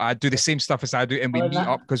like what I do, the same stuff as I do, and we meet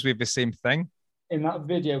up because we have the same thing. In that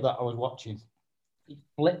video that I was watching, he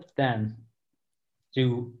flipped then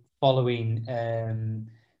to following a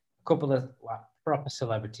couple of like proper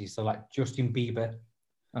celebrities, so like Justin Bieber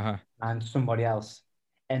and somebody else.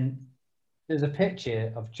 And there's a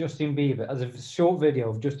picture of Justin Bieber, as a short video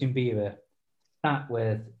of Justin Bieber sat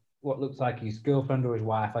with what looks like his girlfriend or his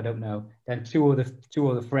wife, I don't know. Then two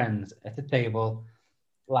other friends at a table,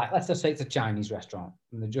 like let's just say it's a Chinese restaurant,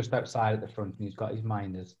 and they're just outside at the front, and he's got his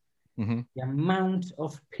minders. The amount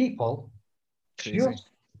of people just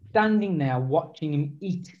standing there watching him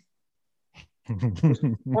eat.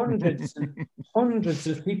 Hundreds and hundreds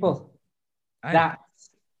of people. That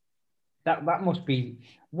must be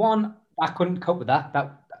one. I couldn't cope with that.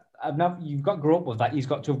 You've got to grow up with that. He's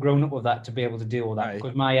got to have grown up with that to be able to deal with that.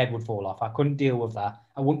 Because my head would fall off. I couldn't deal with that.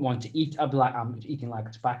 I wouldn't want to eat. I'd be like, I'm eating like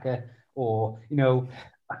a tobacco, or you know,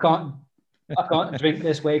 I can't drink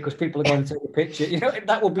this way because people are going to take a picture. You know,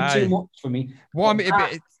 that would be too much for me. Well, I mean,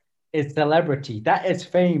 it's celebrity. That is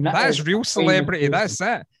fame. That is real celebrity. That's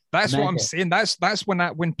it. That's what I'm saying. That's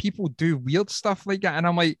when people do weird stuff like that, and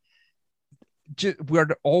I'm like, we're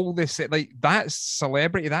all this like that's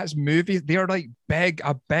celebrity, that's movies. They're like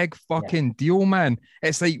a big fucking deal, man.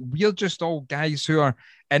 It's like we're just all guys who are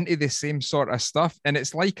into the same sort of stuff, and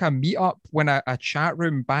it's like a meetup when a chat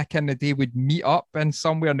room back in the day would meet up in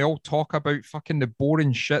somewhere and they all talk about fucking the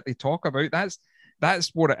boring shit they talk about.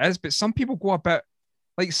 That's what it is. But some people go a bit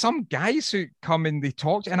like some guys who come and they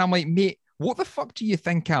talk, and I'm like, mate, what the fuck do you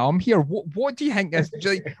think I'm here? What do you think is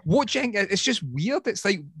like? What do you think? It's just weird. It's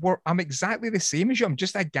like I'm exactly the same as you. I'm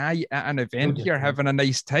just a guy at an event here having a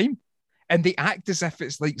nice time, and they act as if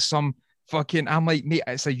it's like some fucking. I'm like, mate,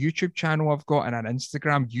 it's a YouTube channel I've got and an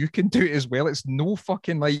Instagram. You can do it as well. It's no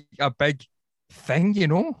fucking like a big thing, you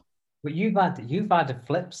know. But you've had a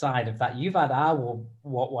flip side of that. You've had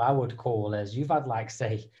what I would call as you've had like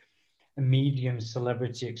say a medium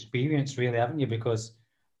celebrity experience, really, haven't you? Because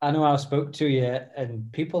I know I spoke to you,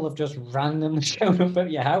 and people have just randomly shown up at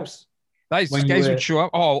your house. Guys would show up.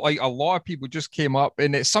 Oh, like a lot of people just came up,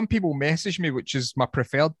 and some people message me, which is my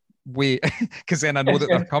preferred way, because then I know that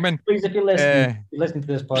they're coming. Please, if you're listening to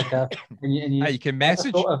this podcast, and you can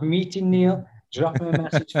message. Sort of meeting Neil, drop him a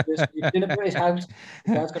message for this. You've been at his house.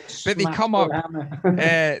 But they come up.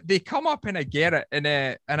 They come up, and I get it, and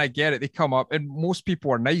I get it. They come up, and most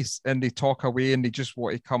people are nice, and they talk away, and they just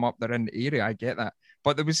want to come up. They're in the area. I get that.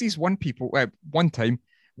 But there was these one time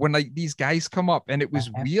when like these guys come up, and it was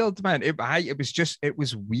weird, man. It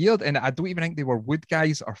was weird, and I don't even think they were wood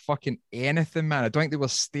guys or fucking anything, man. I don't think they were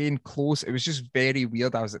staying close. It was just very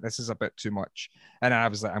weird. I was like, this is a bit too much, and I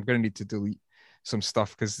was like, I'm gonna need to delete some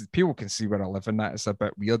stuff because people can see where I live, and that is a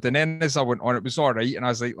bit weird. And then as I went on, it was all right, and I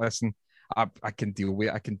was like, listen, I can deal with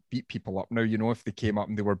it. I can beat people up now, you know, if they came up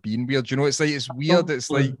and they were being weird. You know, it's like, it's weird. It's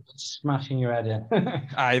like smashing your head in.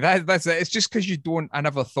 That's it. It's just because I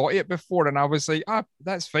never thought of it before. And I was like,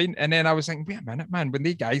 that's fine. And then I was like, wait a minute, man. When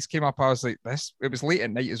the guys came up, I was like, it was late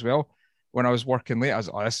at night as well. When I was working late, I was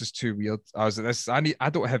like, this is too weird. I was like, I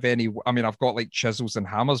don't have any, I mean, I've got like chisels and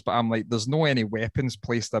hammers, but I'm like, there's no any weapons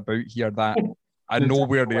placed about here that I know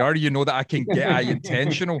where they are, you know, that I can get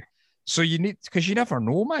intentional. So you need, because you never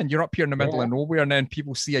know, man. You're up here in the middle of nowhere, and then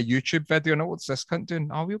people see a YouTube video and what's this cunt doing?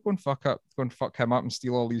 Oh, we'll go and fuck him up and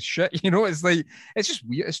steal all these shit. You know, it's like, it's just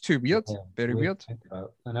weird. It's too weird. Very weird.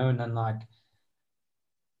 I know, and then like,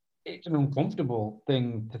 it's an uncomfortable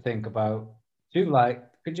thing to think about too. Like,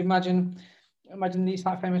 could you imagine these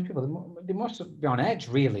like famous people? They must be on edge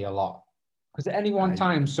really a lot, because at any one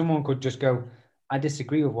time someone could just go, I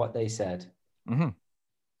disagree with what they said. Mm-hmm.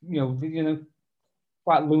 You know.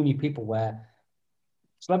 Quite loony people where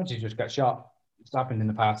celebrities just get shot. It's happened in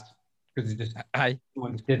the past because they just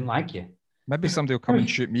didn't like you. Maybe somebody will come and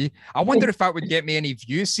shoot me. I wonder if that would get me any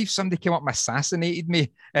views. See if somebody came up and assassinated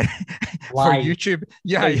me for YouTube.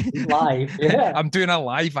 Yeah, live. Yeah, I'm doing a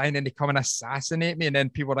live, and then they come and assassinate me, and then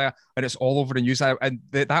people are there, and it's all over the news. And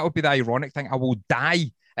that would be the ironic thing. I will die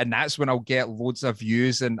and that's when I'll get loads of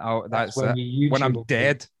views, and that's when it. your When YouTube I'm will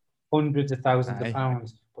dead, hundreds of thousands Aye. of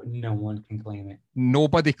pounds, but no one can claim it.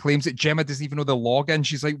 nobody claims it. Gemma doesn't even know the login.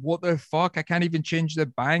 She's like, "What the fuck? I can't even change the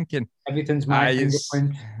bank." And Everything's my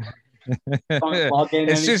fingerprint. Can't log in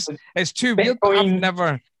it's just, it's too weird. But I've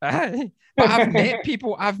never, but I've met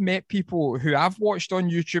people. I've met people who I've watched on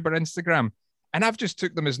YouTube or Instagram, and I've just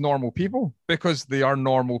took them as normal people because they are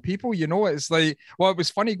normal people. You know, it's like, well, it was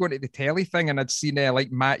funny going to the telly thing, and I'd seen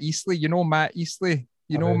like Matt Eastley. You know Matt Eastley.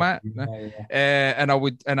 You know Matt, and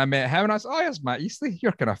I met him, and I was, oh, here's Matt Eastley.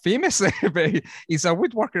 You're kind of famous, but he's a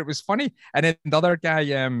woodworker. It was funny. And then the other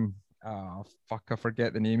guy, oh fuck, I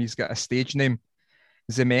forget the name. He's got a stage name,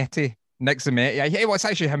 Zametti, Nick Zametti. Hey, well, it's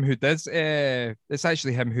actually him who does. It's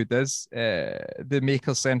actually him who does the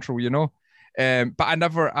Maker Central. You know. But I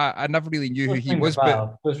never really knew who he was.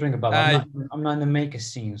 But does ring a bell. I'm not in the maker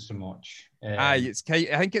scene so much. I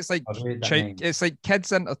think it's like it's like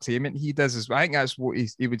kids entertainment he does as well. I think that's what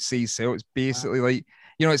he would say. So it's basically like,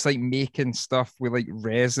 you know, it's like making stuff with like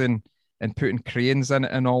resin and putting crayons in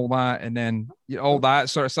it and all that, and then all that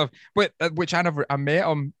sort of stuff. But which I met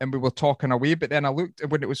him and we were talking away. But then I looked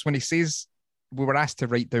when he says we were asked to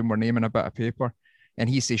write down our name on a bit of paper, and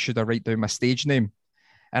he says, should I write down my stage name?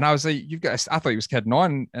 And I was like, I thought he was kidding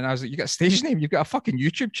on. And I was like, you got a stage name? You've got a fucking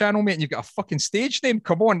YouTube channel, mate, and you've got a fucking stage name.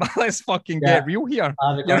 Come on, let's fucking get real here.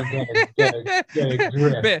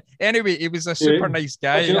 But anyway, he was a super nice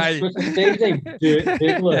guy.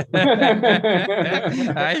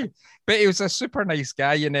 But he was a super nice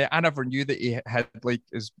guy, and I never knew that he had like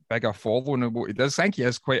as big a following and what he does. I think he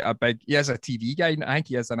is he is a TV guy. I think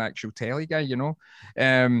he is an actual telly guy, you know.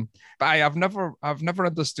 But I've never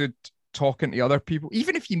understood talking to other people,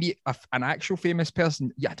 even if you meet an actual famous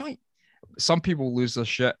person. Some people lose their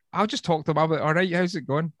shit. I'll just talk to them about, all right, how's it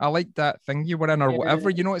going? I like that thing you were in or whatever.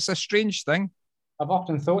 You know, it's a strange thing. I've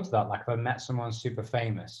often thought of that, like if I met someone super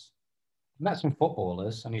famous. I met some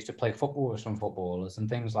footballers and I used to play football with some footballers and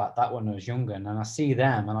things like that when I was younger. And then I see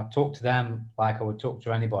them and I talk to them like I would talk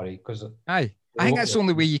to anybody, because I think that's the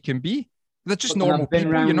only way you can be. They're just normal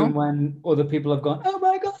people, you know. When other people have gone, oh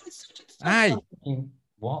my god, it's such a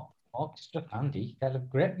what? Oh, it's just handy. Get a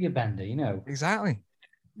grip, you bender, you know. Exactly.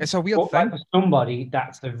 It's a weird thing. Like for somebody,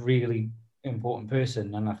 that's a really important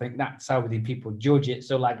person, and I think that's how the people judge it.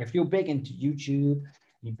 So, like, if you're big into YouTube,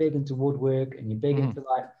 you're big into woodwork, and you're big into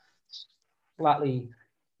like slightly,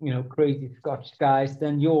 you know, crazy Scottish guys,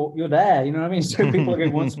 then you're there. You know what I mean? So people are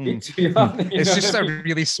going to want to speak to you. It's just a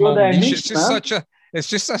really small niche. It's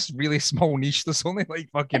just this really small niche. There's only like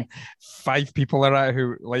fucking 5 people around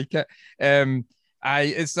who like it.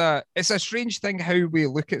 It's a strange thing how we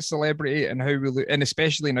look at celebrity and how we look, and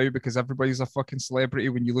especially now because everybody's a fucking celebrity.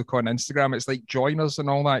 When you look on Instagram, it's like joiners and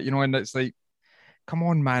all that, you know, and it's like, come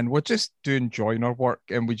on, man, we're just doing joiner work,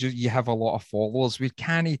 and you have a lot of followers. We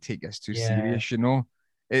can't take this too serious, you know.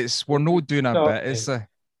 We're not doing a bit. It's a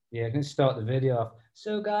I can start the video off.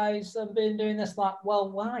 So guys, I've been doing this. Like,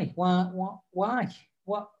 well, why?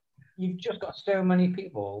 What? You've just got so many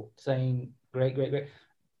people saying great. To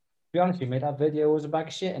be honest with you, mate, that video was a bag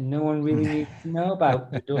of shit, and no one really needs to know about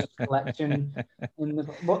the dust collection.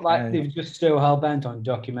 But like, they've just so hell bent on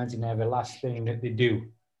documenting every last thing that they do.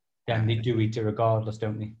 Then they do it regardless,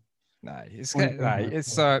 don't they? It's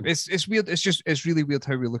weird. It's really weird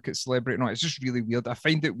how we look at celebrity. No, it's just really weird. I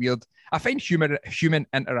find it weird. I find human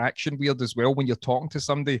interaction weird as well when you're talking to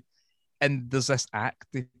somebody and there's this act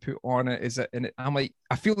they put on it. I'm like,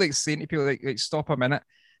 I feel like saying to people like stop a minute.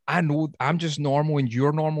 I know I'm just normal and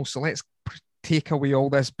you're normal, so let's take away all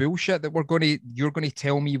this bullshit that you're going to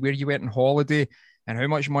tell me where you went on holiday and how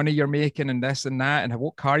much money you're making and this and that and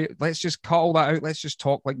what car let's just cut all that out. Let's just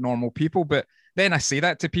talk like normal people. But then I say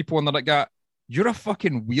that to people and they're like, you're a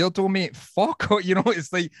fucking weirdo, mate. Fuck, you know,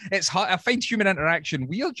 it's like, it's hard. I find human interaction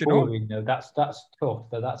weird, you know. Boring, though. That's tough,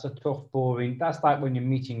 though. That's a tough, boring. That's like when you're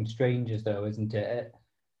meeting strangers, though, isn't it?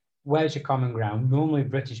 Where's your common ground? Normally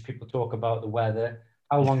British people talk about the weather,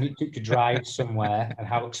 how long it took to drive somewhere, and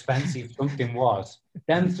how expensive something was.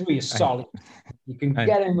 Them 3 are solid. You can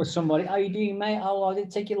get in with somebody. How you doing, mate? How long did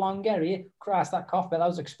it take you long? Get here. Christ, that coffee, that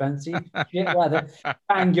was expensive. Shit weather.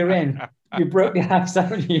 Bang, you're in. You broke the house,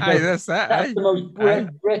 haven't you? That's the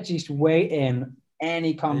most British way in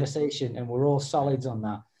any conversation, and we're all solids on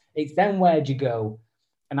that. It's then where'd you go?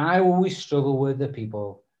 And I always struggle with the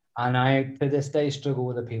people. And I, to this day, struggle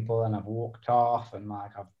with the people, and I've walked off, and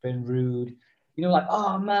like I've been rude. You know, like,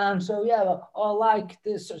 oh man, so yeah, like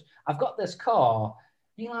this, I've got this car.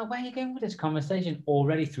 You're like, where are you going with this conversation?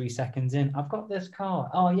 Already 3 seconds in, I've got this car.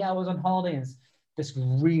 Oh yeah, I was on holiday in this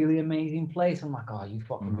really amazing place. I'm like, oh, you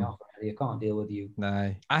fucking me off. You can't deal with you. Nah,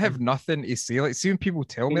 I have nothing to say. Like, see when people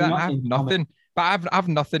tell me You're that, not I have in nothing. But I've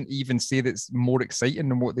nothing to even say that's more exciting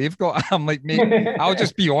than what they've got. I'm like, mate, I'll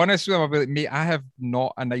just be honest with them. I'll be like, mate, I have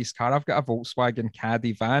not a nice car. I've got a Volkswagen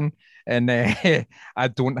Caddy van, and I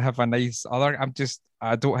don't have a nice other.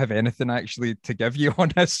 I don't have anything actually to give you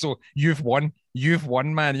on this. So you've won,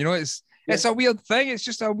 man. You know, it's a weird thing. It's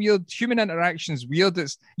just a weird human interaction's weird.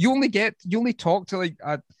 It's you only talk to like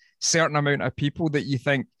a certain amount of people that you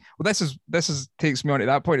think, well, this is takes me on to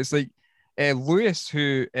that point. It's like Lewis,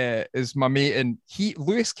 who is my mate, and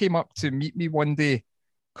Lewis came up to meet me one day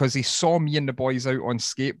because he saw me and the boys out on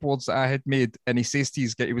skateboards that I had made, and he says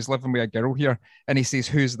to he was living with a girl here, and he says,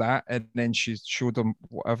 "Who's that?" And then she showed him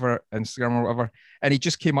whatever Instagram or whatever, and he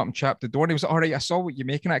just came up and chapped the door, and he was like, "All right, I saw what you're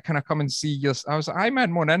making. Can I come and see you?" I was like, "Aye, man,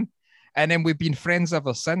 come on in." And then we've been friends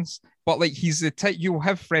ever since. But like, he's the type, you'll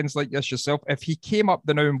have friends like this yourself. If he came up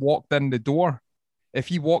the now and walked in the door, if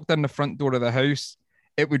he walked in the front door of the house,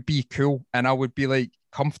 it would be cool. And I would be like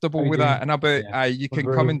comfortable with that. And I'll be, you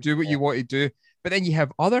can come and do what you want to do. But then you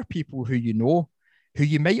have other people who you know, who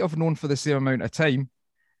you might have known for the same amount of time.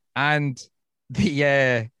 And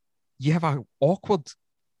you have an awkward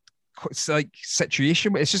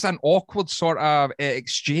situation. It's just an awkward sort of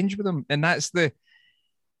exchange with them. And that's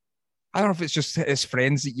I don't know if it's just as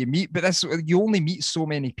friends that you meet, but you only meet so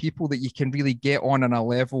many people that you can really get on a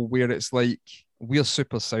level where it's like we're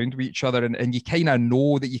super sound with each other, and you kind of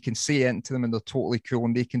know that you can say it to them and they're totally cool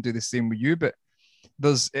and they can do the same with you. But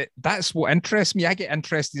that's what interests me. I get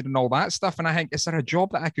interested in all that stuff, and I think, is there a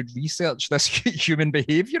job that I could research this human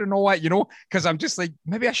behavior and all that, because I'm just like,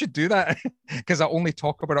 maybe I should do that because I only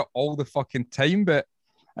talk about it all the fucking time. But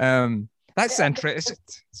that's interesting.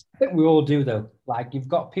 I think we all do, though. Like, you've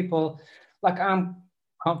got people, like, I'm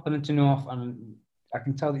confident enough, and I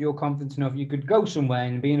can tell that you're confident enough. You could go somewhere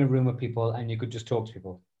and be in a room with people and you could just talk to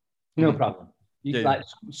people. No problem. Like,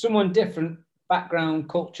 someone different, background,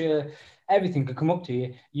 culture, everything could come up to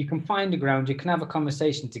you. You can find a ground, you can have a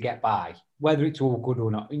conversation to get by, whether it's all good or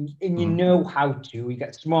not. And you know how to, you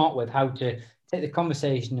get smart with how to take the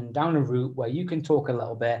conversation and down a route where you can talk a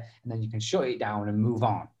little bit and then you can shut it down and move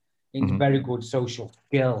on. It's a very good social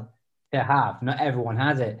skill to have. Not everyone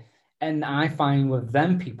has it. And I find with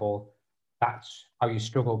them people, that's how you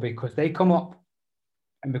struggle, because they come up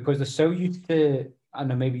and because they're so used to, I don't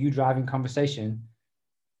know, maybe you driving conversation,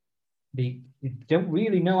 they don't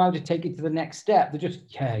really know how to take it to the next step. They're just,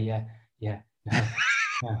 yeah. You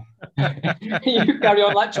carry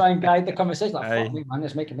on, like, try and guide the conversation. Like, fuck me, man,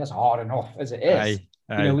 it's making this hard enough as it is.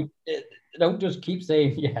 Don't just keep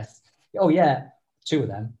saying yes. Oh, yeah, two of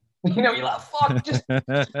them. You're like, fuck, just do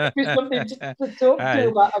something to talk to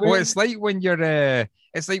about. Well, it's like when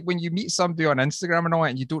it's like when you meet somebody on Instagram and all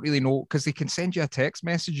that, and you don't really know, because they can send you a text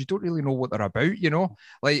message, you don't really know what they're about,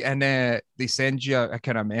 like, and they send you a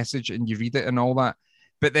kind of message and you read it and all that.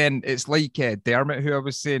 But then it's like Dermot, who I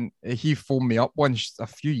was saying, he phoned me up once a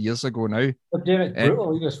few years ago now. But Dermot's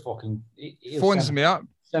brutal. He just fucking phones me up.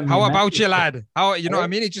 How about you, lad? How, you know what I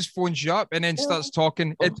mean? He just phones you up and then starts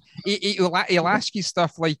talking. He'll ask you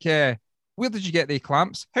stuff like, where did you get the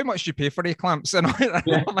clamps? How much do you pay for the clamps? And I'm like,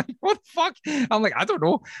 what the fuck? I'm like, I don't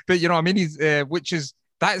know. But you know what I mean?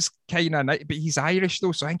 That's kind of nice. But he's Irish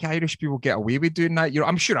though, so I think Irish people get away with doing that.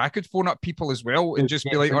 I'm sure I could phone up people as well and just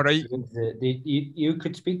be like, all right. You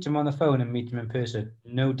could speak to him on the phone and meet him in person.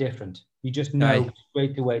 No different. You just know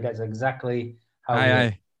straight away that's exactly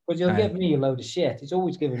how. Because you'll give me a load of shit. He's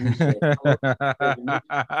always giving me shit. He's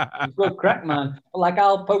good crack, man. Like,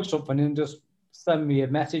 I'll post something and just send me a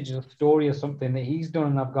message, a story or something that he's done,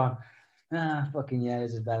 and I've gone, fucking yeah,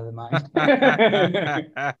 this is better than mine.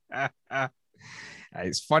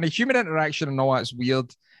 It's funny. Human interaction and all that's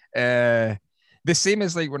weird. The same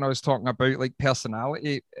as like when I was talking about like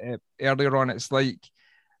personality earlier on. It's like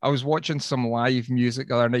I was watching some live music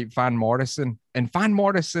the other night, Van Morrison, and Van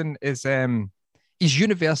Morrison is he's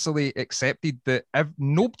universally accepted that I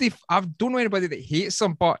don't know anybody that hates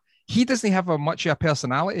him, but he doesn't have much of a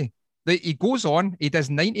personality. He goes on, he does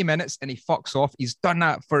 90 minutes and he fucks off. He's done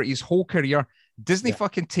that for his whole career. Doesn't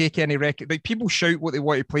fucking take any record. Like, people shout what they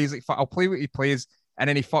want to play. He's like, I'll play what he plays, and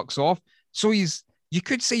then he fucks off. So you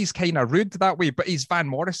could say he's kind of rude that way, but he's Van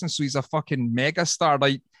Morrison, so he's a fucking mega star.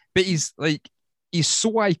 Like, but he's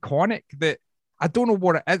so iconic that I don't know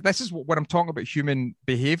what it is. This is what I'm talking about, human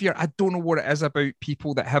behavior. I don't know what it is about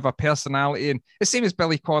people that have a personality. And the same as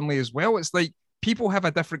Billy Connolly as well. It's like people have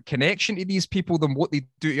a different connection to these people than what they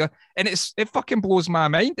do to you. And it fucking blows my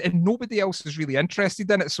mind. And nobody else is really interested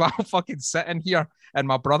in it. So I'll fucking sit in here and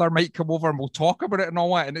my brother might come over and we'll talk about it and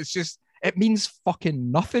all that. And it's just, it means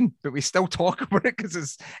fucking nothing, but we still talk about it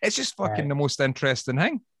because it's just fucking the most interesting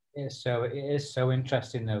thing. it is so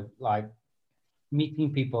interesting though. Like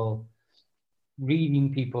meeting people,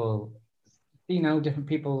 reading people, seeing how different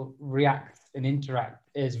people react and interact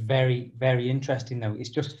is very, very interesting though. It's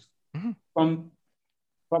just from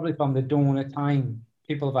probably from the dawn of time,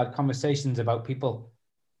 people have had conversations about people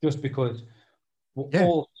just because we're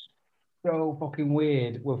all so fucking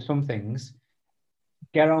weird with some things,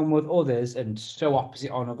 get on with others, and so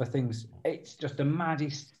opposite on other things. It's just the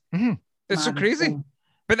maddest. It's so crazy. Thing.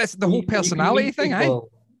 But that's the whole personality thing,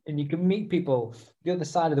 And you can meet people the other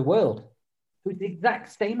side of the world who's the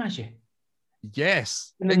exact same as you.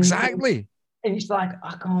 Yes, exactly. And it's like,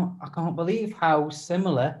 I can't believe how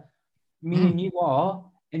similar me and you are,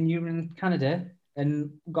 and you're in Canada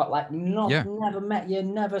and got like never met you,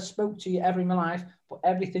 never spoke to you ever in my life, but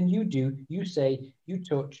everything you do, you say, you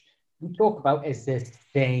touch, you talk about is the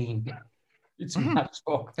same. It's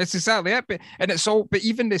It's exactly it. But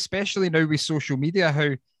even especially now with social media, how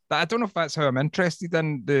that I don't know if that's how I'm interested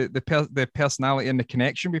in the personality and the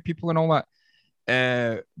connection with people and all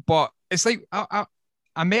that. But it's like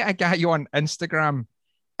I met a guy on Instagram,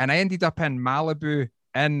 and I ended up in Malibu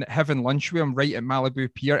and having lunch with him right at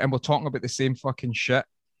Malibu Pier, and we're talking about the same fucking shit.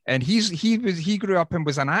 And he grew up and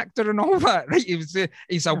was an actor and all that, right?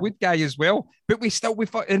 He's a wood guy as well. But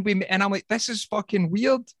and I'm like, this is fucking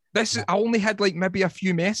weird. I only had like maybe a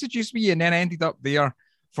few messages with you, and then I ended up there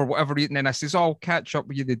for whatever reason. And I says, I'll catch up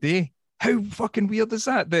with you today. How fucking weird is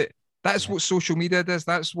that? That's what social media does.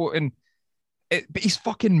 That's what but he's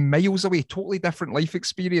fucking miles away, totally different life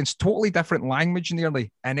experience, totally different language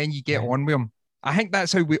nearly. And then you get on with him. I think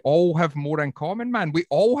that's how we all have more in common, man. We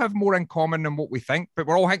all have more in common than what we think, but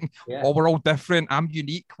we're all thinking, we're all different. I'm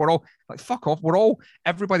unique. We're all like, fuck off.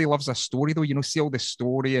 Everybody loves a story though, see all the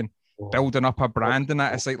story and building up a brand and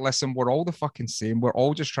that. It's like, listen, we're all the fucking same. We're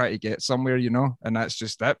all just trying to get somewhere, and that's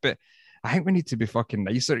just it. But I think we need to be fucking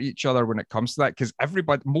nicer to each other when it comes to that, because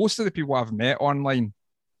most of the people I've met online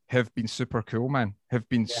have been super cool, man, have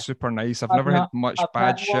been super nice. I've never had much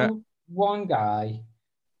bad shit. One guy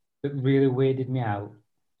that really weirded me out.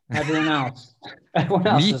 Everyone else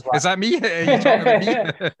me? is like, is that me? Are you talking about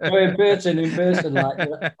me? No, in person,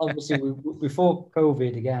 like obviously before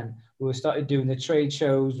COVID again, we started doing the trade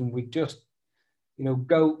shows, and we just,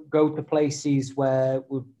 go to places where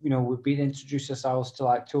we've been introduced ourselves to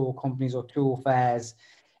like tool companies or tool fairs,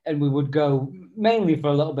 and we would go mainly for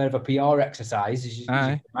a little bit of a PR exercise, as you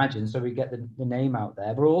can imagine, so we get the name out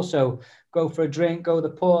there, but also go for a drink, go to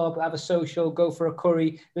the pub, have a social, go for a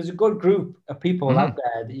curry. There's a good group of people out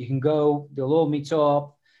there that you can go, they'll all meet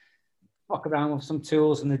up, fuck around with some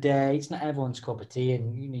tools in the day. It's not everyone's cup of tea,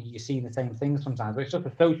 and you're seeing the same things sometimes, but it's just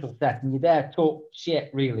a social set, and you're there, talk shit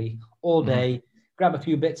really all day, grab a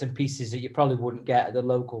few bits and pieces that you probably wouldn't get at the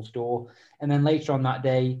local store, and then later on that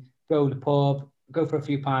day, go to the pub, go for a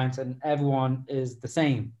few pints, and everyone is the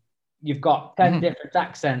same. You've got 10 different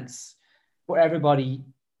accents, but everybody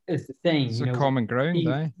is the same. It's a common ground,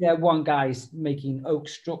 Yeah, one guy's making oak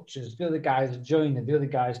structures, the other guy's a joiner, the other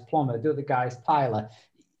guy's plumber, the other guy's tiler.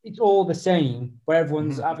 It's all the same, but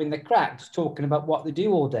everyone's having the crack, just talking about what they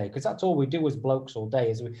do all day, because that's all we do as blokes all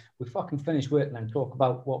day, is we fucking finish work and then talk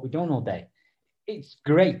about what we've done all day. It's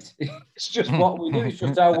great. It's just what we do. It's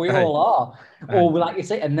just how we all are. Or like you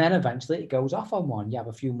say, and then eventually it goes off on one. You have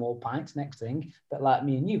a few more pints next thing. But like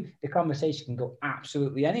me and you, the conversation can go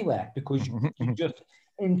absolutely anywhere, because you're just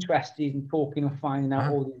interested in talking and finding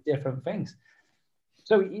out all these different things.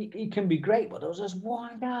 So it can be great. But there was this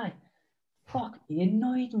one guy. Fuck, he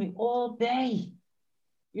annoyed me all day.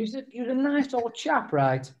 He was a nice old chap,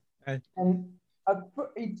 right? And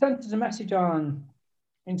he sent us a message on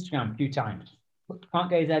Instagram a few times. Can't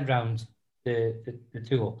get his head around the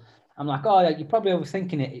tool. I'm like, you're probably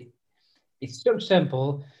overthinking it. It's so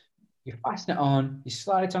simple. You fasten it on, you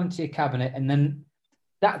slide it onto your cabinet, and then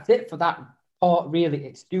that's it for that part, really.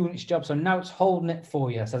 It's doing its job. So now it's holding it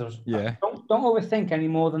for you. I said, don't overthink any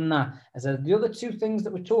more than that. I said, the other two things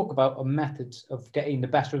that we talk about are methods of getting the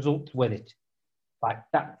best results with it. Like,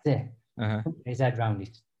 that's it. His head around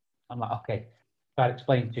it. I'm like, okay. Tried to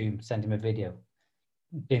explain to him, send him a video.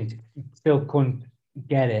 Still couldn't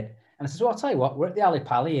get it. And I said, I'll tell you what, we're at the Ali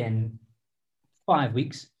Pally in 5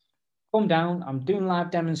 weeks. Come down, I'm doing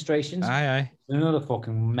live demonstrations. Aye. It's another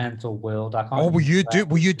fucking mental world. I can't. Were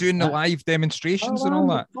you doing the live demonstrations and all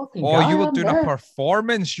that? You were doing a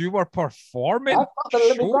performance. You were performing.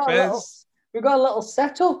 We got a little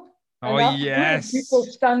setup. Yes. People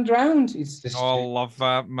stand around. I love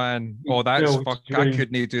that, man. That's fucking. I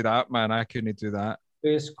couldn't do that, man. I couldn't do that.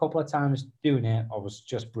 First couple of times doing it, I was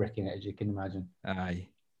just bricking it, as you can imagine. Aye.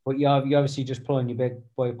 But you're obviously just pulling your big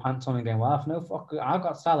boy pants on and going, well, no, fuck, I've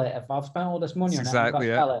got to sell it. If I've spent all this money on it, I've got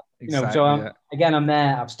to sell it. So I'm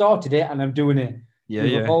there. I've started it and I'm doing it.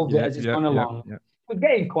 We've evolved it as it's gone along. Yeah. We're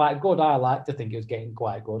getting quite good. I like to think it was getting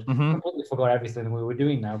quite good. Mm-hmm. Completely forgot everything we were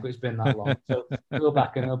doing now, but it's been that long. So go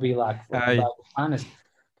back and it'll be like, honest.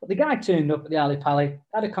 But the guy turned up at the Ali Pally,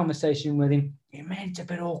 had a conversation with him. It made it a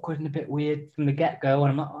bit awkward and a bit weird from the get-go.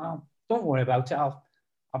 And I'm like, oh, don't worry about it. I'll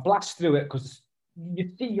blast through it because you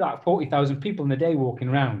see like 40,000 people in a day walking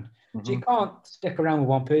around. Mm-hmm. So you can't stick around with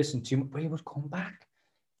one person too much. But he would come back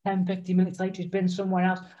 10, 15 minutes later. He's been somewhere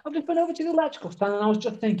else. I've just been over to the electrical stand and I was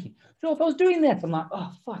just thinking, so if I was doing this, I'm like,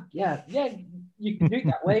 oh, fuck, yeah, you can do it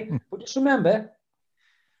that way. But just remember,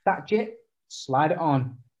 that it, slide it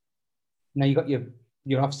on. Now you got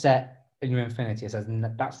your offset and your infinity. It says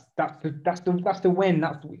that's the win.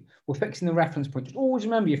 We're fixing the reference point. Just always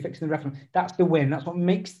remember you're fixing the reference. That's the win. That's what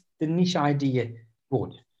makes the niche idea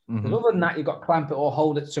good. Because other than that, you've got to clamp it or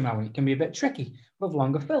hold it somehow, and it can be a bit tricky with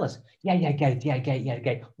longer fillers. Get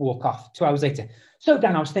it. Walk off. 2 hours later. So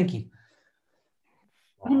Dan, I was thinking,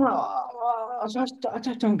 I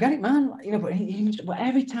just don't get it, man. But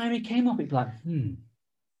every time he came up, he'd be like,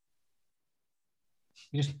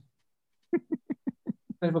 just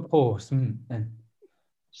bit of a pause. And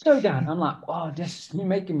so Dan, I'm like, oh, this is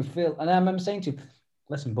making me feel. And I remember saying to him,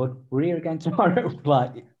 listen, bud, we're here again tomorrow.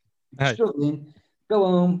 Like, struggling. Go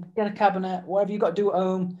home, get a cabinet, whatever you got to do at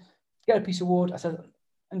home, get a piece of wood. I said,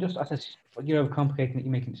 you're overcomplicating it.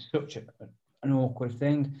 You're making it such an awkward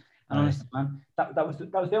thing. And honestly, man, that was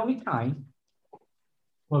the only time.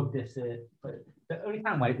 Well, the only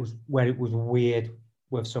time where it was weird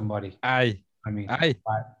with somebody. And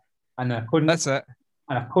I couldn't. That's it.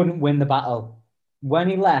 And I couldn't win the battle. When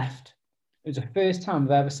he left, it was the first time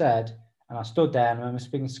I've ever said, and I stood there and I remember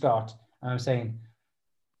speaking to Scott, and I was saying,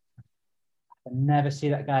 I'd never see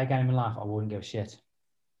that guy again in my life. I wouldn't give a shit.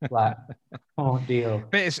 Like, can't deal.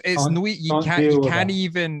 But it's no, you can't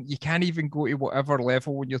even go to whatever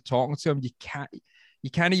level when you're talking to him. You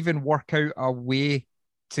can't even work out a way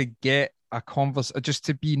to get a conversation, just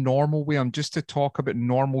to be normal with him, just to talk about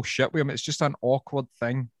normal shit with him. It's just an awkward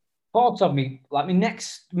thing. Part of me, like my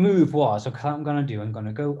next move was, okay, I'm going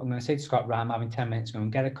to say to Scott, right, I'm having 10 minutes, I'm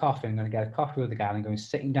going to get a coffee, I'm going to get a coffee with the guy, and I'm going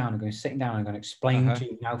sitting down, I'm going to explain to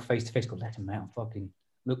you now face to face, go, let him out, fucking,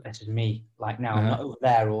 look, this is me, like now, I'm not over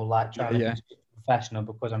there, or like trying to be professional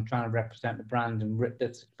because I'm trying to represent the brand and rip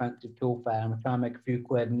this expensive tool fair, and I'm trying to make a few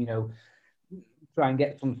quid and, try and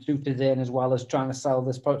get some suitors in as well as trying to sell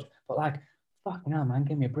this product, but like, fucking hell, man,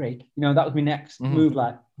 give me a break. That was my next move,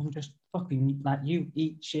 like, I'm just fucking, like, you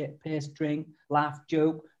eat shit, piss, drink, laugh,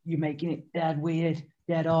 joke, you making it dead weird,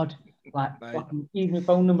 dead odd, like, fucking, even your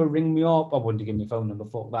phone number, ring me up. I wouldn't give me a phone number,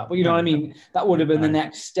 fuck that, but you know what I mean? That would have been the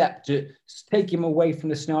next step to take him away from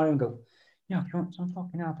the scenario and go, if you want some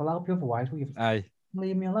fucking help, I'll help you, otherwise, will you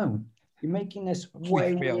leave me alone? You're making this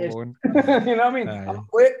way weird. You know what I mean? I'm at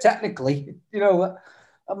work technically,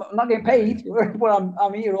 I'm not getting paid, but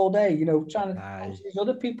I'm here all day, trying to these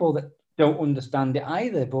other people that don't understand it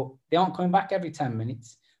either, but they aren't coming back every 10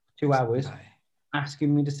 minutes, 2 hours,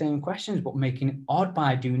 asking me the same questions, but making it odd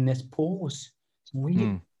by doing this pause. It's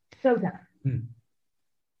weird. So that, and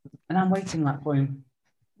I'm waiting like for him.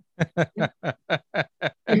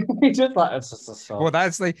 He's just like, well,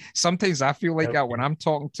 that's like, sometimes I feel like that when I'm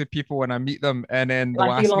talking to people when I meet them, and then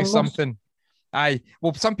they'll ask me something.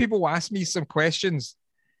 Some people will ask me some questions,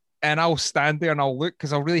 and I'll stand there and I'll look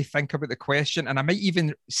because I'll really think about the question, and I might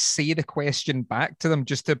even say the question back to them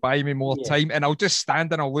just to buy me more time. And I'll just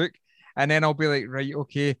stand and I'll look, and then I'll be like, right,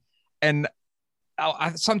 okay. And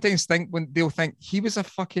I sometimes think when they'll think he's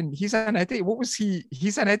an idiot. What was he?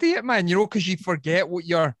 He's an idiot, man. Because you forget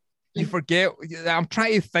you forget. I'm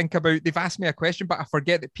trying to think about, they've asked me a question, but I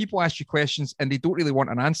forget that people ask you questions and they don't really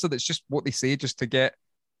want an answer. That's just what they say just to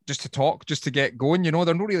talk, just to get going. They're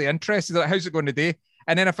not really interested. Like, how's it going today?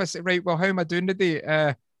 And then if I say, right, well, how am I doing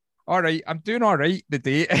today? All right, I'm doing all right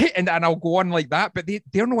today. and I'll go on like that, but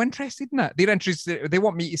they're not interested in that. They're interested. They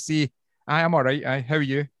want me to say, I am all right. How are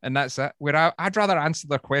you? And that's it. Where I'd rather answer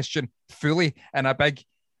their question fully in a big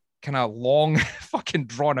kind of long fucking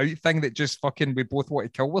drawn out thing that just fucking we both want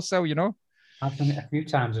to kill ourselves, I've done it a few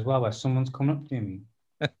times as well where someone's come up to me,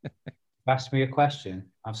 asked me a question,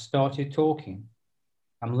 I've started talking,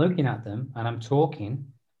 I'm looking at them and I'm talking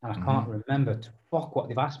and I can't remember to fuck what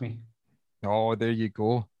they've asked me. Oh, there you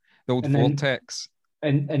go. The old vortex.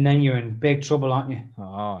 And then you're in big trouble, aren't you?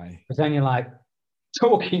 Oh, because then you're like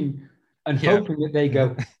talking and hoping that they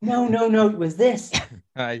go, no, it was this.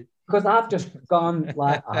 Aye. Because I've just gone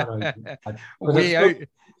like, I don't know.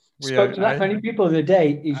 Spoke to that many people in a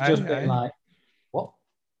day. He's just been like, what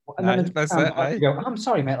And then That's it. I go, I'm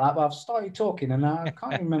sorry, mate, like, I've started talking and I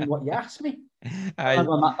can't remember what you asked me.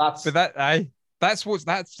 That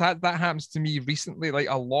happens to me recently, like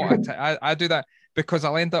a lot of time. I do that because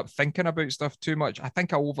I'll end up thinking about stuff too much. I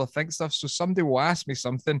think I overthink stuff. So somebody will ask me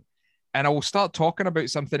something and I will start talking about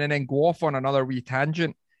something and then go off on another wee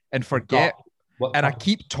tangent and forget. And I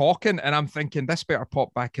keep talking and I'm thinking this better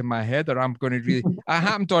pop back in my head or I'm going to really. I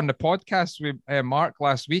happened on the podcast with Mark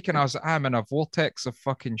last week and I was like, I'm in a vortex of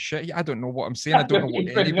fucking shit. I don't know what I'm saying. I don't know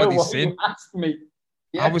what anybody's saying. Asked me.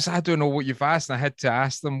 Yeah. I don't know what you've asked. And I had to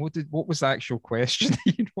ask them what was the actual question?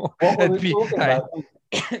 What were we talking about?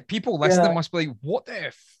 People listening must be like, what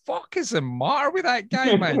the fuck is the matter with that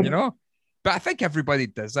guy, man? But I think everybody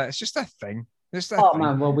does that. It's just a thing.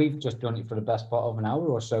 Man, well, we've just done it for the best part of an hour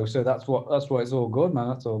or so. So that's what it's all good, man.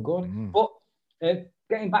 That's all good. But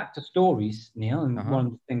getting back to stories, Neil, and one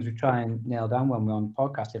of the things we try and nail down when we're on the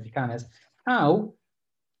podcast, if you can, is how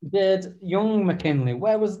did young McKinlay?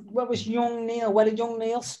 Where was young Neil? Where did young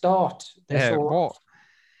Neil start?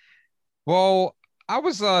 Well, I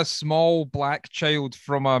was a small black child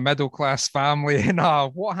from a middle class family, and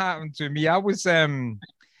what happened to me?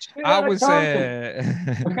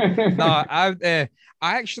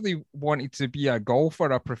 I actually wanted to be a golfer,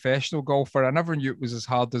 a professional golfer. I never knew it was as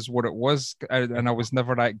hard as what it was, and I was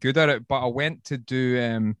never that good at it. But I went to be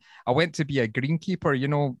a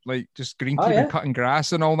greenkeeper, like just greenkeeping, cutting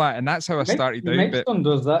grass and all that. And that's how I started out. My son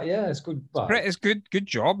does that, yeah. It's good. It's good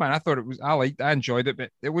job, man. I enjoyed it, but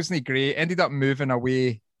it wasn't great. Ended up moving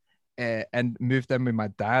away and moved in with my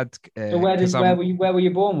dad. So where were you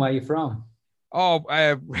born? Where are you from? Oh,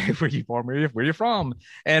 where were you born? Where are you from?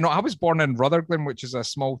 No, I was born in Rutherglen, which is a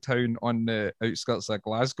small town on the outskirts of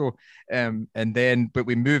Glasgow. But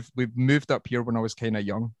we moved up here when I was kind of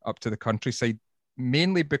young, up to the countryside,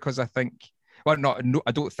 mainly because I know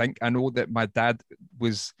that my dad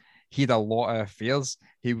he had a lot of affairs.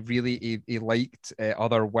 He liked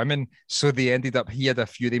other women, so he had a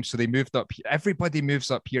few of them. So they moved up. Everybody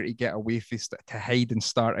moves up here to get away to hide and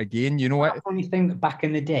start again. You know what? The funny thing that back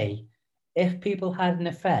in the day, if people had an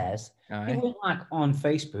affairs, they weren't like on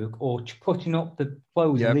Facebook or putting up the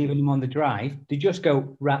clothes and leaving them on the drive. They just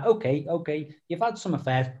go, right, okay, you've had some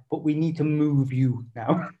affairs, but we need to move you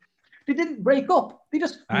now. They didn't break up. They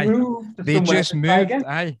just moved. They just moved.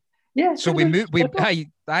 Yeah. So we moved.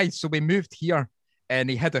 So we moved here, and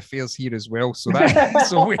he had affairs here as well. So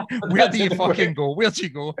where do you fucking go? Where'd you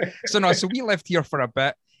go? So we lived here for a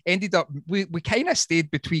bit. Ended up, we kind of stayed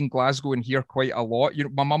between Glasgow and here quite a lot.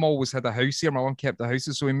 My mum always had a house here. My mum kept the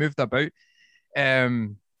houses, so we moved about.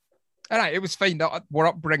 It was fine. Our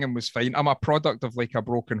upbringing was fine. I'm a product of like a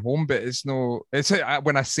broken home, but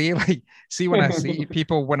when I say to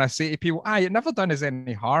people, it never done us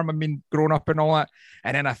any harm. I mean, growing up and all that.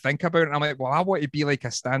 And then I think about it and I'm like, well, I want to be like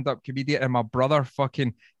a stand-up comedian and my brother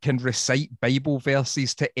fucking can recite Bible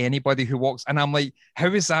verses to anybody who walks. And I'm like, how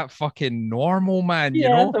is that fucking normal, man?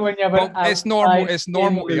 So when you have it's normal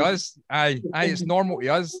to us. It's normal to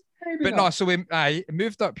us. But no, so I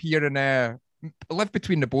moved up here and lived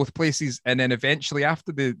between the both places, and then eventually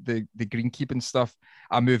after the greenkeeping stuff,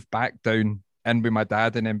 I moved back down in with my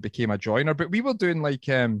dad and then became a joiner. But we were doing like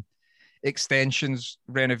extensions,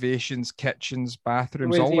 renovations, kitchens,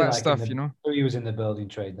 bathrooms, all that stuff, So he was in the building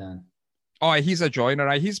trade then? Oh, he's a joiner.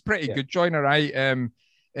 He's a pretty good joiner. And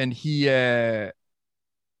he I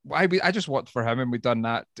just worked for him and we done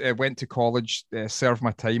that. Went to college, served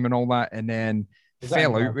my time and all that, and then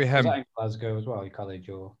fell out with him. Was that in Glasgow as well, your college,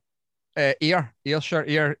 or?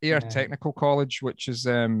 Ayrshire Technical College, which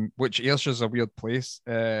Ayrshire's a weird place.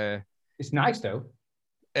 It's nice though.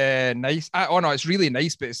 Nice. It's really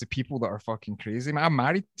nice, but it's the people that are fucking crazy. Man, I'm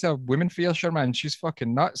married to a woman from Ayrshire, man. She's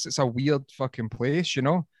fucking nuts. It's a weird fucking place,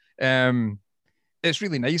 It's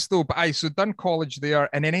really nice though. But so done college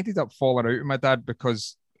there, and then ended up falling out with my dad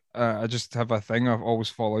because I just have a thing. I've always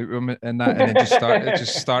fall out with him and that, and then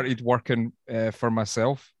just started working for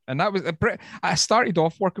myself. And that was I started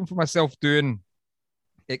off working for myself doing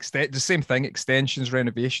the same thing, extensions,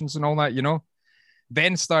 renovations, and all that,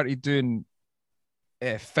 Then started doing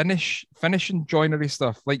finishing joinery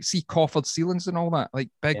stuff, like coffered ceilings and all that, like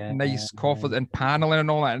big, nice coffered and paneling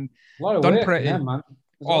and all that. And a lot of done work, pretty. man.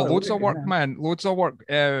 Loads of work, man. Loads of work.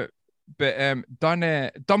 But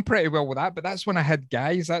done pretty well with that. But that's when I had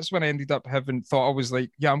guys. That's when I ended up thought I was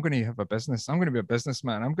like, yeah, I'm going to have a business. I'm going to be a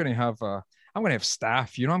businessman. I'm going to have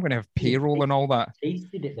staff. I'm going to have payroll and all that.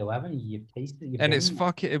 Tasted it though, haven't you? You've tasted it. And it's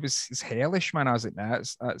hellish, man. I was like, nah,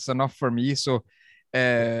 that's enough for me. So,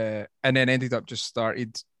 and then ended up just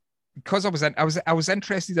started because I was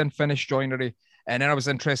interested in finished joinery. And then I was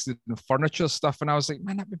interested in furniture stuff, and I was like,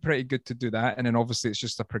 man, that'd be pretty good to do that. And then obviously it's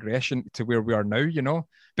just a progression to where we are now, you know.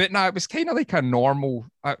 But no, it was kind of like a normal,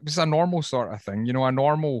 it was a normal sort of thing, you know, a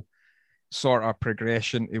normal sort of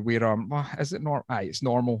progression to where well, is it normal? Aye, it's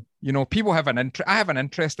normal. You know, people have an interest. I have an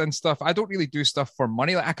interest in stuff. I don't really do stuff for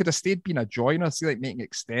money. Like I could have stayed being a joiner, see, like making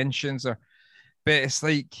extensions or, but it's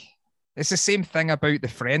like, it's the same thing about the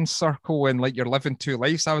friends circle and like you're living two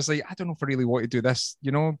lives. I was like, I don't know if I really want to do this,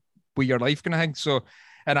 you know, with your life kind of thing. So,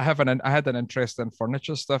 and I had an interest in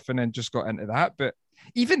furniture stuff and then just got into that. But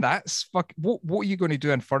even that's what are you going to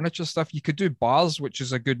do in furniture stuff? You could do bars, which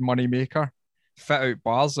is a good money maker, fit out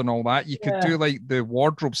bars and all that. You could do like the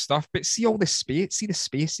wardrobe stuff, but see all the space, see the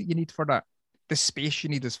space that you need for that. The space you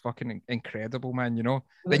need is fucking incredible, man. You know,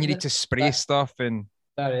 then you need to spray stuff and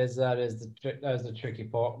that is the tricky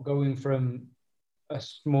part. Going from a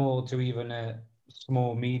small to even a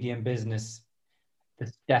small medium business, the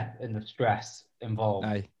step and the stress involved,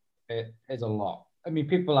 it is a lot. I mean,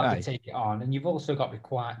 people have to take it on, and you've also got to be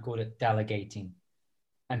quite good at delegating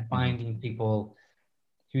and finding people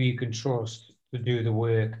who you can trust to do the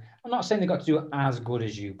work. I'm not saying they've got to do it as good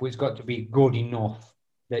as you, but it's got to be good enough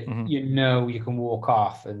that you know you can walk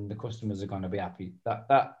off and the customers are going to be happy.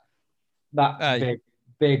 That's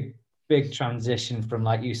big transition from,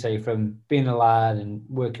 like you say, from being a lad and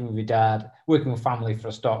working with your dad, working with family for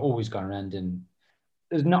a start, always going to end. And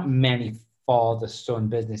there's not many father-son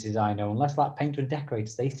businesses I know, unless like painter and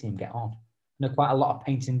decorators, they seem to get on. I know quite a lot of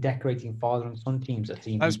painting and decorating father and son teams that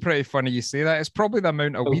seem. That's pretty funny you say that. It's probably the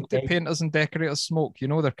amount of weed that painters and decorators smoke. You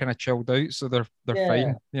know, they're kind of chilled out, so they're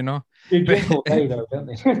fine. You know, they drink all day though, don't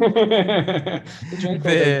they? They drink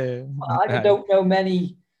all day. I don't know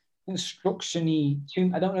many construction-y.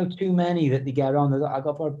 I don't know too many that they get on. I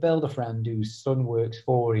got a builder friend whose son works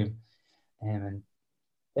for him, and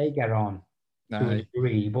they get on to a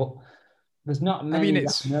degree, but there's not many. I mean,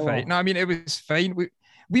 it's fine. No, I mean, it was fine.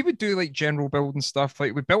 We would do like general building stuff.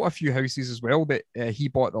 Like we built a few houses as well, but he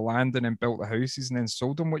bought the land and then built the houses and then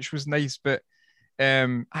sold them, which was nice. But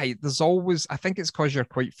there's always, I think it's because you're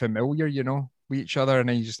quite familiar, you know, with each other, and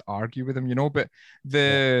then you just argue with them, you know. But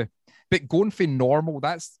but going for normal,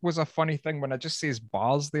 that was a funny thing. When I just says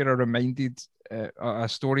bars there, I reminded a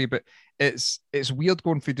story, but it's weird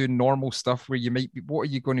going for doing normal stuff where you might be, what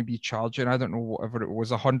are you going to be charging? I don't know, whatever it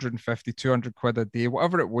was, 150, 200 quid a day,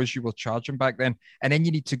 whatever it was you were charging back then. And then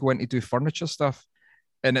you need to go in to do furniture stuff.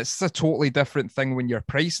 And it's a totally different thing when you're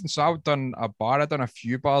pricing. So I've done a bar, I've done a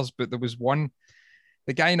few bars, but there was one,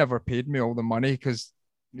 the guy never paid me all the money because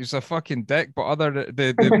he's a fucking dick, but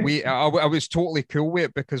the way I was totally cool with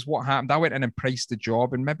it, because what happened, I went in and priced the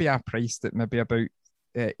job, and maybe I priced it maybe about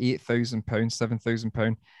 £8,000,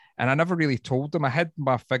 £7,000, and I never really told him. I had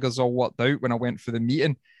my figures all worked out when I went for the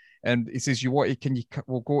meeting, and he says,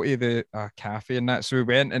 we'll go to the cafe and that. So we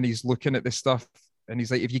went, and he's looking at the stuff, and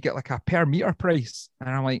he's like, if you get like a per meter price, and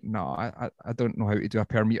I'm like, no, I don't know how to do a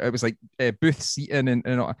per meter. It was like booth seating,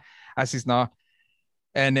 and I says, nah,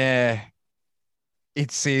 and it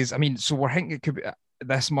says, I mean, so we're thinking it could be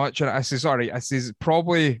this much. And I says, all right. I says,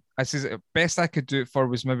 best I could do it for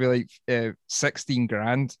was maybe like 16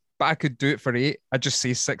 grand, but I could do it for 8. I just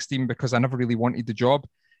say 16 because I never really wanted the job.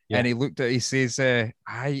 Yeah. And he looked at it, he says,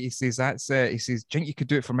 he says, he says, do you think you could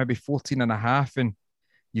do it for maybe 14 and a half? And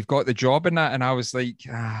you've got the job in that. And I was like,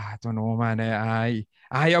 I don't know, man.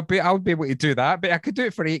 I'll be able to do that, but I could do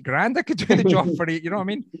it for 8 grand. I could do the job for 8, you know what I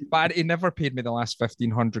mean? But he never paid me the last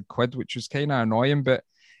 1,500 quid, which was kind of annoying. But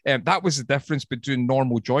that was the difference between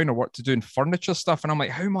normal joiner work to doing furniture stuff. And I'm like,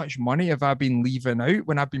 how much money have I been leaving out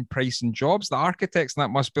when I've been pricing jobs? The architects and that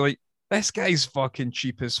must be like, this guy's fucking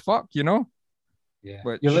cheap as fuck, you know? Yeah.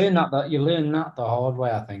 You learn that the hard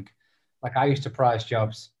way, I think. Like I used to price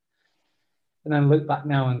jobs and then look back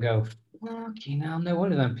now and go, okay, now no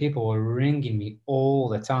wonder them people were ringing me all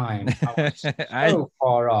the time. I was so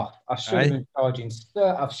far off. I should have been charging.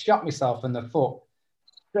 I've shot myself in the foot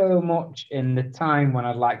so much in the time when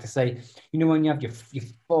I'd like to say, you know, when you have your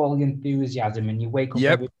full enthusiasm and you wake up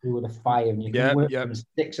every day with a fire and you can work from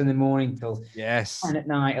 6 in till 10 at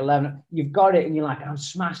night, 11. You've got it and you're like, I'll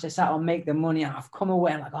smash this out, I'll make the money. I've come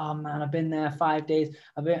away like, oh man, I've been there 5 days,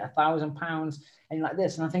 I've earned £1,000, and you're like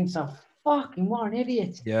this, and I think to myself, fucking what an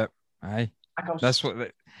idiot. Yep. Aye. That's what,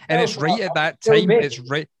 and it's right at that time. It's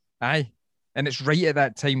right. Aye. And it's right at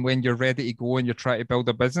that time when you're ready to go and you're trying to build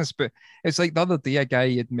a business. But it's like the other day, a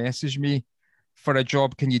guy had messaged me for a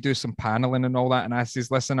job. Can you do some paneling and all that? And I says,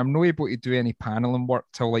 listen, I'm not able to do any paneling work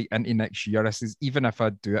till like into next year. I says, even if I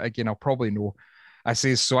do it again, I'll probably know. I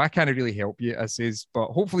says, so I can't really help you. I says, but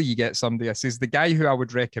hopefully you get somebody. I says, the guy who I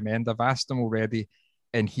would recommend, I've asked him already,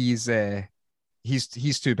 and he's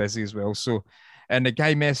too busy as well. So And the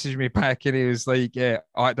guy messaged me back and he was like,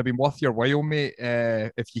 oh, it'd have been worth your while, mate,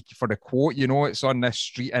 if you for the quote, it's on this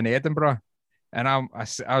street in Edinburgh. And I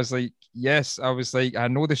was like, yes. I was like, I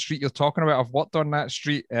know the street you're talking about. I've worked on that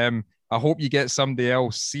street. I hope you get somebody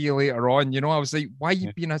else. See you later on. I was like, why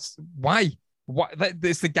you being why? What?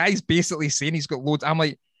 It's the guy's basically saying he's got loads. I'm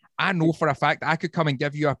like, I know for a fact I could come and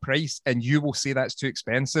give you a price and you will say that's too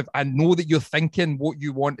expensive. I know that you're thinking what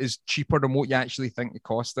you want is cheaper than what you actually think the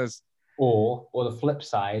cost is. Or the flip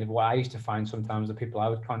side, what I used to find sometimes the people I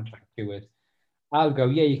would contract you with, I would go,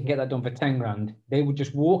 yeah, you can get that done for 10 grand. They would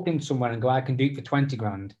just walk in somewhere and go, I can do it for 20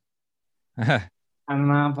 grand. And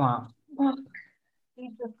I'm like, what?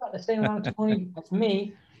 He's just got the same amount of money as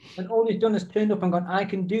me. And all he's done is turned up and gone, I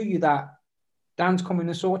can do you that. Dan's coming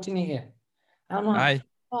and sorting it here. And I'm like,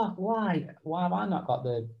 oh, why? Why have I not got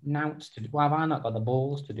the nouns to do? Why have I not got the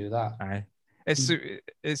balls to do that? Aye.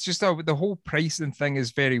 It's just the whole pricing thing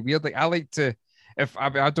is very weird. Like I like to, if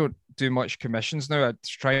I don't do much commissions now, I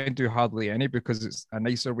try and do hardly any because it's a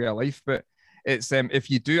nicer way of life. But it's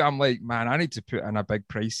if you do, I'm like, man, I need to put in a big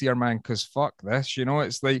price here, man, because fuck this,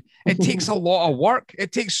 it's like it takes a lot of work.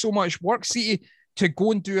 It takes so much work. See, to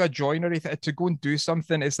go and do a joinery, to go and do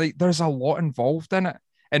something, it's like there's a lot involved in it.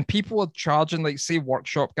 And people are charging, like, say,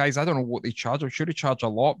 workshop guys, I don't know what they charge. I'm sure they charge a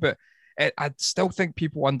lot, but I still think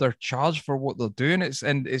people undercharge for what they're doing.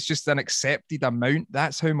 It's just an accepted amount.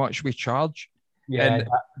 That's how much we charge. Yeah.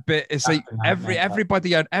 But it's like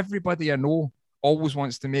everybody I know always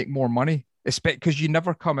wants to make more money, especially because you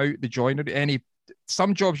never come out the joinery.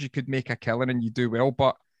 Some jobs you could make a killing and you do well,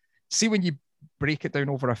 but see when you break it down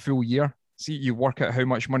over a full year, see you work out how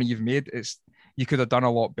much money you've made. You could have done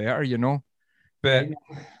a lot better, But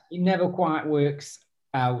it never quite works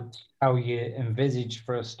out how you envisage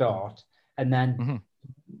for a start, and then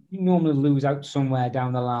you normally lose out somewhere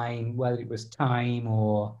down the line, whether it was time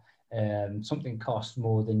or something cost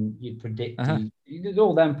more than you'd predicted. There's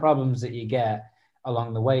all them problems that you get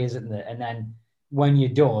along the way, isn't there? And then when you're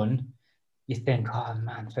done, you think, oh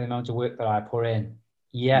man, for the amount of work that I put in,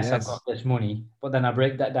 yes, I've got this money, but then I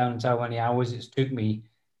break that down into how many hours it took me,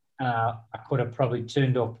 and I could have probably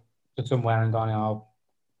turned up to somewhere and gone, oh,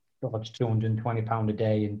 dodged £220 a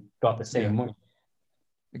day and got the same money.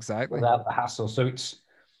 Exactly. Without the hassle. So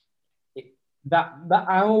that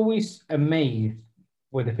I always amazed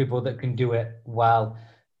with the people that can do it well,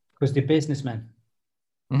 because they're businessmen.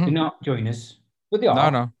 They're not joiners, but they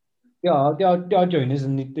are. No. They are joiners,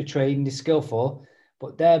 and they're trained and they're skillful,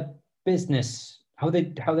 but their business, how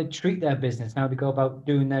they treat their business, how they go about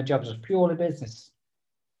doing their jobs is purely business.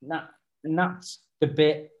 And that's the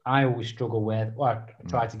bit I always struggle with, or I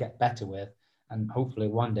try to get better with, and hopefully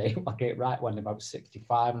one day I'll get it right when I'm about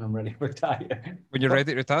 65 and I'm ready to retire. When you're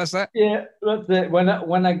ready to retire, is that? Yeah, that's it.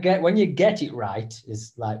 When you get it right,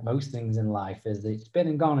 is like most things in life, is it's been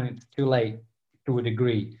and gone and it's too late to a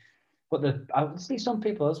degree. But I see some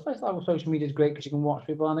people, especially on social media, is great because you can watch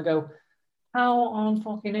people and I go, how on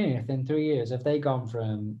fucking earth in 3 years have they gone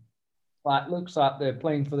from like looks like they're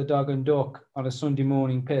playing for the dog and duck on a Sunday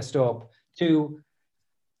morning pissed up to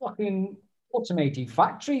fucking automated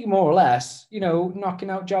factory, more or less, knocking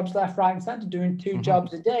out jobs left, right, and centre, doing 2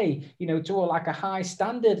 jobs a day, to like a high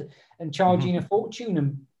standard and charging a fortune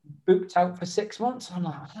and booked out for 6 months. I'm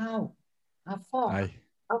like, how have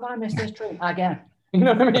I missed this train again? You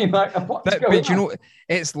know what I mean? Like, but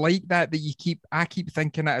it's like that I keep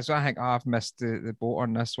thinking that as well. I think, I've missed the boat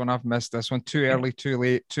on this one. I've missed this one too early, too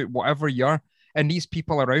late, too whatever year. And these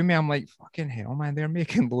people around me, I'm like, fucking hell, man, they're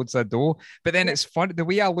making loads of dough. But then it's funny. The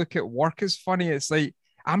way I look at work is funny. It's like,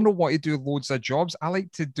 I'm not want to do loads of jobs. I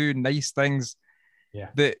like to do nice things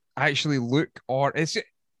that actually look, I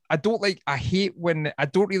don't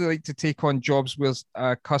really like to take on jobs where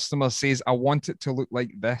a customer says, I want it to look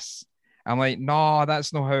like this. I'm like, no,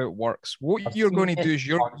 that's not how it works. What you're going to do is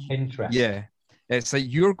it's like,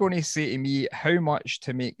 you're going to say to me how much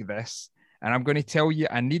to make this. And I'm going to tell you,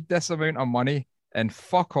 I need this amount of money and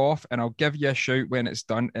fuck off. And I'll give you a shout when it's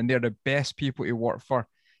done. And they're the best people to work for.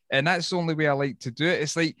 And that's the only way I like to do it.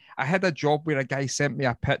 It's like, I had a job where a guy sent me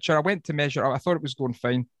a picture. I went to measure up. I thought it was going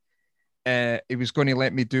fine. He was going to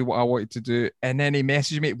let me do what I wanted to do. And then he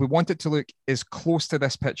messaged me, we want it to look as close to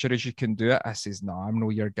this picture as you can do it. I says, no, I'm no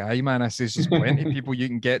your guy, man. I says, there's plenty of people you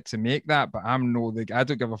can get to make that, but I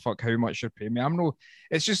don't give a fuck how much you're paying me.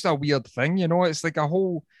 It's just a weird thing, It's like a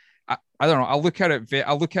whole, I don't know. I look at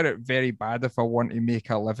it very bad if I want to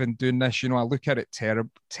make a living doing this. I look at it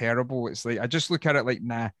terrible. It's like, I just look at it like,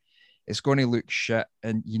 nah, it's going to look shit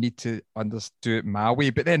and you need to do it my way.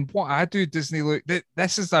 But then what I do doesn't look,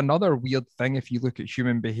 this is another weird thing if you look at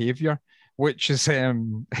human behavior, which is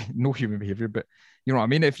no human behavior, but you know what I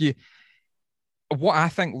mean? what I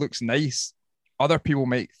think looks nice, other people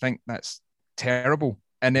might think that's terrible.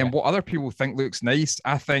 And then what other people think looks nice,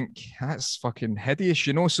 I think that's fucking hideous,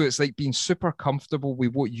 you know? So it's like being super comfortable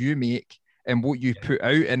with what you make and what you put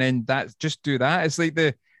out, and then just do that. It's like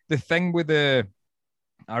the thing with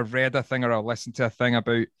I read a thing or I listened to a thing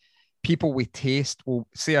about people with taste will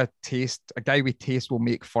say a guy with taste will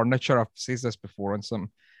make furniture. I've said this before on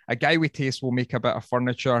something. A guy with taste will make a bit of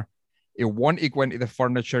furniture. He'll want to go into the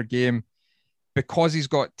furniture game because he's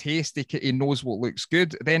got taste. He knows what looks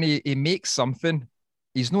good. Then he makes something.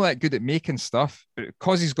 He's not that good at making stuff, but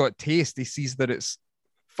because he's got taste, he sees that it's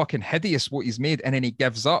fucking hideous what he's made, and then he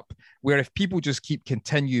gives up. Where if people just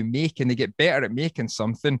continue making, they get better at making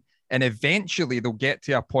something, and eventually they'll get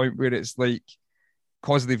to a point where it's like,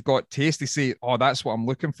 because they've got taste, they say, oh, that's what I'm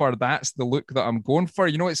looking for. That's the look that I'm going for.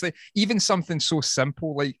 You know, it's like even something so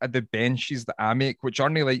simple like the benches that I make, which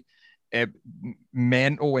aren't like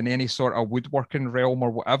mental in any sort of woodworking realm or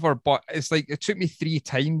whatever, but it's like it took me 3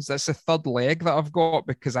 times. That's the third leg that I've got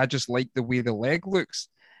because I just like the way the leg looks,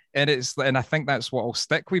 and I think that's what I'll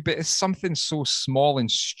stick with. But it's something so small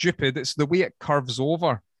and stupid. It's the way it curves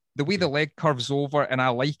over, the way the leg curves over, and I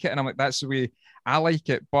like it, and I'm like, that's the way I like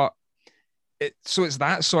it. But so it's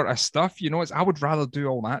that sort of stuff, you know. I would rather do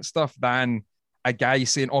all that stuff than a guy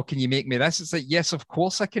saying, oh, can you make me this? It's like, yes, of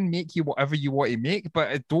course I can make you whatever you want to make,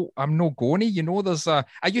 but I'm no gonna, you know.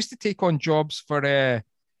 I used to take on jobs for,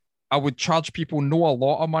 I would charge people a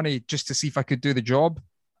lot of money just to see if I could do the job.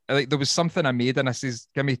 Like there was something I made and I says,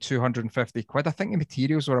 give me 250 quid. I think the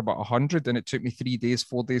materials were about 100 and it took me 3 days,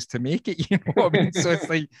 4 days to make it. You know what I mean? So it's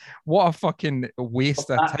like, what a fucking waste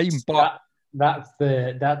of time. But that's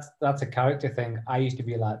a character thing. I used to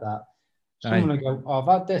be like that. Someone would go, oh, I've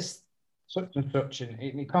had this such and such, and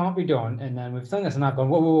it can't be done. And then we've done this, and I've gone,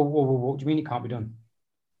 whoa. What do you mean it can't be done?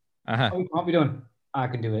 Oh, it can't be done. I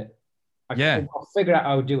can do it. I'll figure out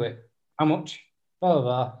how to do it. How much? Blah, blah,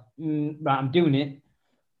 blah. Right, I'm doing it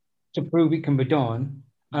to prove it can be done.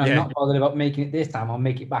 And I'm not bothered about making it this time. I'll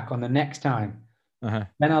make it back on the next time. Then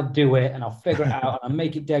I'll do it, and I'll figure it out, and I'll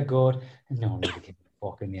make it dead good. And no one really gives a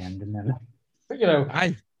fuck in the end. And then, you know,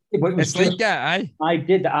 it's like I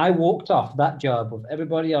did that. I walked off that job with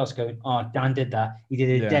everybody else going, oh, Dan did that. He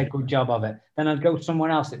did a dead good job of it. Then I'd go somewhere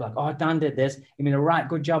else. They'd be like, oh, Dan did this. He made a right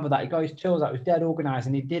good job of that. He got his tools out. It was dead organized,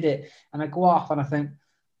 and he did it. And I go off and I think,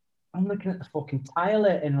 I'm looking at the fucking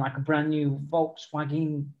tiler in like a brand new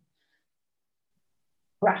Volkswagen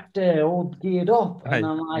Crafter, all geared up. And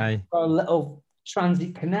I'm like, got a little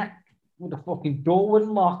Transit Connect with a fucking door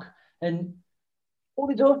wouldn't lock. And all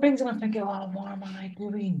these other things, and I'm thinking, oh, what am I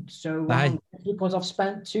doing so wrong? Because I've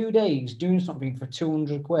spent 2 days doing something for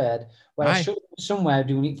 200 quid, where I should be somewhere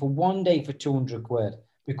doing it for 1 day for 200 quid,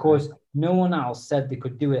 because no one else said they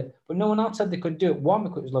could do it. But no one else said they could do it. 1,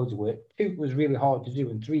 because it was loads of work. 2, it was really hard to do.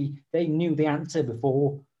 And 3, they knew the answer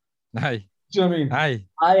before. Do you know what I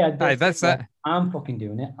mean? That's it. I'm fucking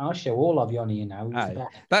doing it. I'll show all of you on here now.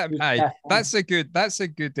 That's a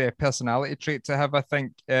good personality trait to have, I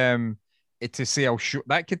think. To say I'll show,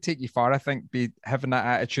 that could take you far. I think be having that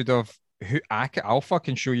attitude of I'll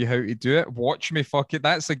fucking show you how to do it. Watch me fuck it.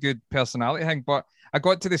 That's a good personality thing. But I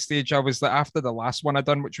got to the stage I was like, after the last one I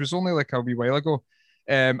done, which was only like a wee while ago,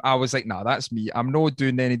 I was like, nah, that's me. I'm not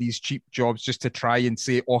doing any of these cheap jobs just to try and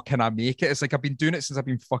say, oh, can I make it? It's like I've been doing it since I've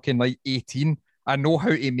been fucking like 18. I know how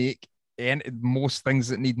to make most things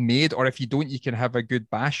that need made, or if you don't, you can have a good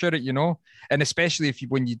bash at it, you know. And especially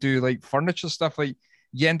when you do like furniture stuff, like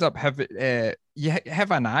you end up you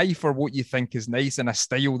have an eye for what you think is nice and a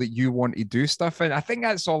style that you want to do stuff in. I think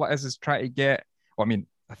that's all it is trying to get. Well, I mean,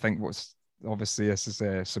 I think what's obviously this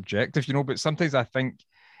is subjective, you know, but sometimes I think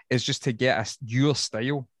is just to get your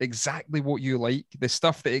style, exactly what you like, the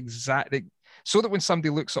stuff that exactly, so that when somebody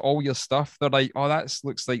looks at all your stuff, they're like, oh, that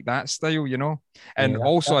looks like that style, you know. And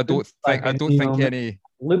also, I don't think any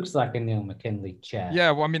looks like a Neil McKinlay chair.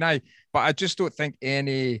 Yeah, well, I mean, but I just don't think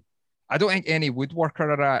any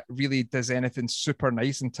woodworker really does anything super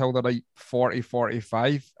nice until they're like 40,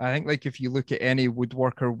 45. I think like if you look at any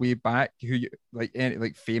woodworker way back, any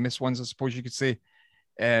like famous ones, I suppose you could say,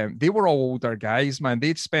 they were all older guys, man.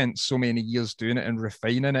 They'd spent so many years doing it and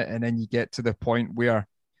refining it. And then you get to the point where,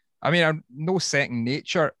 I mean, I'm no second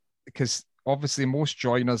nature, because obviously most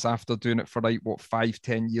joiners, after doing it for like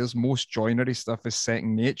 5-10 years, most joinery stuff is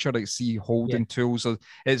second nature. Like holding tools, or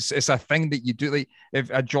it's a thing that you do. Like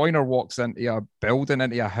if a joiner walks into a building,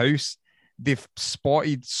 into a house, they've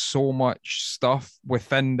spotted so much stuff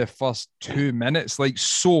within the first 2 minutes,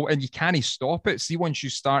 and you can't stop it. See, once you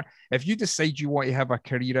start, if you decide you want to have a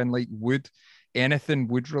career in like wood, anything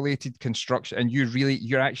wood related construction, and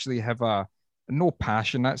you actually have no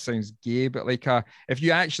passion. That sounds gay, but like if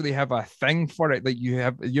you actually have a thing for it, like you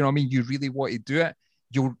have, you know what I mean, you really want to do it,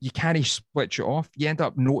 you can't switch it off. You end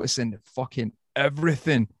up noticing fucking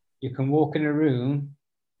everything. You can walk in a room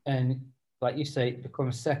and, like you say, it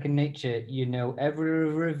becomes second nature. You know every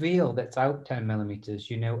reveal that's out 10 millimeters.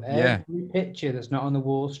 You know every picture that's not on the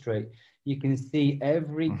wall straight. You can see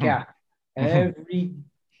every gap, every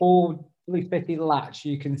poorly fitted latch.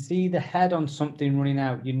 You can see the head on something running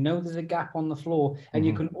out. You know there's a gap on the floor. And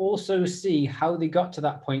you can also see how they got to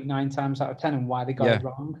that point 9 times out of 10 and why they got it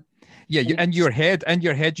wrong. Yeah, in your head,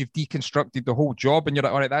 you've deconstructed the whole job and you're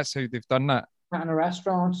like, all right, that's how they've done that. In a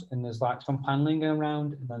restaurant and there's like some paneling going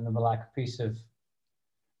around and then there'll be like a piece of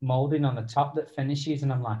molding on the top that finishes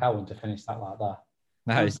and I'm like, I want to finish that like that.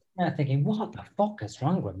 Nice. I'm thinking, what the fuck is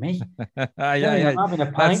wrong with me? I'm having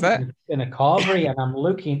a pint in a carvery and I'm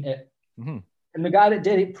looking at and the guy that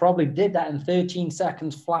did it probably did that in 13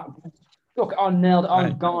 seconds flat. Look, on nailed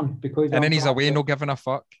on, gone because. And then he's away, no giving a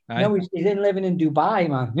fuck. No, he's in living in Dubai,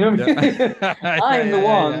 man. You know what I mean? I'm the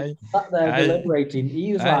one sat there deliberating.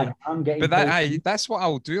 He was like, I'm getting. But that's what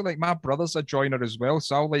I'll do. Like my brother's a joiner as well,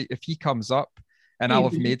 so I'll like if he comes up and I'll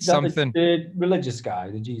have made something. The religious guy,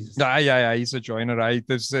 the Jesus. Yeah, he's a joiner.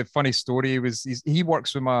 There's a funny story. He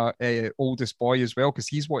works with my oldest boy as well because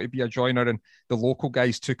he's wanted to be a joiner, and the local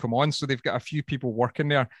guys took him on, so they've got a few people working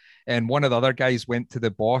there. And one of the other guys went to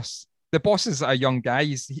the boss. The boss is a young guy.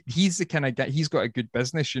 He's the kind of guy, he's got a good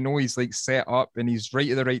business, you know, he's like set up and he's right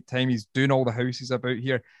at the right time. He's doing all the houses about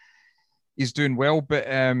here. He's doing well. But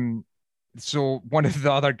so one of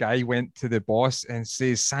the other guy went to the boss and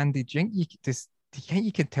says, Sandy, do you think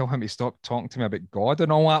you can tell him to stop talking to me about God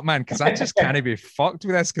and all that, man? Because I just can't be fucked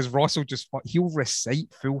with this because Ross will he'll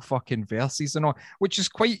recite full fucking verses and all, which is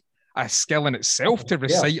quite a skill in itself to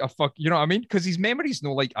recite a fuck, you know what I mean? Because his memory's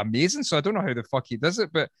no like amazing, so I don't know how the fuck he does it,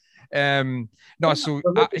 but no, so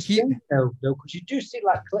because you do see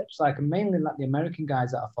like clips, like mainly like the American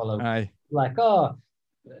guys that I follow, like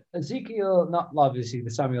Ezekiel, not obviously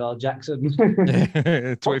the Samuel L. Jackson,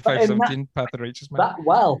 2517 Path of Righteous Man.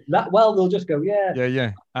 That well, they'll just go,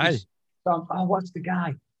 aye. What's the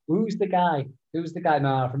guy? Who's the guy?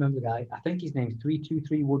 No, I remember the guy. I think his name's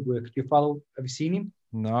 323 Woodwork. Do you follow? Have you seen him?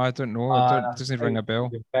 No, I don't know. Doesn't ring a bell.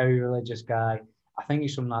 He's a very religious guy. I think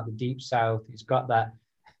he's from like the deep south. He's got that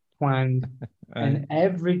twang. And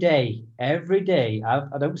every day, I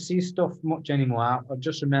don't see his stuff much anymore. I've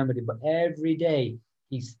just remembered it, but every day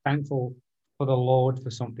he's thankful for the Lord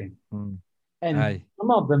for something. And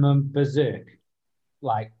some of them are berserk.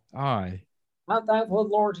 Like, I'm thankful for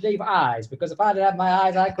the Lord today for eyes, because if I didn't have my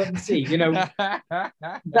eyes, I couldn't see, you know.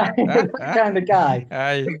 that kind of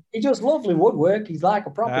guy. He's just lovely woodwork. He's like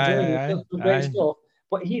a proper joiner. He does some great stuff.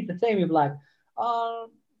 But he's the same. He's like,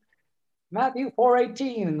 Matthew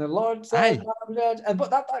 4:18, and the Lord said,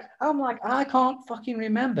 but I'm like, I can't fucking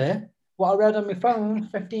remember what I read on my phone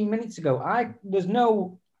 15 minutes ago. There's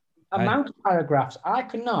no amount of paragraphs I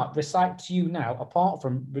cannot recite to you now, apart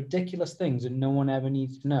from ridiculous things that no one ever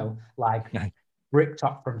needs to know, like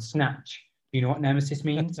Bricktop from Snatch. You know what Nemesis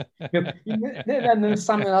means? And then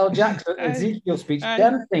Samuel L. Jackson, Ezekiel speech.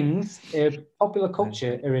 Them things, popular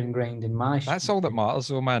culture, are ingrained in my. That's all that matters,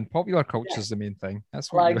 though, man. Popular culture is the main thing.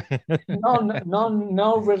 That's what like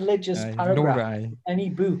no religious paragraph. Any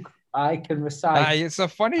book I can recite. It's a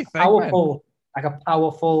funny thing. Powerful, man. Like a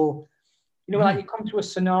powerful. You know, like you come to a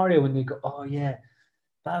scenario and you go, "Oh yeah,"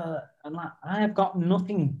 and like I have got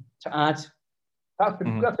nothing to add. That's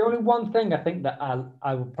the only one thing I think that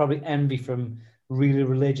I would probably envy from really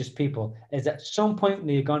religious people is at some point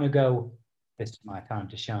they're going to go, this is my time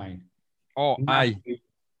to shine.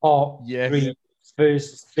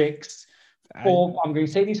 Verse 6, 4. I'm going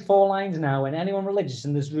to say these 4 lines now, and anyone religious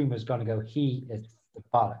in this room is going to go, he is the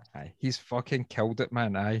product. He's fucking killed it,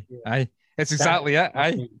 man. It's exactly it.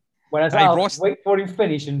 Whereas I'll wait for him to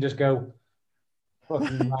finish and just go,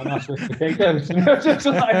 fucking potatoes.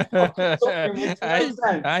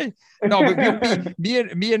 No, but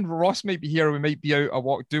me and Ross might be here. We might be out a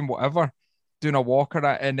walk, doing a walk or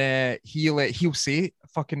that, and he'll say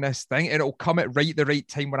fucking this thing, and it'll come at the right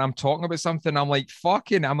time when I'm talking about something. I'm like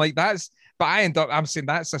that's. But I end up saying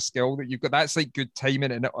that's a skill that you've got. That's like good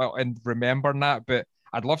timing and remembering that. But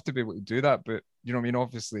I'd love to be able to do that. But you know what I mean?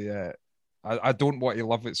 Obviously, I don't want to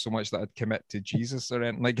love it so much that I'd commit to Jesus or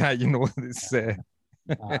anything like that. You know, it's.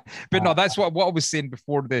 But no, that's what I was saying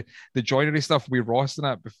before the joinery stuff with Ross and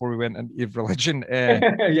that before we went into religion.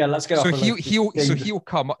 Let's get off. He'll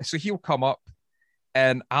come up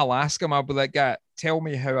And I'll ask him, I'll be like, tell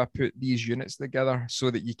me how I put these units together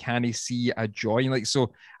so that you can't see a join. Like,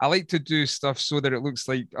 so I like to do stuff so that it looks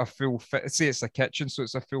like a full fit. Say it's a kitchen, so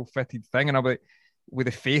it's a full fitted thing. And I'll be like, with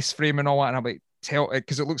a face frame and all that. And I'll be like,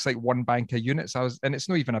 because it looks like one bank of units. And it's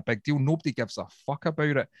not even a big deal. Nobody gives a fuck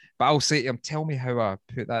about it. But I'll say to him, tell me how I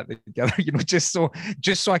put that together, just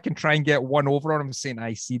so I can try and get one over on him saying,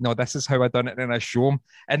 I see, no, this is how I done it. And I show him.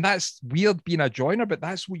 And that's weird being a joiner, but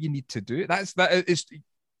that's what you need to do.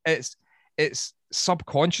 It's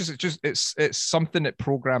subconscious. It's something that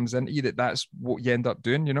programs into you that's what you end up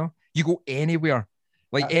doing. You go anywhere,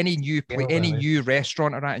 like that's any new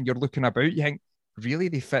restaurant or that, and you're looking about, you think, really,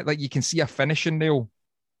 they fit? Like, you can see a finishing nail,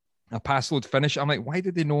 a pass load finish. I'm like, why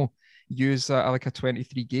did they not use like a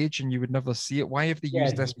 23 gauge and you would never see it? Why have they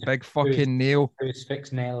used this big fucking nail?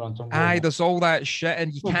 Fixed nail on something. Aye, there's all that shit,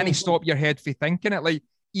 and you can't stop your head for thinking it. Like,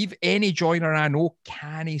 even any joiner I know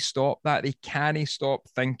can't stop that. They can't stop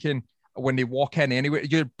thinking when they walk in anywhere.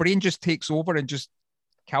 Your brain just takes over and just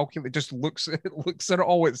calculate, just looks at it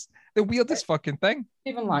all. It's the weirdest fucking thing.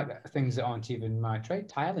 Even like things that aren't even my trade,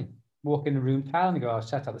 tiling. Walk in the room, tile, and you go, I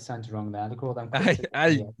set out the centre wrong there. Look at all them.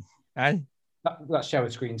 Aye. That shower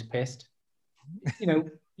screen's pissed.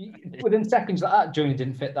 Within seconds like that, joint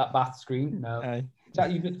didn't fit that bath screen. No. Aye. So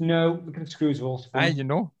you just know, look at the screws are all spun. Aye,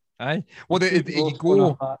 Aye. Well, you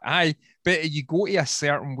go, but you go to a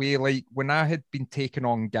certain way. Like, when I had been taking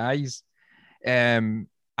on guys,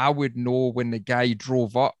 I would know when the guy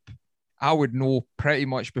drove up. I would know pretty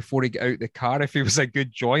much before he got out the car if he was a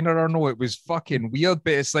good joiner or no. It was fucking weird,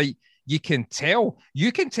 but it's like, you can tell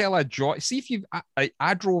a joint. See, if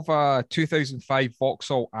I drove a 2005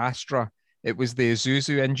 Vauxhall Astra. It was the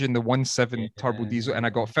Isuzu engine, the 1.7 turbo diesel, and I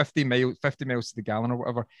got 50 miles to the gallon or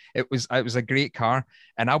whatever. It was a great car,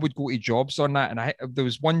 and I would go to jobs on that. And there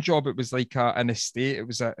was one job, it was like an estate. It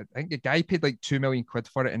was I think a guy paid like 2 million quid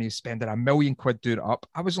for it, and he was spending $1 million doing it up.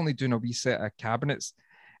 I was only doing a wee set of cabinets,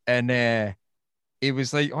 and he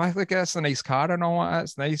was like, "Oh, look, that's a nice car and all that.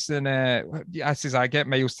 That's nice." And I says, "I get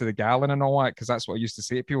miles to the gallon and all that," because that's what I used to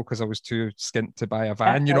say to people because I was too skint to buy a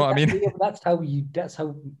van. You know what I mean? That's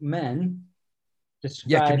how men.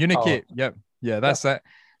 Communicate. Cars. Yeah, that's it.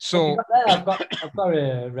 So I've got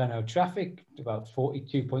a Renault Traffic about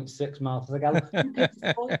 42.6 miles per gallon.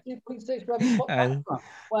 42.6. Well,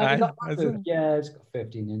 have you got that? Yeah, it's got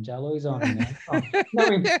 15-inch alloys on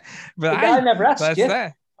it. But I never asked you.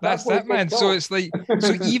 That's that, man. So it's like,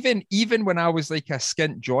 so even when I was like a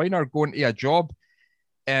skint joiner going to a job,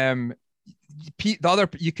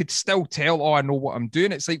 you could still tell, oh, I know what I'm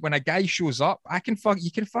doing. It's like when a guy shows up,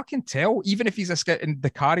 you can fucking tell, even if he's a skit in the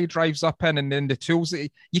car he drives up in, and then the tools that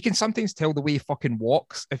you can sometimes tell the way he fucking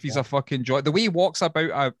walks if he's a fucking joiner. The way he walks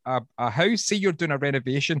about a house, say you're doing a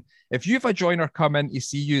renovation, if you have a joiner come in to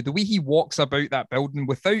see you, the way he walks about that building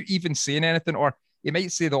without even saying anything, or he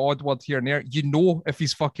might say the odd word here and there, you know if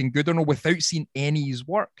he's fucking good or not without seeing any of his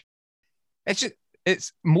work.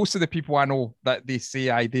 It's most of the people I know that they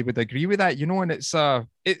say they would agree with that, and it's I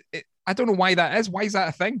don't know why that is. Why is that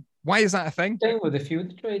a thing? Why is that a thing? Same with a few of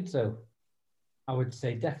the trades, though. I would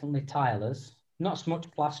say definitely tilers, not so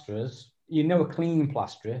much plasterers. A clean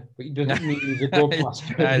plasterer, but it doesn't mean he's a good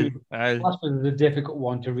plasterer. Plasterers is a difficult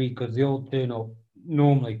one to read because they all turn up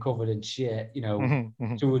normally covered in shit,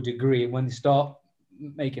 to a degree. And when they start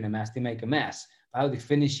making a mess, they make a mess. How they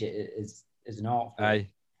finish it is an art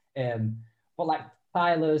form. But like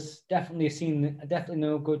tilers, definitely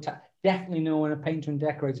know good. Definitely know when a painter and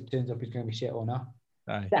decorator turns up, he's going to be shit or not.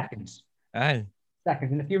 Seconds.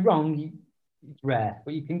 Seconds. And if you're wrong, it's rare.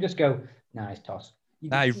 But you can just go, nice toss.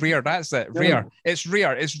 Rare. That's it. Rare. It's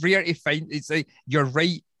rare. It's rare to find. It's like you're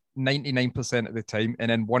right 99% of the time, and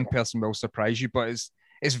then one person will surprise you. But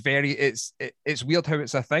it's weird how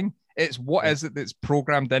it's a thing. It's what is it that's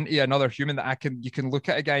programmed into another human that you can look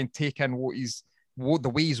at a guy and take in the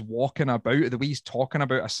way he's walking about, the way he's talking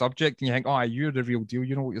about a subject, and you think, oh, you're the real deal.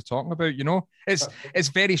 You know what you're talking about. It's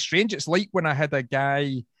very strange. It's like when I had a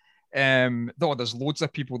guy. There's loads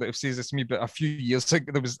of people that have said this to me, but a few years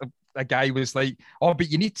ago, there was a guy who was like, oh, but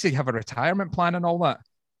you need to have a retirement plan and all that.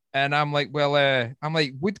 And I'm like,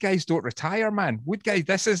 wood guys don't retire, man. Wood guys,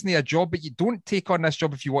 this isn't a job, but you don't take on this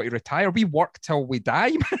job if you want to retire. We work till we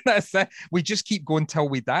die, man. That's it. We just keep going till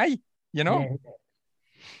we die, Yeah.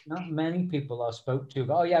 Not many people I spoke to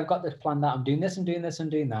go, oh yeah, I've got this plan that I'm doing this and doing this and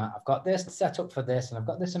doing that. I've got this set up for this, and I've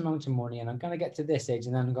got this amount of money, and I'm going to get to this age,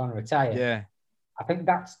 and then I'm going to retire. Yeah. I think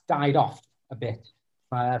that's died off a bit.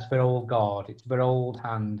 That's a bit old guard. It's a bit old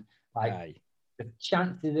hand. The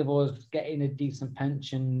chances of us getting a decent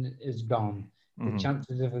pension is gone. The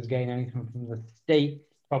chances of us getting anything from the state is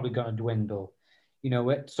probably going to dwindle.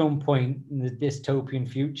 at some point in the dystopian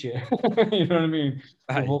future, you know what I mean,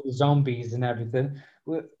 with all the zombies and everything,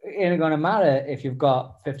 it ain't gonna matter if you've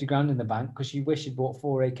got 50 grand in the bank because you wish you'd bought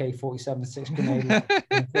 4 AK-47 6 grenade launchers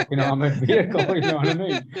in a fucking armored vehicle. You know what I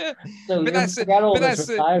mean? So but that's forget all but this that's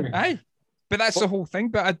retiring. aye. But that's the whole thing.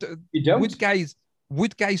 But you don't.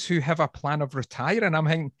 Would guys who have a plan of retiring, I'm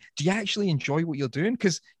thinking, do you actually enjoy what you're doing?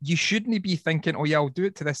 Because you shouldn't be thinking, oh yeah, I'll do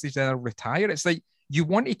it to this age, then I'll retire. It's like you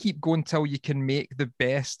want to keep going till you can make the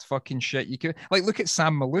best fucking shit you can. Like, look at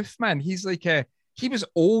Sam Maloof, man. He's like he was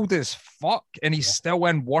old as fuck, and he's still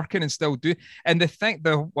in working and still doing. And the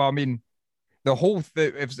whole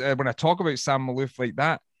thing. When I talk about Sam Maloof like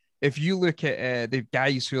that, if you look at the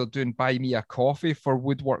guys who are doing buy me a coffee for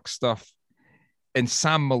woodwork stuff, and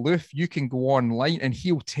Sam Maloof, you can go online and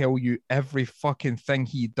he'll tell you every fucking thing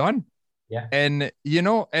he done. Yeah. And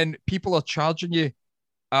and people are charging you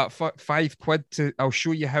 £5 to, I'll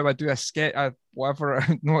show you how I do a sketch, whatever.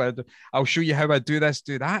 No, I'll show you how I do this,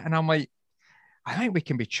 do that. And I'm like, I think we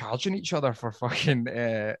can be charging each other for fucking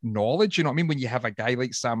knowledge. You know what I mean? When you have a guy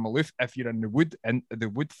like Sam Maloof, if you're in the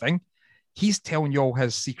wood thing, he's telling you all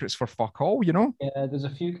his secrets for fuck all, Yeah, there's a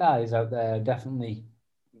few guys out there definitely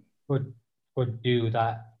would do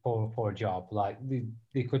that for a job. Like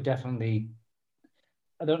they could definitely.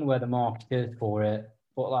 I don't know where the market is for it,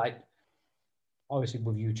 but like obviously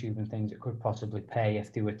with YouTube and things, it could possibly pay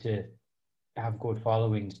if they were to have good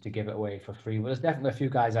followings to give it away for free. But there's definitely a few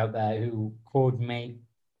guys out there who could make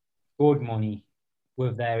good money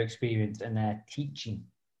with their experience and their teaching.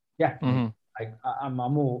 Yeah, like I'm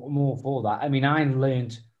all for that. I mean, I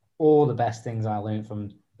learned all the best things I learned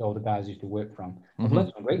from all the guys I used to work from. I've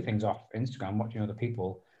learned some great things off Instagram, watching other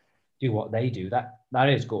people do what they do. That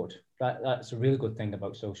is good. That's a really good thing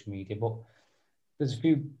about social media. But there's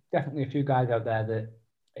definitely a few guys out there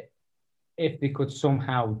that if they could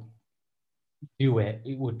somehow do it,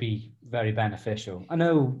 it would be very beneficial. I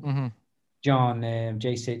know John,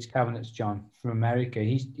 J6 Cabinets John from America,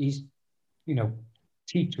 he's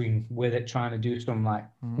teetering with it, trying to do some like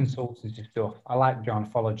consultancy stuff. I like John,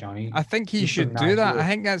 follow John. I think he should do that. I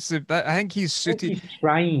think I think he's suited. He's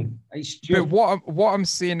trying. But what I'm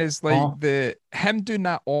saying is like him doing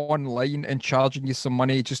that online and charging you some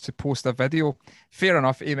money just to post a video. Fair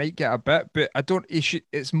enough, he might get a bit, but I don't.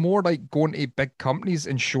 It's more like going to big companies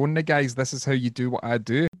and showing the guys this is how you do what I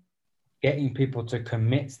do. Getting people to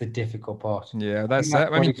commit the difficult part. Yeah, that's it.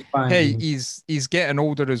 I mean, hey, he's getting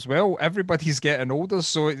older as well. Everybody's getting older,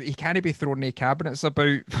 so he can't be throwing any cabinets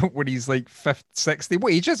about when he's like 50, 60.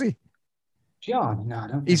 What age is he? John, no, I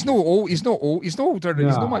don't. He's no old. He's not old. He's not older. No,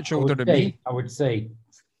 he's not much older than me. I would say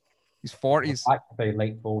he's 40s. I'd say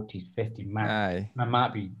late 40s, 50 max. Aye. I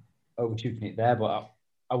might be overshooting it there, but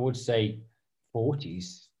I would say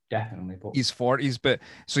 40s. Definitely, but he's 40s, but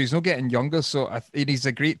so he's not getting younger. So he's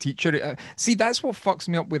a great teacher. See, that's what fucks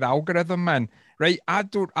me up with algorithm, man. Right? I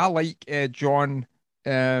like John,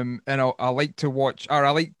 and I like to watch, or I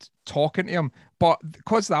like talking to him. But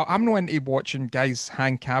because I'm not into watching guys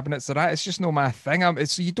hang cabinets or that. It's just not my thing.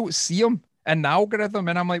 So you don't see him in the algorithm,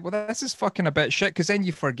 and I'm like, well, this is fucking a bit shit. Because then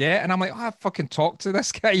you forget, and I'm like, I fucking talked to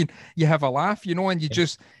this guy, and you have a laugh, and you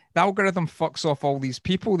just the algorithm fucks off all these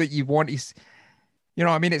people that you want to. You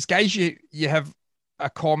know what I mean? It's guys you have a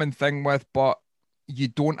common thing with, but you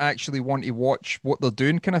don't actually want to watch what they're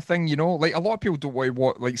doing kind of thing, Like a lot of people don't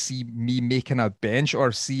want to see me making a bench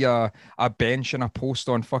or see a bench in a post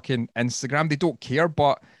on fucking Instagram. They don't care,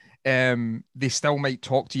 but they still might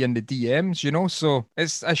talk to you in the DMs, So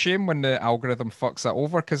it's a shame when the algorithm fucks that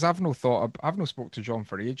over because I've not spoke to John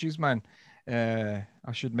for ages, man. I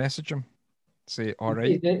should message him. Say all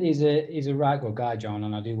right. He's a right good guy, John,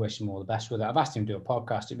 and I do wish him all the best with it. I've asked him to do a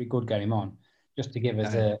podcast. It'd be good to get him on, just to give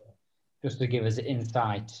us an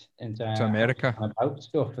insight into America about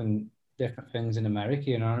stuff and different things in America.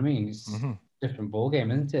 You know what I mean? It's a different ball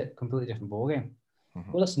game, isn't it? Completely different ball game.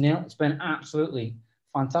 Well, listen, Neil, it's been absolutely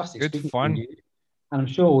fantastic. Good fun, and I'm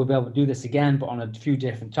sure we'll be able to do this again, but on a few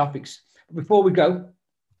different topics. But before we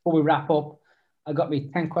wrap up, I've got me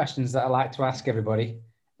 10 questions that I like to ask everybody.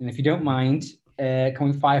 And if you don't mind, can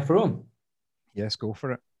we fire through them? Yes, go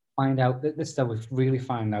for it. Find out that this stuff we really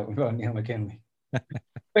find out about Neil McKinlay.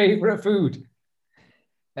 Favorite food?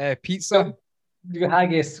 Pizza.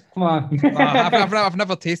 Haggis. Come on. I've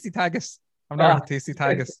never tasted haggis. I've never tasted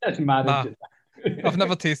haggis. I've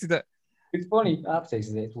never tasted it. It's funny. I've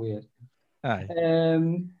tasted it. It's weird. Aye.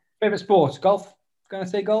 Favorite sport? Golf? Gonna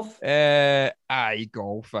say golf? Aye,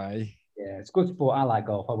 golf. Aye. Yeah, it's good sport. I like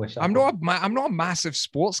golf. I wish I'm not a massive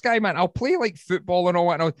sports guy, man. I'll play like football and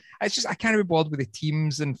all that. And it's just I can't be bothered with the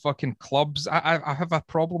teams and fucking clubs. I have a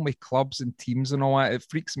problem with clubs and teams and all that. It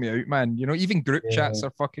freaks me out, man. You know, even group chats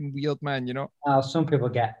are fucking weird, man. You know. Now, some people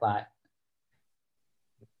get like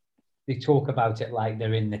they talk about it like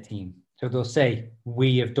they're in the team. So they'll say,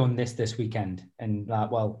 "We have done this weekend," and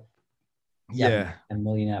like, well, yeah, and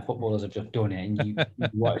millionaire footballers have just done it, and you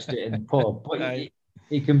watched it in the pub. But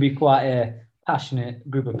it can be quite a passionate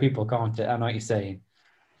group of people, can't it? I know what you're saying.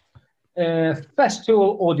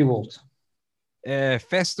 Festool or DeWalt?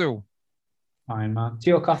 Festool. Fine, man.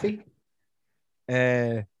 Tea or coffee?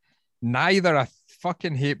 Neither. I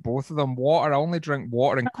fucking hate both of them. Water. I only drink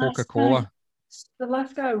water and Coca-Cola. The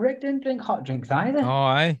last guy, Rick, didn't drink hot drinks either. Oh,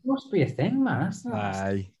 aye. Must be a thing, man. That's not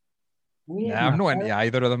aye. Weird, I'm not into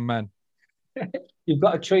either of them, man. You've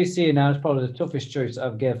got a choice here now. It's probably the toughest choice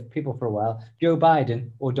I've given people for a while. Joe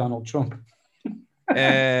Biden or Donald Trump?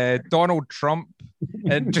 Donald Trump.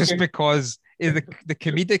 And just because the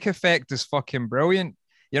comedic effect is fucking brilliant.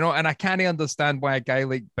 You know, and I can't understand why a guy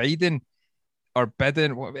like Biden or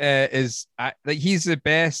Biden is like he's the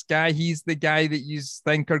best guy. He's the guy that you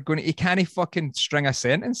think are going to. He can't fucking string a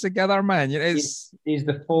sentence together, man. You know, he's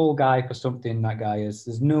the full guy for something. That guy is.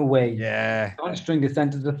 There's no way. Yeah. Don't string a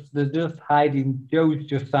sentence. They're just hiding. Joe's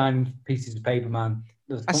just signing pieces of paper, man.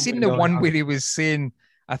 I seen the one where he was saying,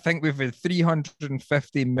 I think we've had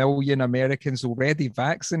 350 million Americans already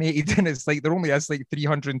vaccinated, and it's like there only is like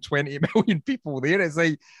 320 million people there. It's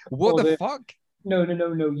like, what the fuck? No,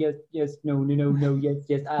 yes, no,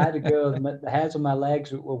 yes. I had a girl, the hairs on my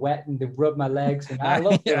legs were wet and they rubbed my legs, and I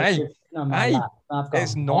loved it.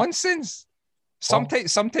 It's nonsense.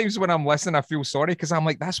 Sometimes when I'm listening, I feel sorry because I'm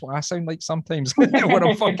like, that's what I sound like sometimes when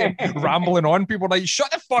I'm fucking rambling on. People are like, shut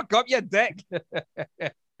the fuck up, you dick.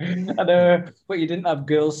 I know, but you didn't have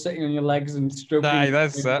girls sitting on your legs and stroking. Aye,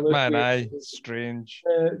 that's it, man. Aye, strange.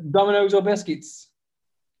 Dominoes or biscuits?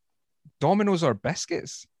 Dominoes or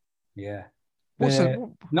biscuits? Yeah.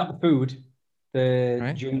 Not the food,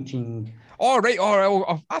 the drinking. Oh, right.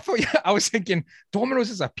 Oh, I thought I was thinking Domino's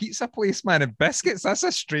is a pizza place, man, and biscuits. That's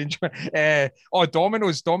a strange one.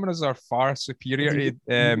 Domino's are far superior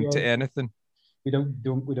to anything. We don't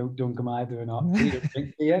dunk them either or not. We don't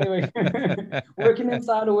drink tea anyway. Working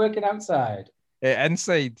inside or working outside?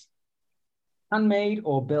 Inside. Handmade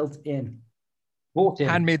or built in? Bought in.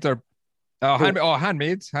 Handmade or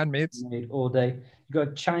handmade. Handmade all day. You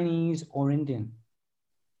got Chinese or Indian?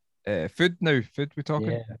 Food now. Food we're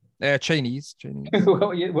talking. Yeah. Chinese.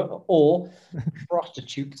 Or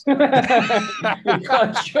prostitutes. You've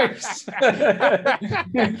got a choice.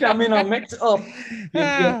 I mean, I'll mix it up.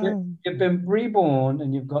 You've been reborn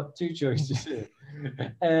and you've got two choices here.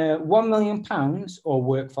 £1 million or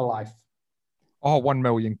work for life? Oh, £1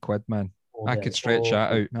 million, man. I could stretch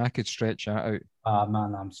that out. Oh,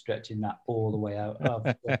 man, I'm stretching that all the way out.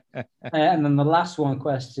 And then the last one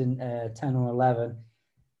question, 10 or 11.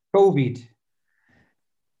 COVID,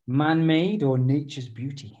 man-made or nature's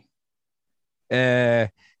beauty?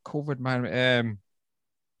 COVID, man.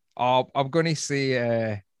 I'm going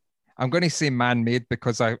to say man-made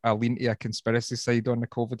because I lean to a conspiracy side on the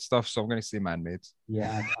COVID stuff, so I'm going to say man-made.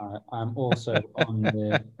 Yeah, I'm also on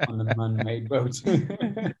the man-made boat.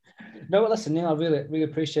 No, listen, Neil, I really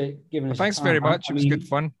appreciate giving us. Thanks very much. It was good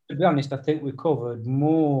fun. To be honest, I think we covered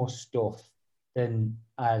more stuff than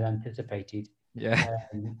I had anticipated. Yeah.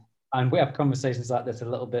 And we have conversations like this a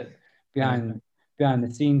little bit behind the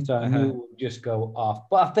scenes, so I knew it would just go off.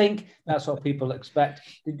 But I think that's what people expect.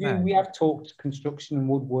 We have talked construction and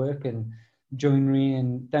woodwork and joinery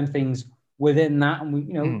and them things within that, and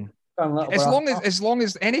we, as long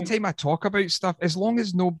as anytime I talk about stuff, as long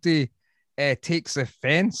as nobody takes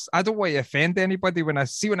offense. I don't want to offend anybody when I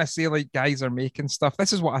say like guys are making stuff.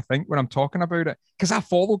 This is what I think when I'm talking about it, because I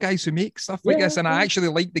follow guys who make stuff like this, and I actually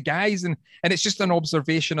like the guys, and it's just an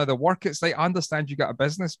observation of the work. It's like, I understand you got a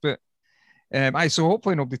business, but so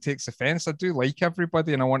hopefully nobody takes offense. I do like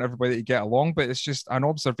everybody and I want everybody to get along, but it's just an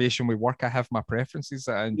observation with work. I have my preferences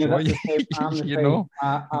that I enjoy.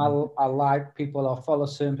 I like people, I follow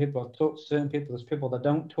certain people, I talk to certain people. There's people that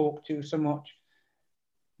don't talk to so much.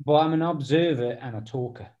 But I'm an observer and a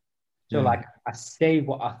talker. So like I say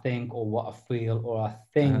what I think or what I feel, or I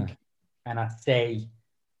think and I say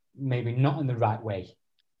maybe not in the right way.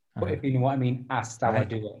 But if you know what I mean, ask how I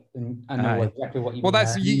do it. And I know exactly what you mean.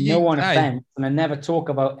 That's no one offense. And I never talk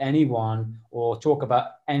about anyone or talk about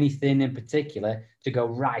anything in particular to go,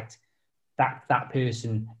 right, that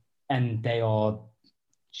person and they are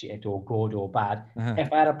shit or good or bad.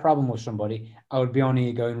 If I had a problem with somebody, I would be on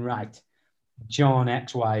here going, right, John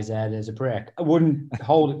XYZ is a prick. I wouldn't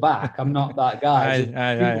hold it back. I'm not that guy.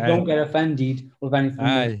 Don't get offended with anything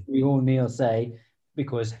that we or Neil say,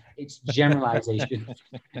 because it's generalization.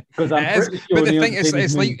 Because I'm pretty sure. But the thing is,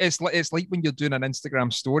 it's like when you're doing an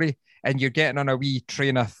Instagram story and you're getting on a wee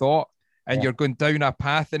train of thought and you're going down a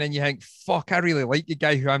path, and then you think, fuck, I really like the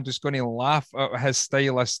guy who I'm just going to laugh at his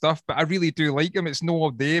style of stuff, but I really do like him. It's no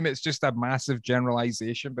of them. It's just a massive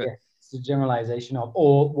generalization. But it's a generalization of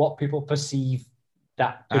or what people perceive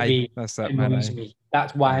that to be. That's that, annoys me.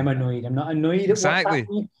 That's why I'm annoyed. I'm not annoyed at what's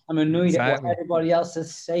happening. I'm annoyed at what everybody else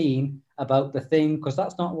is saying about the thing, because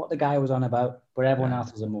that's not what the guy was on about, but everyone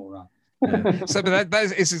else is a moron. So but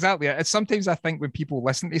it's exactly it. Sometimes I think when people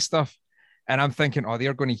listen to stuff and I'm thinking, oh,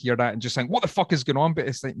 they're going to hear that and just think, what the fuck is going on? But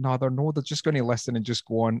it's like, no, they're just going to listen and just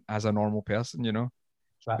go on as a normal person, you know?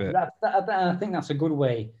 Right. I think that's a good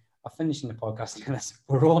way of finishing the podcast.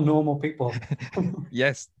 We're all normal people.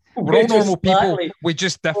 Yes. We're all normal people with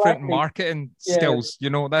just different marketing skills, you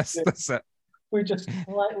know, that's it. We're just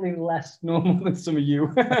slightly less normal than some of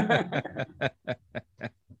you. But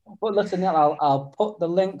listen, I'll put the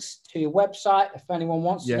links to your website if anyone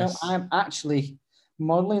wants to know. I'm actually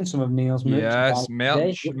modeling some of Neil's merchandise.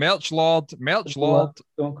 Yes, merch lord.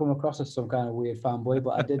 Don't come across as some kind of weird fanboy,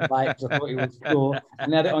 but I did buy it because I thought it was cool.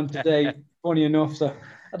 And I had it on today, funny enough, so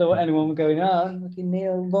I don't want anyone going, looking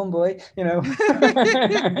Neil Bumboy, you know.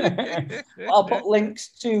 I'll put links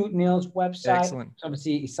to Neil's website. Excellent.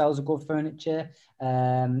 Obviously, he sells a good furniture.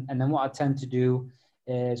 And then what I tend to do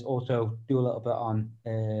is also do a little bit on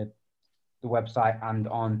the website and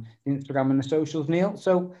on Instagram and the socials, Neil.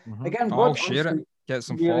 So again, I'll share it. Get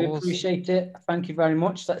some really followers. Appreciate it. Thank you very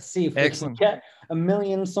much. Let's see if we can get 1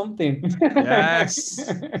 million something. Yes.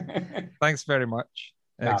 Thanks very much.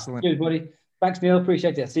 Excellent. Cheers, buddy. Thanks, Neil.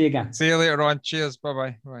 Appreciate it. See you again. See you later on. Cheers.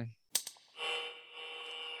 Bye-bye. Bye.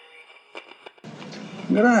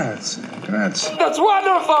 Grazie. That's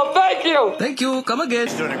wonderful. Thank you. Thank you. Come again.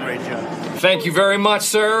 He's doing a great job. Thank you very much,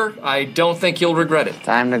 sir. I don't think you'll regret it.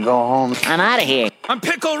 Time to go home. I'm out of here. I'm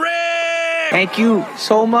Pickle Rick! Thank you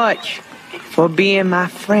so much for being my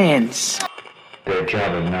friends. The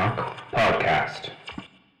Job and Knock Podcast.